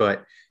list,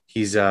 but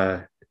he's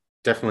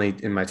definitely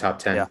in my top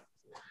 10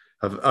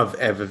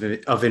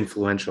 of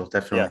influential,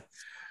 definitely. Yeah.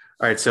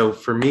 All right. So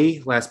for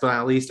me, last but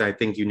not least, I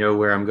think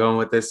where I'm going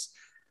with this.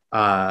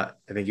 I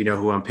think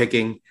who I'm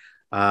picking.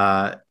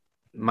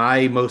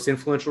 My most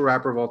influential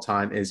rapper of all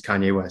time is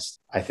Kanye West.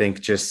 I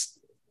think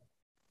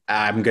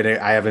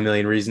I have a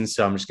million reasons,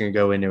 so I'm just going to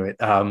go into it.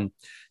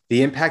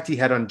 The impact he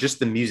had on just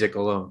the music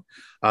alone,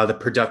 the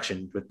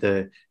production with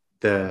the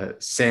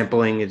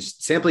sampling.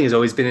 Sampling has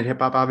always been in hip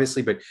hop,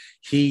 obviously, but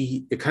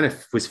it kind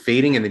of was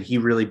fading, and then he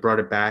really brought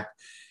it back.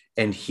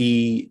 And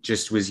he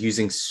just was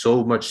using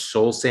so much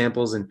soul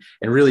samples and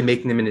really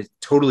making them into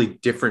totally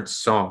different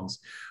songs,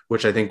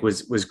 which I think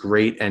was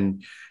great.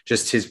 And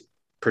just his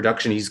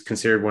production, he's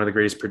considered one of the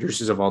greatest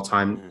producers of all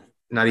time,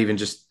 not even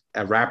just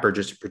a rapper,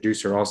 just a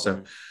producer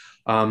also.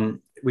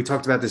 We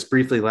talked about this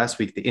briefly last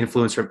week, the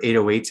influence from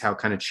 808s, how it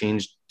kind of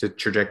changed the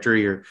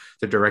trajectory or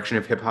the direction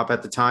of hip hop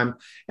at the time.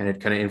 And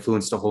it kind of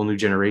influenced a whole new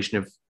generation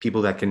of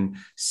people that can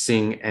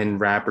sing and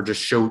rap or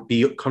just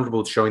be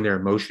comfortable showing their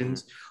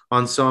emotions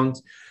on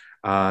songs.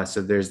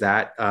 So there's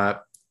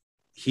that.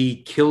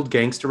 He killed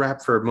gangster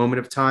rap for a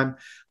moment of time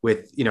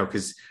with,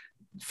 because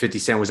 50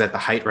 Cent was at the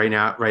height right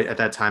at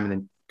that time. And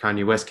then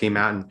Kanye West came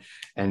out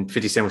and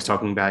 50 Cent was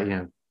talking about,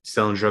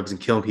 selling drugs and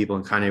killing people.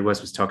 And Kanye West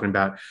was talking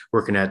about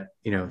working at,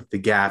 the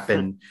Gap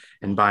and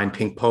buying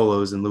pink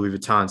polos and Louis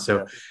Vuitton.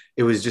 So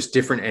it was just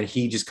different. And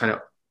he just kind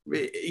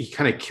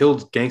of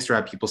killed gangster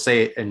rap. People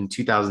say it in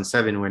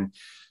 2007 when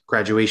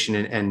Graduation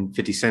and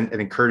 50 Cent, I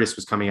think Curtis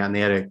was coming out and they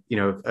had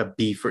a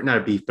beef, or not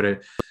a beef,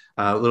 but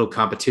a little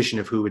competition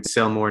of who would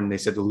sell more. And they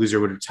said the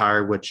loser would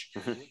retire, which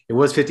it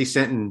was 50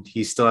 Cent and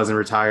he still hasn't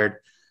retired.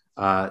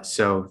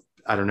 So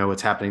I don't know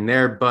what's happening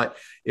there, but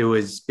it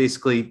was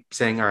basically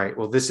saying, all right,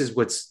 well, this is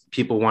what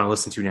people want to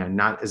listen to now,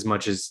 not as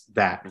much as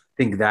that. I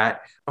think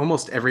that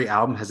almost every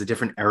album has a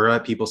different era.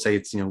 People say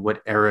it's,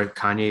 what era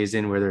Kanye is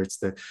in, whether it's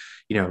the,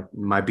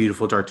 My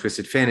Beautiful Dark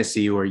Twisted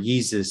Fantasy or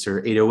Yeezus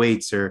or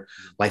 808s or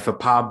Life of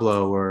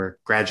Pablo or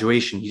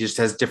Graduation. He just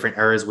has different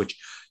eras,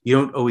 which you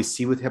don't always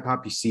see with hip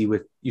hop. You see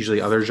with usually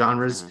other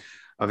genres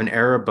of an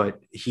era, but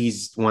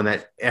he's one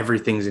that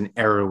everything's an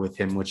era with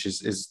him, which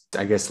is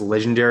I guess,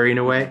 legendary in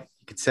a way.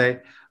 Could say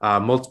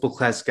multiple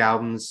classic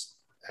albums,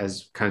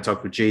 as kind of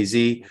talked with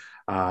Jay-Z.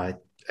 I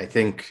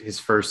think his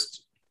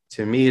first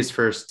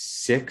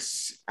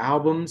 6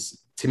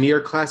 albums to me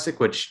are classic,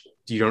 which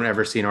you don't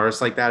ever see an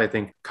artist like that. I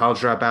think College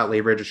Dropout,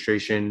 Late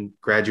Registration,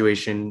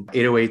 Graduation,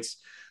 808s,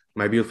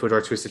 My Beautiful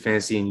Dark Twisted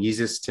Fantasy, and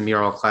Yeezus to me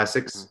are all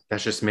classics.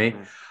 That's just me.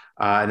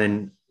 And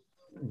then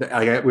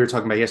we were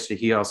talking about yesterday,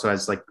 he also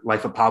has like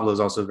Life of Pablo is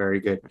also very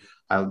good.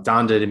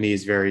 Donda to me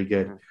is very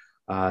good.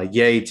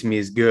 Ye to me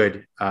is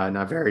good,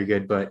 not very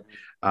good, but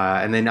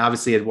and then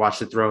obviously I'd Watch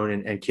the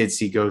Throne and Kids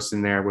See Ghosts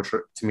in there, which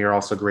to me are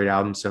also great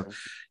albums. So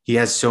he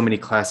has so many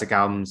classic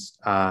albums.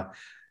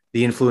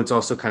 The influence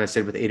also kind of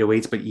said with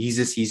 808s, but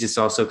Yeezus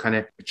also kind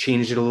of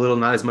changed it a little,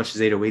 not as much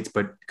as 808s,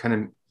 but kind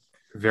of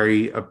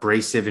very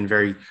abrasive and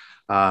very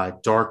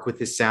dark with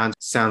his sounds.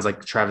 Sounds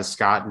like Travis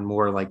Scott and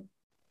more like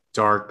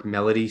dark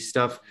melody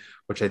stuff,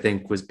 which I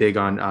think was big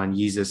on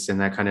Yeezus,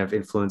 and that kind of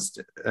influenced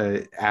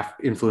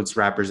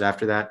rappers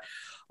after that.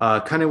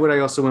 Kind of what I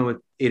also went with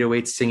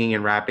 808 singing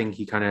and rapping.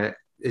 He kind of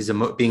is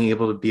being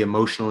able to be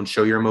emotional and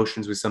show your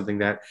emotions was something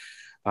that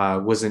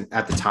wasn't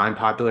at the time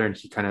popular, and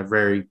he kind of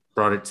very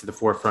brought it to the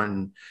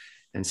forefront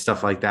and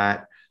stuff like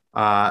that.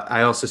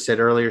 I also said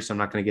earlier, so I'm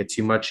not going to get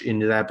too much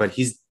into that, but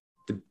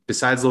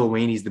besides Lil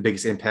Wayne, he's the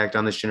biggest impact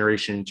on this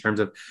generation in terms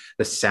of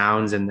the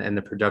sounds and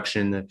the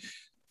production,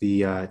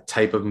 the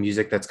type of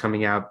music that's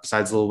coming out.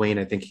 Besides Lil Wayne,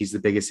 I think he's the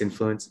biggest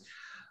influence.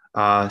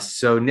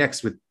 So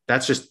next,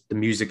 that's just the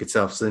music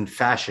itself. So then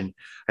fashion,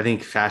 I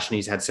think fashion,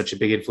 he's had such a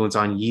big influence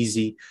on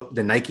Yeezy,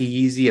 the Nike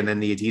Yeezy, and then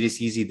the Adidas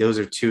Yeezy. Those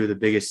are two of the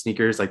biggest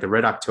sneakers, like the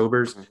Red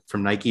Octobers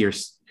from Nike. Or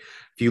if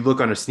you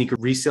look on a sneaker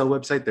resale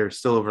website, they're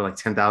still over like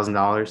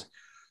 $10,000.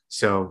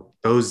 So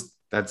those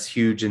that's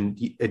huge. And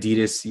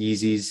Adidas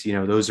Yeezys, you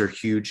know, those are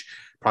huge.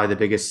 Probably the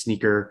biggest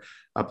sneaker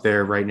up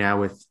there right now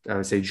with, I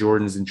would say,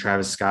 Jordans and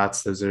Travis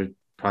Scott's. Those are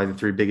probably the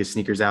three biggest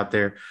sneakers out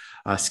there.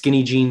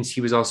 Skinny jeans,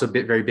 he was also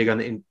very big on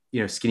the,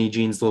 you know, skinny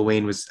jeans. Lil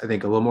Wayne was, I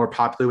think, a little more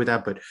popular with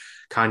that, but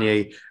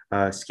Kanye,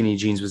 skinny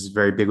jeans was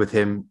very big with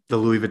him. The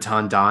Louis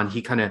Vuitton Don,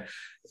 he kind of,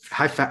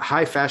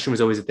 high fashion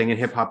was always a thing in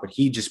hip hop, but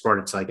he just brought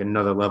it to like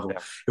another level. Yeah.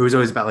 It was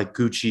always about like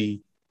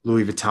Gucci,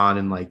 Louis Vuitton,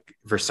 and like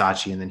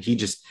Versace. And then he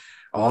just,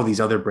 all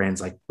these other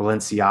brands like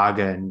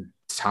Balenciaga and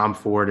Tom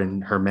Ford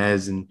and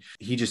Hermes. And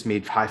he just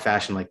made high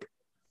fashion like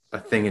a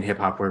thing in hip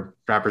hop where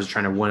rappers are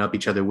trying to one up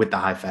each other with the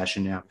high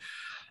fashion now.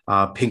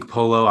 Pink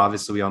Polo,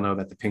 obviously we all know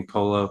that the Pink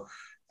Polo,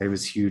 it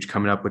was huge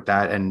coming up with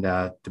that. And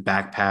the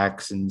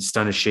backpacks and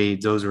Stunna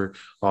Shades, those were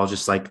all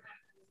just like,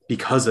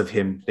 because of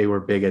him, they were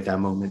big at that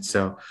moment.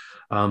 So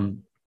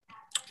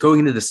going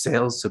into the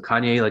sales, so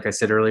Kanye, like I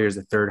said earlier, is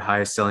the third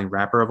highest selling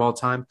rapper of all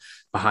time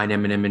behind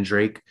Eminem and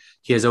Drake.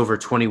 He has over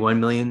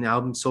 21 million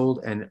albums sold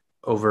and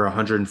over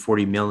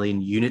 140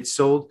 million units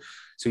sold.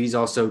 So he's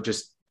also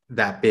just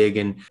that big.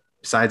 And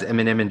besides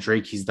Eminem and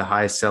Drake, he's the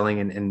highest selling.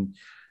 And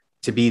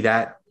to be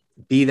that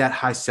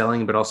high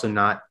selling, but also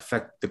not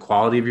affect the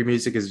quality of your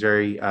music is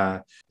very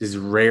is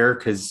rare,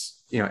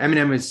 because, you know,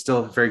 Eminem is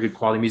still very good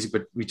quality music,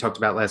 but we talked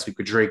about last week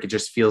with Drake, it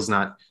just feels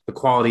not, the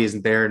quality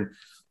isn't there. And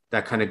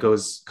that kind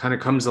of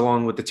comes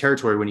along with the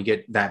territory when you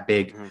get that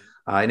big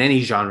in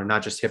any genre,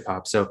 not just hip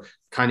hop. So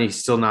Kanye's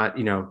still not,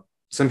 you know,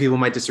 some people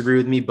might disagree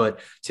with me,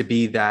 but to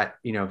be that,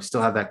 you know,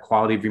 still have that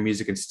quality of your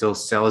music and still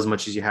sell as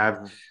much as you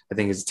have, I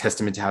think is a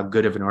testament to how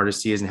good of an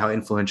artist he is and how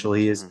influential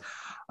he is.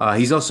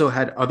 He's also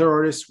had other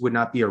artists would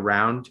not be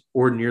around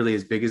or nearly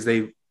as big as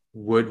they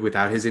would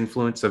without his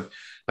influence of,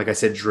 like I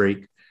said,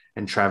 Drake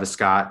and Travis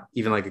Scott,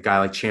 even like a guy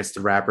like Chance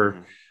the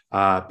Rapper,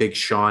 Big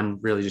Sean,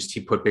 really just, he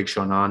put Big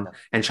Sean on,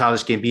 and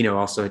Childish Gambino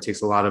also, it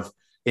takes a lot of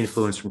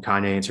influence from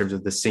Kanye in terms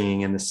of the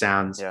singing and the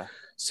sounds. Yeah.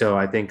 So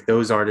I think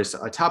those artists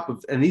on top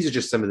of, and these are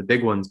just some of the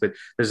big ones, but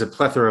there's a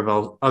plethora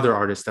of other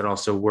artists that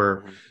also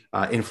were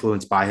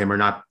influenced by him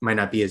or might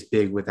not be as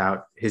big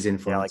without his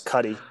influence. Yeah,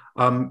 like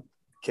Cudi.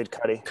 Kid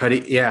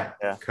Cudi. Yeah.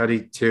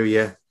 Cudi too.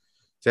 Yeah,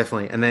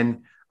 definitely. And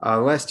then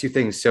last two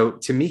things. So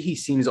to me, he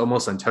seems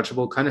almost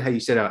untouchable, kind of how you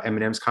said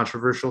Eminem's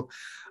controversial.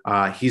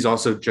 He's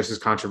also just as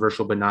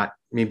controversial, but not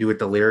maybe with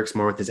the lyrics,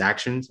 more with his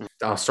actions.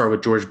 I'll start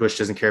with George Bush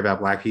doesn't care about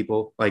black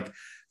people. Like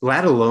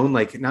that alone,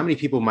 like not many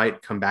people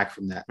might come back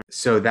from that.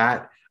 So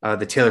that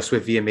the Taylor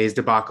Swift VMAs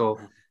debacle,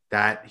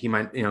 that he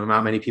might, you know,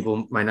 not many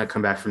people might not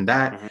come back from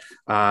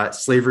that.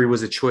 Slavery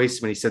was a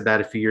choice when he said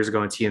that a few years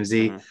ago on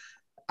TMZ.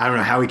 I don't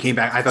know how he came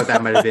back. I thought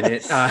that might have been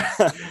it.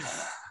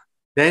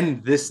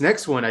 Then this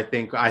next one,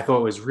 I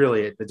thought was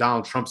really it. The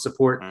Donald Trump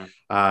support.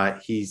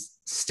 He's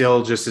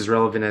still just as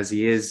relevant as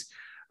he is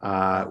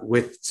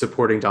with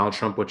supporting Donald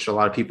Trump, which a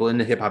lot of people in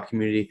the hip hop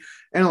community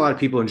and a lot of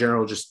people in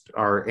general just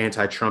are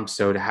anti-Trump.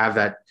 So to have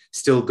that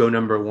still go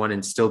number one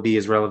and still be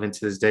as relevant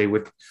to this day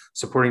with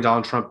supporting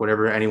Donald Trump,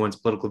 whatever anyone's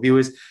political view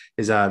is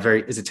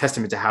a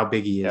testament to how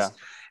big he is. Yeah.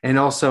 And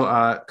also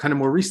kind of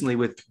more recently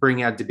with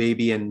bringing out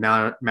DaBaby and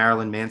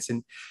Marilyn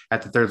Manson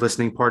at the Third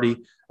Listening Party,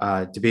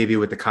 DaBaby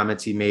with the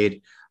comments he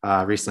made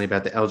recently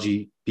about the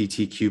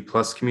LGBTQ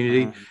plus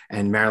community,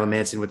 and Marilyn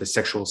Manson with the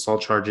sexual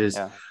assault charges,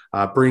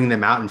 bringing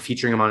them out and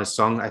featuring him on his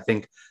song. I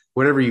think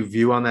whatever you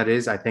view on that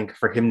is, I think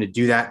for him to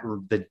do that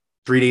the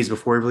 3 days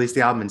before he released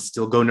the album and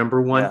still go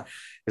number one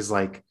is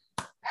like,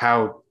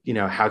 how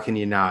can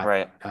you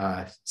not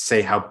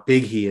say how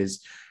big he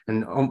is?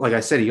 And like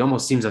I said, he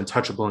almost seems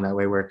untouchable in that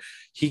way where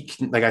he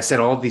can, like I said,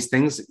 all of these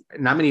things,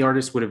 not many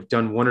artists would have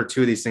done one or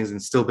two of these things and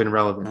still been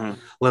relevant,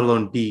 let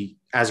alone be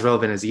as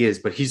relevant as he is.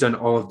 But he's done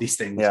all of these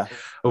things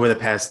over the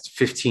past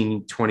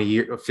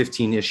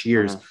 15-ish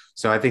years.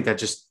 So I think that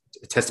just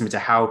a testament to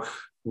how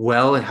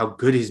well and how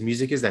good his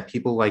music is that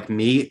people like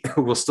me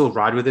will still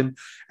ride with him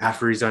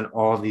after he's done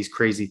all of these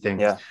crazy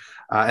things.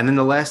 And then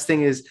the last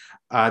thing is,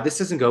 this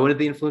doesn't go into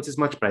the influences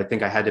much, but I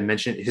think I had to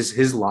mention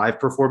his live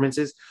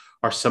performances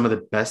are some of the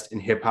best in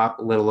hip hop,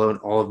 let alone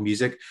all of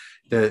music.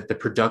 The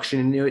production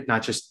into it,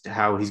 not just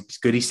how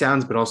good he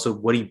sounds, but also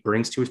what he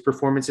brings to his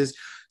performances,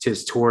 to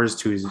his tours,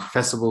 to his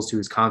festivals, to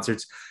his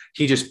concerts.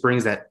 He just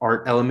brings that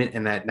art element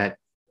and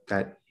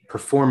that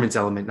performance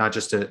element, not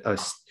just a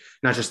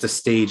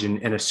stage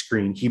and a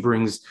screen. He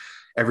brings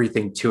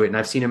everything to it. And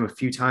I've seen him a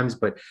few times,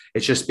 but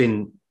it's just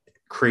been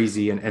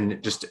crazy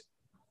and just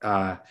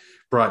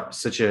brought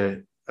such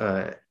a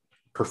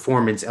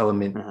performance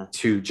element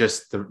to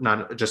just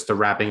not just the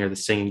rapping or the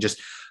singing,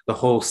 just the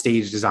whole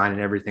stage design and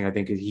everything. I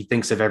think he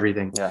thinks of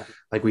everything.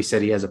 Like we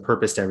said, he has a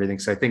purpose to everything.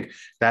 So I think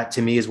that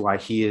to me is why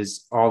he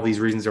is, all these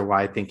reasons are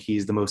why I think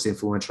he's the most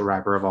influential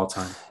rapper of all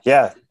time.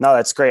 Yeah, no,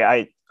 that's great.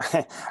 I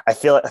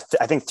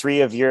think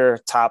 3 of your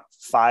top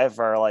 5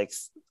 are like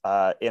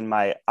in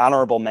my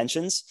honorable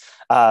mentions.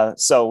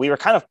 So we were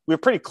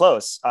pretty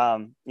close.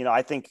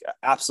 I think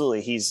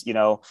absolutely he's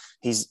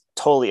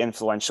totally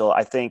influential.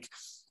 I think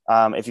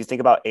if you think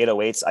about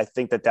 808s, I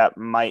think that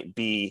might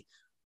be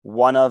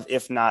one of,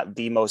 if not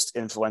the most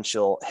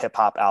influential hip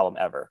hop album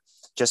ever.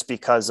 just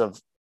because of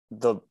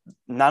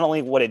not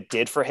only what it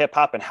did for hip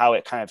hop and how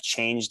it kind of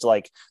changed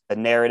like the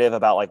narrative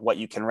about like what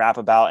you can rap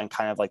about and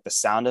kind of like the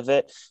sound of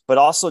it, but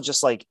also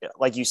just like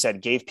you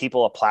said, gave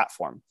people a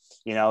platform,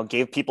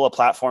 gave people a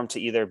platform to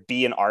either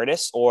be an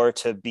artist or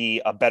to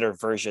be a better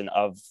version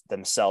of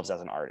themselves as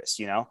an artist,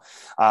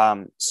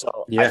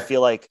 So Yeah. I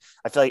feel like,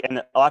 and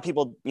a lot of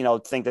people,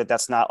 think that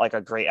that's not like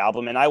a great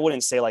album. And I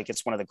wouldn't say like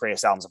it's one of the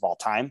greatest albums of all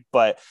time,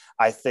 but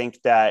I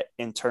think that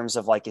in terms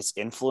of like its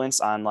influence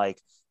on like,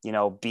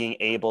 being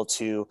able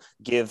to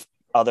give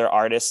other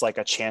artists like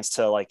a chance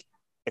to like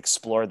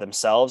explore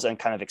themselves and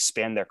kind of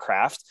expand their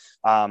craft.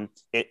 A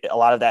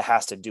lot of that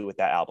has to do with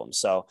that album.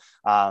 So,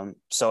 and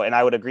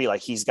I would agree, like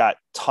he's got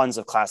tons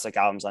of classic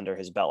albums under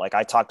his belt. Like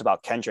I talked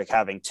about Kendrick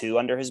having 2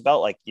 under his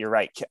belt. Like you're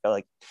right.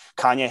 Like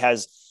Kanye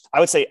has,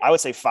 I would say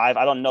 5.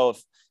 I don't know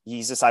if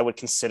Yeezus I would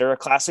consider a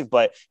classic,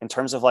 but in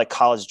terms of like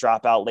College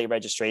Dropout, Late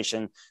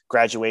Registration,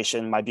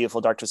 Graduation, My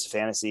Beautiful Dark Twisted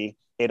Fantasy,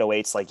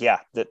 808s, like, yeah,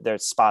 they're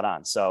spot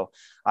on. So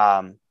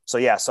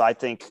I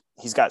think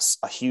he's got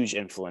a huge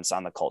influence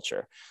on the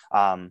culture.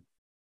 My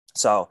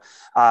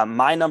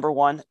number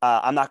one,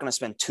 I'm not going to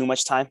spend too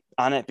much time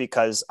on it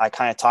because I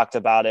kind of talked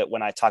about it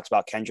when I talked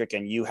about Kendrick,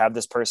 and you have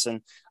this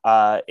person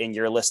in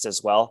your list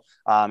as well.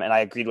 And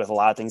I agreed with a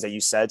lot of things that you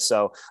said.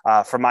 So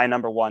for my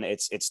number one,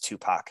 it's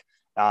Tupac.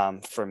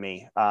 For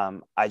me,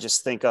 I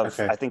just think of,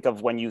 Okay. I think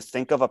of when you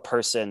think of a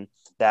person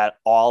that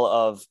all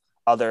of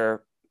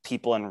other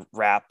people in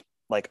rap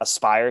like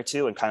aspire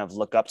to and kind of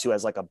look up to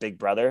as like a big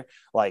brother,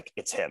 like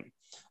it's him.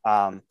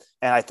 And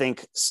I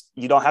think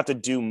you don't have to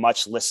do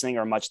much listening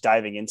or much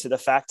diving into the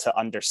fact to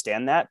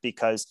understand that,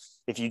 because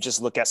if you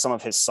just look at some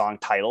of his song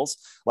titles,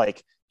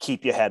 like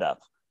Keep Your Head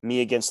Up,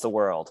 Me Against the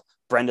World,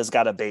 Brenda's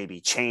Got a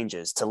Baby,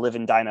 Changes, To Live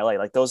and Die in LA,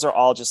 like those are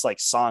all just like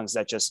songs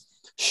that just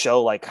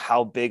show like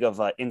how big of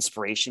an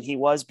inspiration he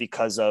was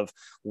because of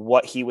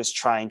what he was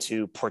trying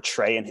to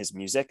portray in his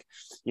music,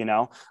 he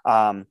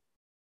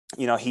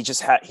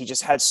just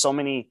had so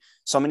many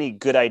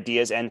good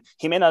ideas, and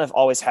he may not have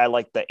always had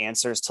like the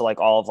answers to like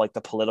all of like the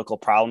political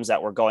problems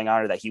that were going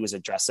on or that he was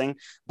addressing,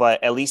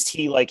 but at least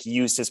he like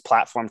used his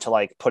platform to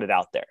like put it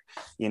out there,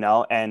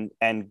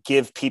 and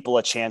give people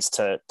a chance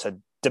to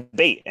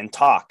debate and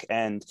talk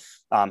and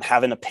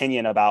have an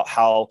opinion about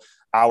how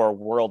our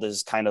world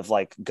is kind of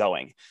like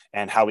going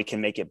and how we can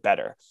make it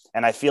better.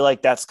 And I feel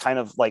like that's kind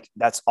of like,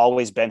 that's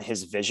always been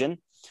his vision,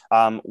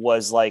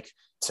 was like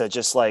to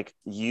just like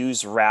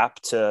use rap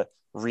to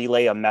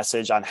relay a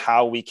message on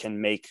how we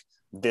can make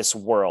this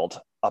world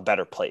a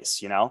better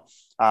place.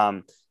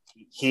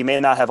 He may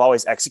not have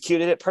always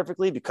executed it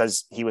perfectly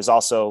because he was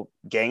also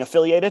gang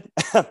affiliated.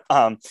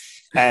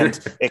 And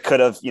it could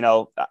have,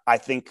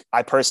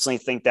 I personally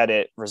think that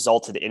it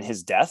resulted in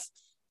his death,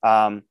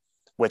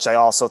 which I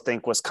also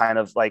think was kind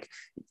of like,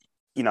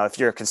 if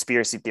you're a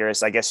conspiracy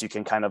theorist, I guess you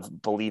can kind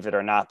of believe it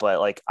or not, but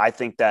like, I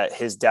think that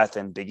his death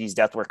and Biggie's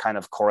death were kind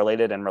of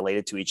correlated and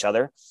related to each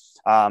other.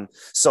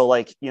 So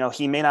like,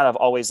 he may not have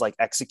always like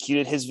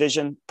executed his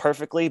vision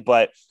perfectly,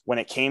 but when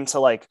it came to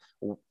like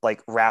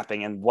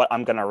rapping and what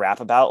I'm going to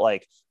rap about,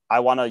 like, I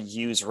want to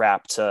use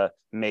rap to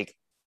make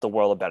the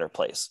world a better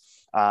place.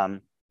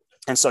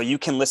 And so you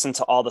can listen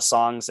to all the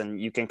songs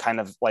and you can kind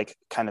of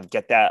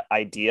get that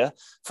idea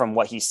from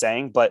what he's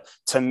saying. But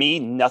to me,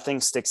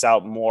 nothing sticks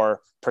out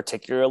more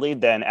particularly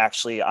than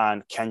actually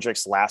on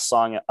Kendrick's last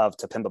song of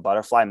To Pimp a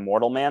Butterfly,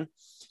 Mortal Man.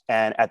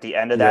 And at the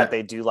end of that,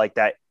 they do like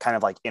that kind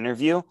of like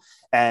interview,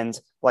 and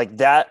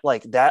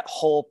that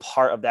whole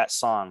part of that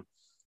song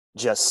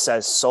just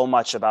says so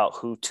much about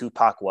who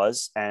Tupac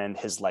was and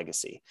his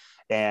legacy.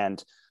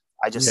 And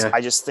I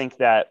just think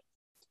that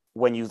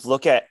when you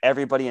look at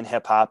everybody in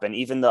hip hop and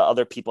even the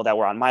other people that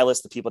were on my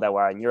list, the people that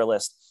were on your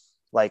list,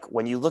 like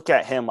when you look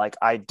at him, like,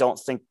 I don't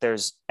think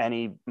there's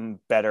any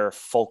better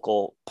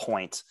focal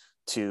point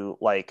to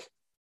like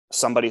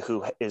somebody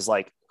who is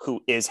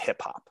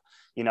hip hop,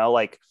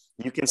 like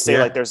you can say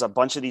like there's a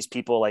bunch of these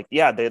people, like, they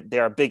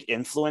are a big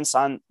influence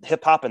on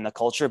hip hop and the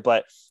culture,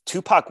 but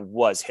Tupac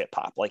was hip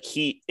hop. Like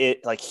he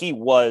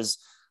was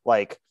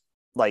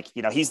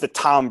he's the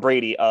Tom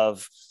Brady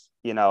of,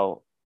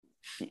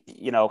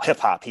 hip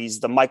hop. He's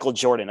the Michael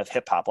Jordan of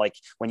hip hop. Like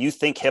when you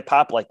think hip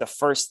hop, like the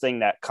first thing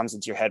that comes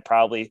into your head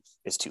probably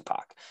is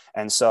Tupac.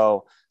 And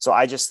so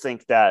I just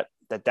think that's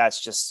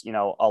just,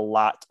 a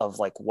lot of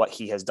like what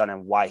he has done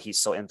and why he's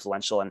so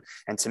influential.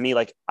 And to me,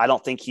 like, I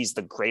don't think he's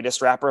the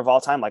greatest rapper of all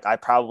time. Like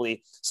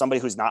somebody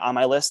who's not on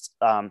my list,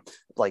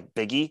 like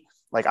Biggie,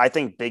 like I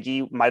think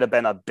Biggie might've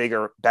been a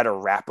better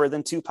rapper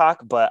than Tupac,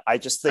 but I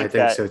just think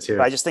so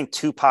too. I just think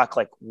Tupac,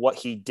 like what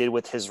he did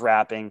with his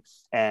rapping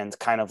and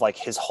kind of like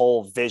his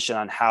whole vision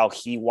on how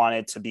he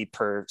wanted to be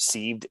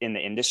perceived in the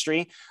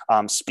industry,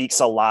 speaks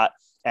a lot.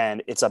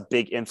 And it's a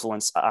big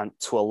influence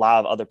to a lot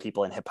of other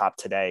people in hip hop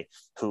today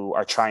who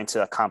are trying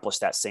to accomplish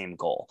that same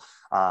goal.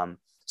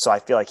 So I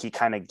feel like he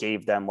kind of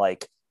gave them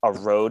like a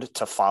road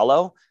to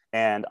follow,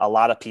 and a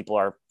lot of people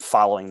are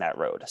following that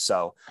road.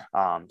 So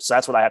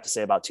that's what I have to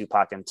say about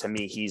Tupac. And to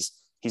me, he's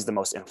the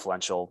most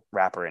influential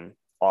rapper in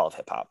all of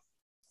hip hop.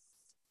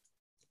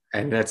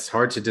 And that's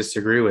hard to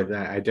disagree with.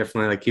 I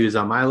definitely like he was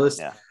on my list.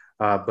 Yeah.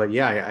 But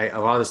yeah, a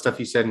lot of the stuff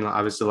you said, and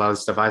obviously a lot of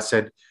the stuff I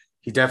said,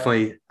 he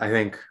definitely, I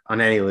think,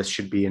 on any list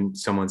should be in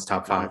someone's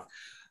top five.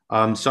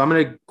 So I'm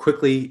going to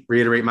quickly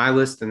reiterate my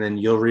list, and then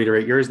you'll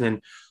reiterate yours, and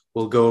then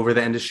we'll go over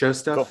the end of show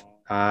stuff.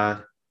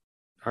 Cool.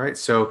 All right.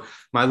 So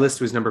my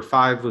list was number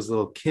 5 was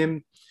Lil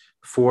Kim,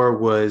 4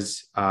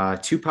 was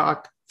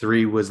Tupac,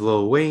 3 was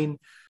Lil Wayne,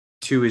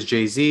 2 is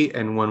Jay-Z,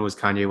 and 1 was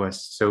Kanye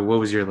West. So what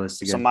was your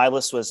list again? So my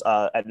list was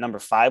at number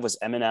 5 was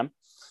Eminem.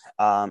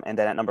 And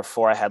then at number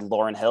 4, I had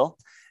Lauryn Hill.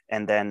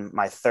 And then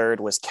my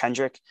third was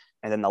Kendrick.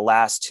 And then the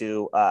last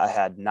two, I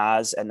had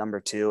Nas at number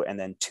 2, and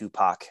then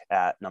Tupac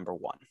at number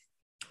 1.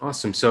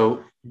 Awesome.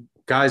 So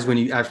guys,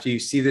 after you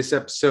see this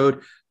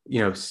episode,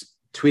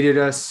 tweet at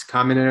us,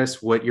 comment at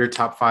us what your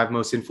top 5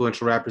 most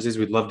influential rappers is.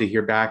 We'd love to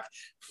hear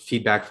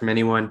feedback from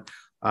anyone.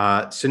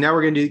 So now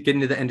we're going to get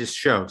into the end of the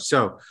show.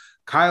 So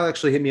Kyle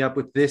actually hit me up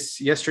with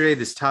this yesterday,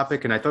 this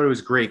topic, and I thought it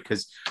was great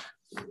because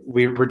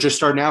we're just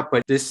starting out,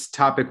 but this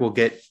topic will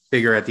get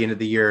bigger at the end of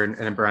the year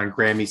and around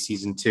Grammy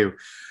season 2.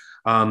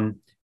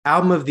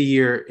 Album of the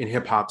year in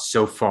hip hop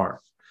so far.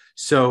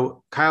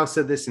 So Kyle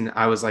said this, and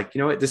I was like, you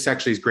know what, this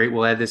actually is great.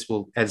 We'll add this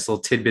little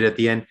tidbit at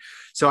the end.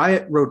 So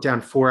I wrote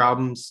down 4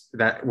 albums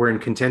that were in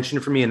contention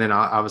for me, and then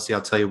I'll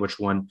tell you which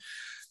one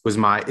is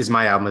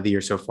my album of the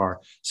year so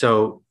far.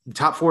 So the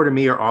top 4 to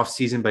me are Off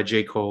Season by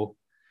J. Cole,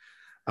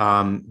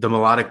 The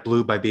Melodic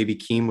Blue by Baby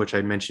Keem, which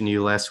I mentioned to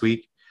you last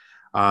week,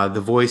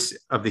 The Voice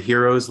of the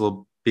Heroes,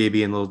 Lil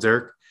Baby and Lil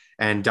Durk,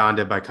 and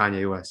Donda by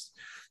Kanye West.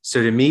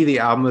 So to me, the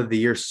album of the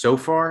year so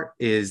far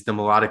is The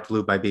Melodic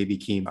Blue by Baby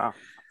Keem. Wow.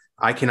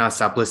 I cannot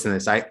stop listening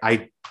to this.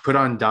 I put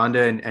on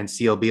Donda and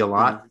CLB a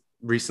lot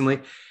recently,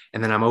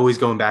 and then I'm always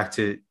going back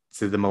to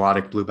The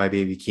Melodic Blue by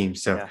Baby Keem.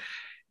 So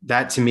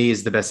that to me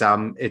is the best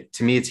album.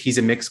 He's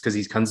a mix because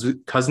he's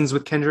cousins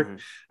with Kendrick,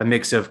 a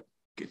mix of,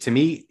 to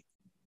me,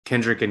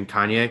 Kendrick and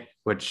Kanye,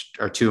 which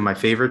are 2 of my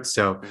favorites.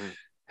 So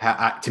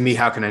to me,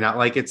 how can I not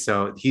like it?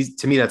 So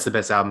to me, that's the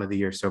best album of the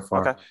year so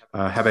far. Okay.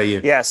 How about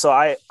you? Yeah. So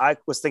I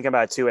was thinking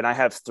about it too, and I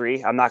have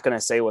 3. I'm not going to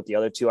say what the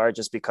other 2 are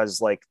just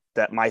because like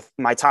that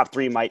my top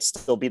 3 might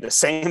still be the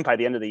same by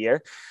the end of the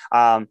year.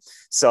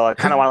 So I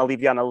kind of want to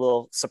leave you on a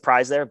little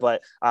surprise there,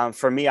 but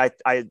for me,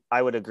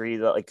 I would agree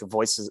that like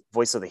Voice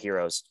of the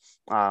Heroes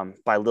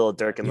by Lil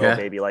Durk and Lil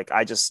Baby. Like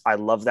I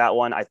love that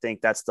one. I think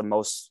that's the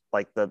most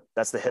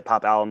that's the hip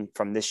hop album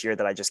from this year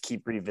that I just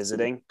keep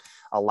revisiting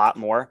a lot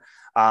more.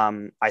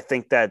 I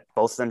think that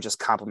both of them just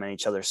complement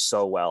each other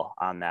so well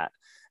on that.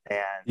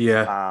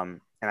 And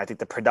and I think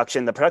the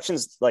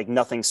production's like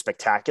nothing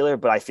spectacular,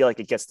 but I feel like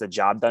it gets the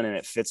job done and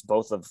it fits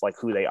both of like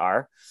who they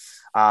are.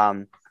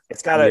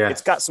 It's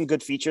got some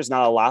good features,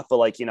 not a lot, but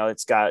like,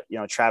 it's got,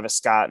 Travis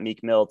Scott,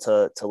 Meek Mill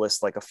to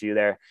list like a few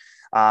there.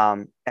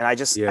 And I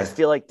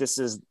feel like this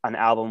is an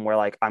album where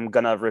like, I'm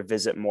going to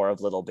revisit more of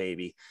Lil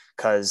Baby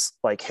because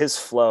like his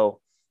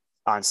flow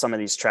on some of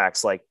these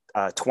tracks, like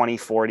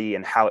 2040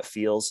 and How It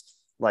Feels,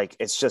 like,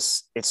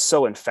 it's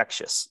so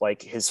infectious.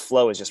 Like his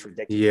flow is just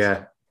ridiculous.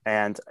 Yeah.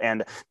 And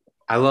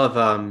I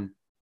love,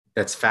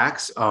 that's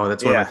Facts. Oh,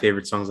 that's one of my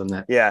favorite songs on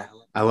that. Yeah.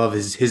 I love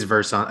his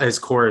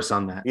chorus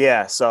on that.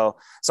 Yeah. So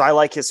I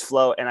like his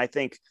flow. And I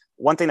think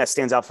one thing that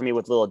stands out for me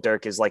with Lil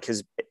Durk is like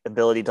his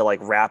ability to like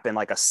rap in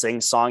like a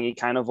sing-songy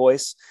kind of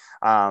voice.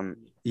 And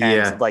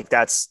like,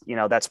 that's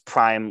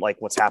prime, like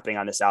what's happening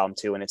on this album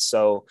too. And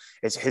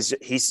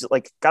he's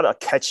like got a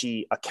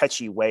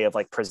catchy way of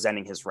like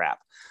presenting his rap.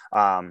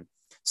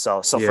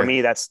 So for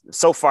me, that's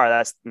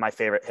my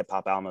favorite hip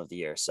hop album of the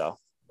year. So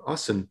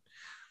awesome.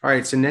 All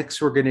right. So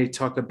next we're going to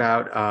talk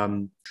about,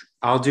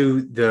 I'll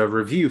do the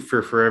review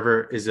for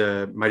Forever Is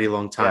a Mighty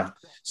Long Time.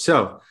 Yeah.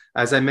 So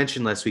as I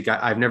mentioned last week,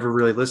 I've never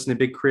really listened to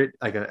Big Crit,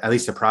 like at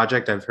least a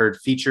project. I've heard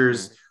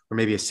features or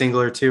maybe a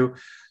single or 2.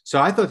 So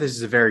I thought this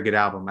is a very good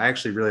album. I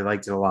actually really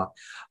liked it a lot.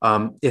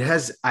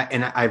 As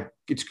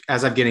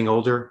I'm getting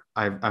older,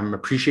 I'm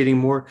appreciating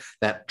more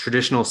that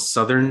traditional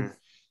Southern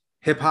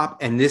hip hop.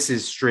 And this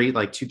is straight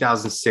like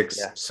 2006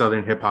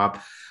 Southern hip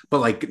hop, but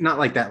like, not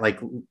like that,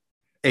 like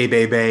A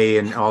Bay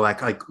and all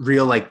that, like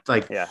real, like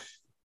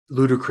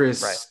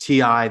Ludacris,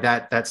 T.I.,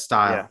 that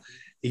style,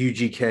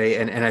 UGK.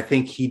 And I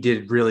think he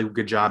did really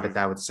good job at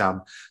that with this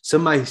album.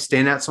 Some of my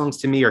standout songs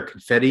to me are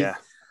Confetti,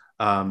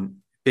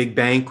 Big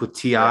Bank with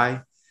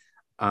T.I.,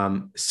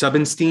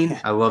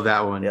 Subinstein. I love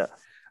that one. Yeah.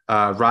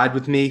 Ride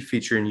With Me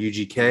featuring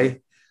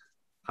UGK,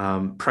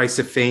 Price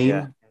of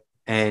Fame,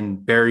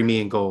 and Bury Me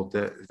in Gold,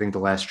 I think the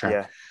last track.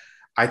 Yeah.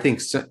 I think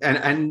so,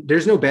 and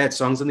there's no bad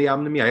songs on the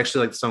album to me. I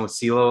actually like the song with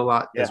CeeLo a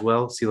lot as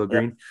well, CeeLo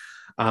Green.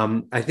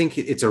 I think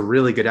it's a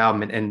really good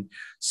album. And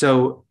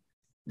so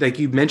like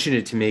you mentioned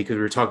it to me because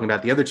we were talking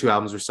about the other 2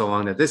 albums were so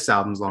long that this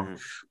album's long,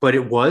 but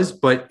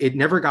it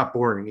never got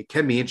boring. It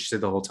kept me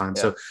interested the whole time.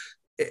 Yeah. So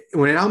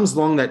when an album's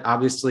long, that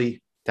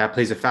obviously that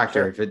plays a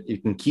factor. If you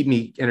can keep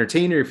me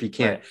entertained or if you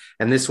can't.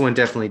 And this one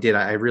definitely did.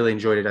 I really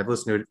enjoyed it. I've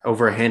listened to it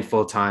over a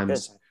handful of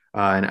times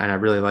and I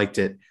really liked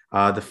it.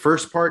 The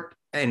first part,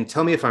 and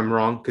tell me if I'm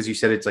wrong, because you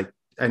said it's like,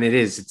 and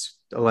it's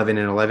 11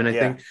 and 11, I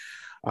think.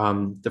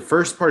 The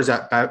first part is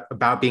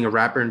about being a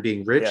rapper and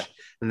being rich,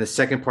 and the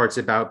second part's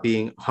about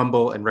being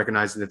humble and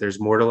recognizing that there's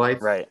more to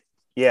life. Right.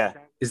 Yeah.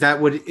 Is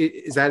that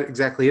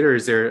exactly it, or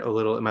is there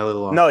am I a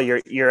little off? No,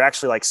 you're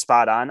actually like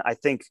spot on. I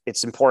think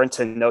it's important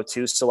to note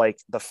too. So like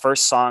the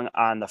first song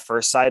on the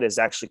first side is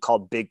actually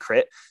called Big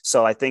Crit.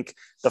 So I think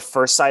the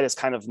first side is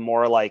kind of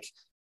more like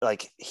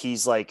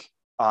he's like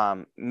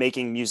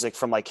making music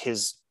from like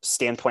his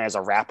standpoint as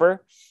a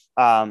rapper.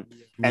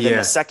 And then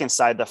the second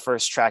side, the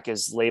first track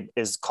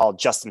is called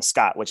Justin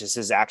Scott, which is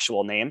his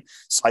actual name.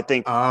 So I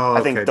think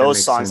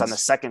those songs on the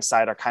second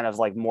side are kind of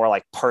like more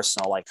like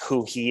personal, like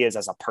who he is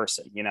as a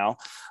person, you know?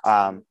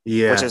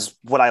 Which is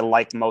what I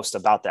like most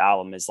about the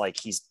album is like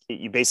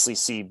you basically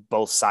see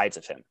both sides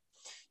of him,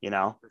 you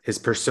know, his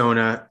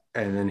persona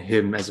and then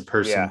him as a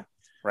person. Yeah.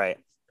 Right.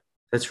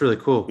 That's really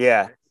cool.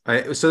 Yeah.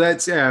 I guess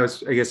I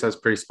was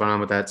pretty spot on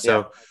with that.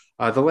 So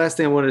the last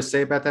thing I wanted to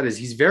say about that is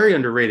he's very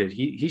underrated.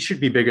 He should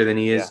be bigger than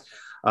he is.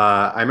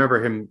 I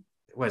remember him,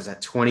 what is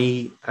that,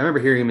 I remember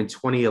hearing him in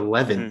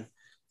 2011,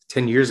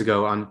 10 years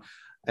ago I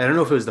don't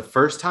know if it was the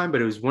first time,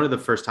 but it was one of the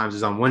first times. It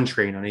was on One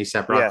Train on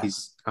A$AP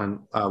Rocky's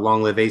on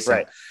Long Live A$AP.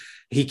 Right.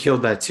 He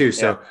killed that too.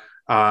 So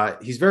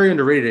he's very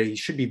underrated. He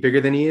should be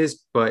bigger than he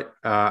is, but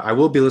I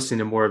will be listening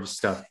to more of his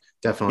stuff.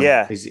 Definitely.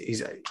 Yeah.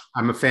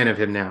 I'm a fan of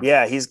him now.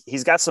 Yeah.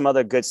 He's got some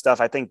other good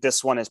stuff. I think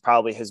this one is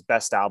probably his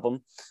best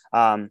album.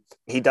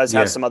 He does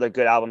have some other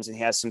good albums and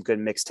he has some good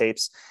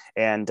mixtapes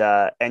and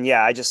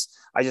yeah, I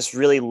just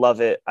really love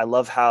it. I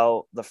love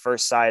how the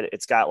first side,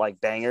 it's got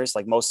like bangers,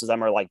 like most of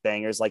them are like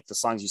bangers, like the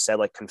songs you said,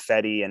 like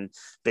Confetti and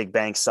Big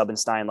Bang,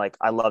 Subbenstein. Like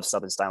I love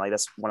Subbenstein. Like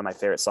that's one of my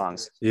favorite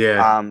songs.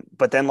 Yeah.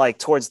 But then like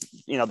towards,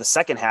 the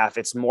second half,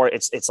 it's more,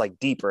 it's like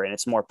deeper and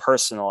it's more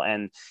personal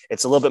and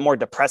it's a little bit more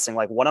depressing.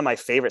 Like one of my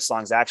favorite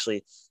songs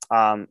actually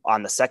on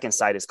the second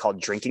side is called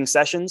Drinking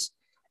Sessions.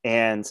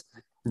 And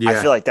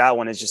I feel like that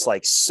one is just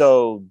like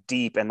so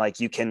deep and like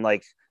you can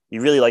like, you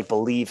really like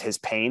believe his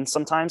pain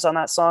sometimes on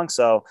that song.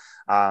 So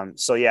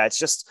yeah, it's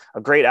just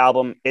a great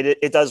album.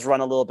 It does run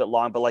a little bit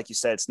long, but like you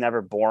said, it's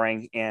never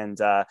boring. And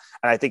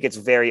I think it's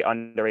very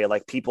underrated.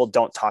 Like people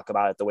don't talk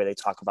about it the way they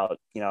talk about,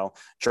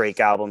 Drake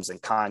albums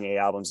and Kanye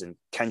albums and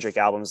Kendrick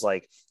albums.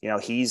 Like,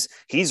 he's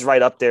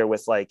right up there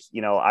with like,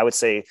 I would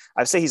say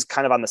he's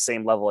kind of on the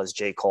same level as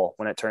J. Cole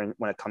when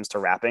it comes to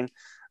rapping.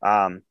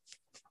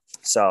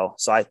 So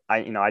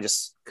I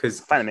just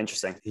find him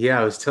interesting. Yeah,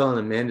 I was telling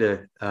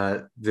Amanda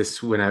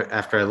this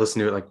after I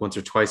listened to it like once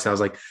or twice. I was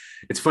like,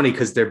 it's funny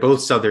because they're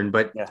both Southern,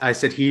 but I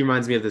said he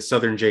reminds me of the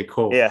Southern J.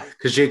 Cole. Yeah,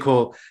 because J.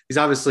 Cole, he's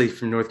obviously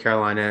from North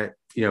Carolina,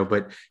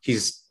 but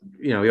he's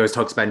he always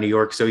talks about New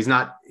York, so he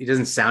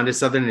doesn't sound as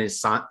Southern, and his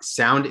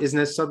sound isn't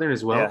as Southern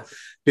as well. Yeah.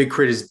 Big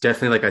Crit is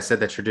definitely, like I said,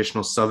 that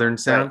traditional Southern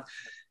sound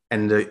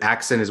and the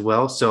accent as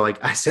well. So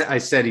like I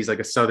said he's like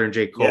a Southern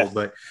J. Cole,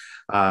 but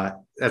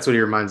that's what he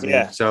reminds me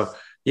of. So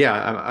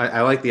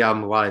I like the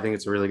album a lot. I think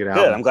it's a really good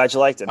album. Good. I'm glad you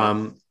liked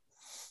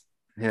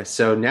it.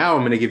 So now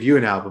I'm going to give you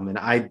an album, and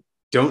I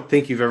don't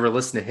think you've ever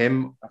listened to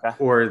him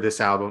or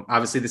this album.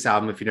 Obviously this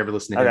album, if you never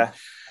listened to him.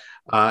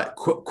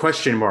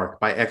 Question Mark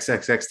by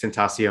XXX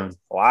Tentacion.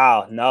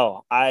 Wow.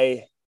 No,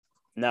 I've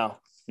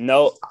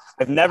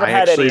never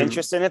had any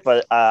interest in it,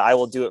 but I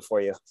will do it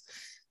for you.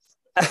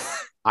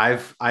 I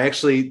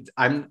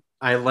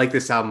like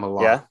this album a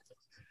lot. Yeah.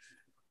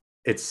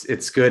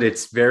 It's good.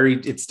 It's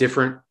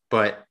different,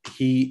 but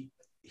when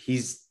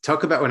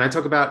I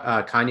talk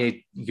about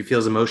Kanye, you can feel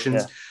his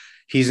emotions. Yeah.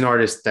 He's an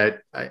artist that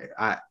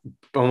I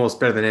almost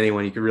better than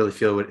anyone. You can really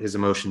feel his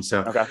emotions.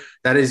 So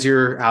that is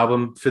your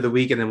album for the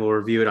week. And then we'll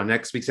review it on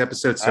next week's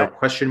episode. So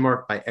Question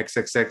Mark by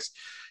XXX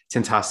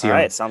Tentacion. All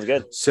right. Sounds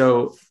good.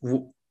 So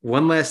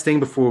one last thing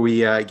before we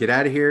get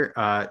out of here,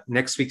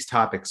 next week's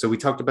topic. So we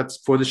talked about this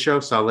before the show,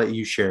 so I'll let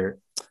you share it.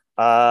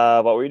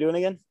 What were you doing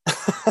again?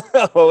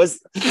 what was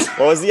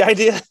the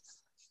idea?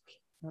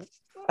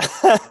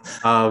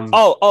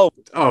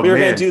 We were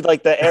going to do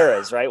like the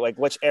eras, right? Like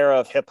which era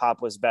of hip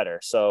hop was better.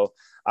 So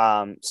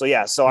our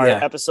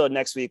episode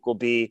next week will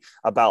be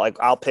about like,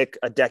 I'll pick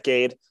a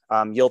decade.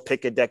 You'll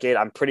pick a decade.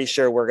 I'm pretty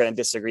sure we're going to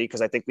disagree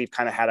because I think we've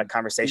kind of had a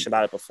conversation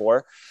about it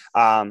before.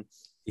 But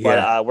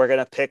we're going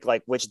to pick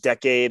like which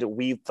decade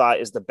we thought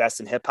is the best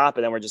in hip hop.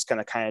 And then we're just going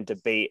to kind of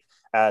debate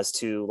as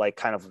to like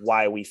kind of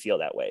why we feel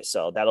that way.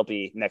 So that'll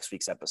be next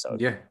week's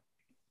episode.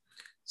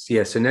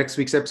 So next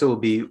week's episode will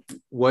be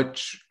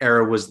which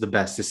era was the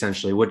best,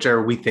 essentially, which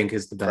era we think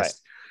is the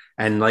best.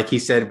 Right. And like he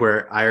said,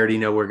 I already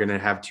know we're going to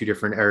have two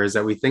different eras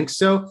that we think.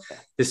 So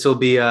this will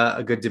be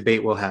a good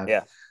debate we'll have.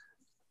 Yeah.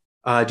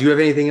 Do you have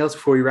anything else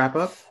before we wrap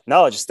up?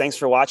 No, just thanks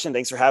for watching.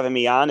 Thanks for having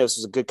me on. This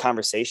was a good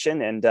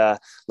conversation and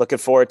looking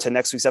forward to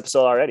next week's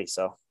episode already.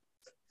 So.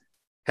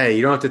 Hey,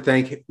 you don't have to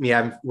thank me.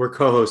 We're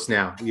co-hosts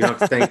now. You don't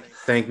have to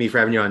thank me for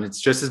having you on.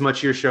 It's just as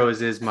much your show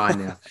as it is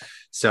mine now.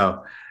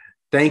 So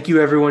thank you,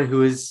 everyone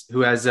who is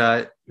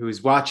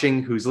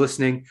watching, who's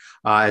listening.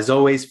 As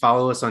always,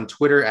 follow us on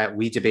Twitter at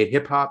We Debate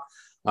Hip Hop.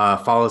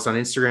 Follow us on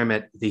Instagram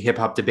at The Hip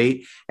Hop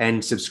Debate,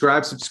 and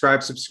subscribe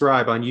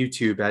on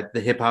YouTube at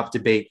The Hip Hop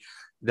Debate.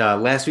 The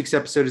last week's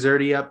episode is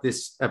already up.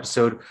 This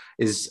episode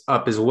is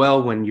up as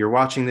well when you're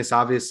watching this,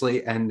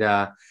 obviously. And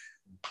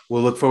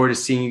we'll look forward to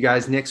seeing you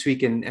guys next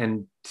week,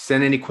 and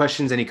send any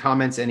questions, any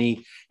comments,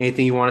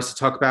 anything you want us to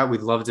talk about.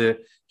 We'd love to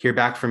hear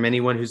back from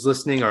anyone who's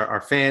listening,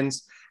 our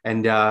fans.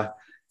 And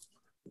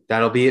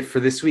that'll be it for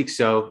this week.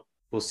 So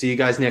we'll see you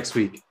guys next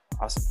week.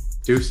 Awesome.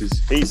 Deuces.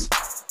 Peace.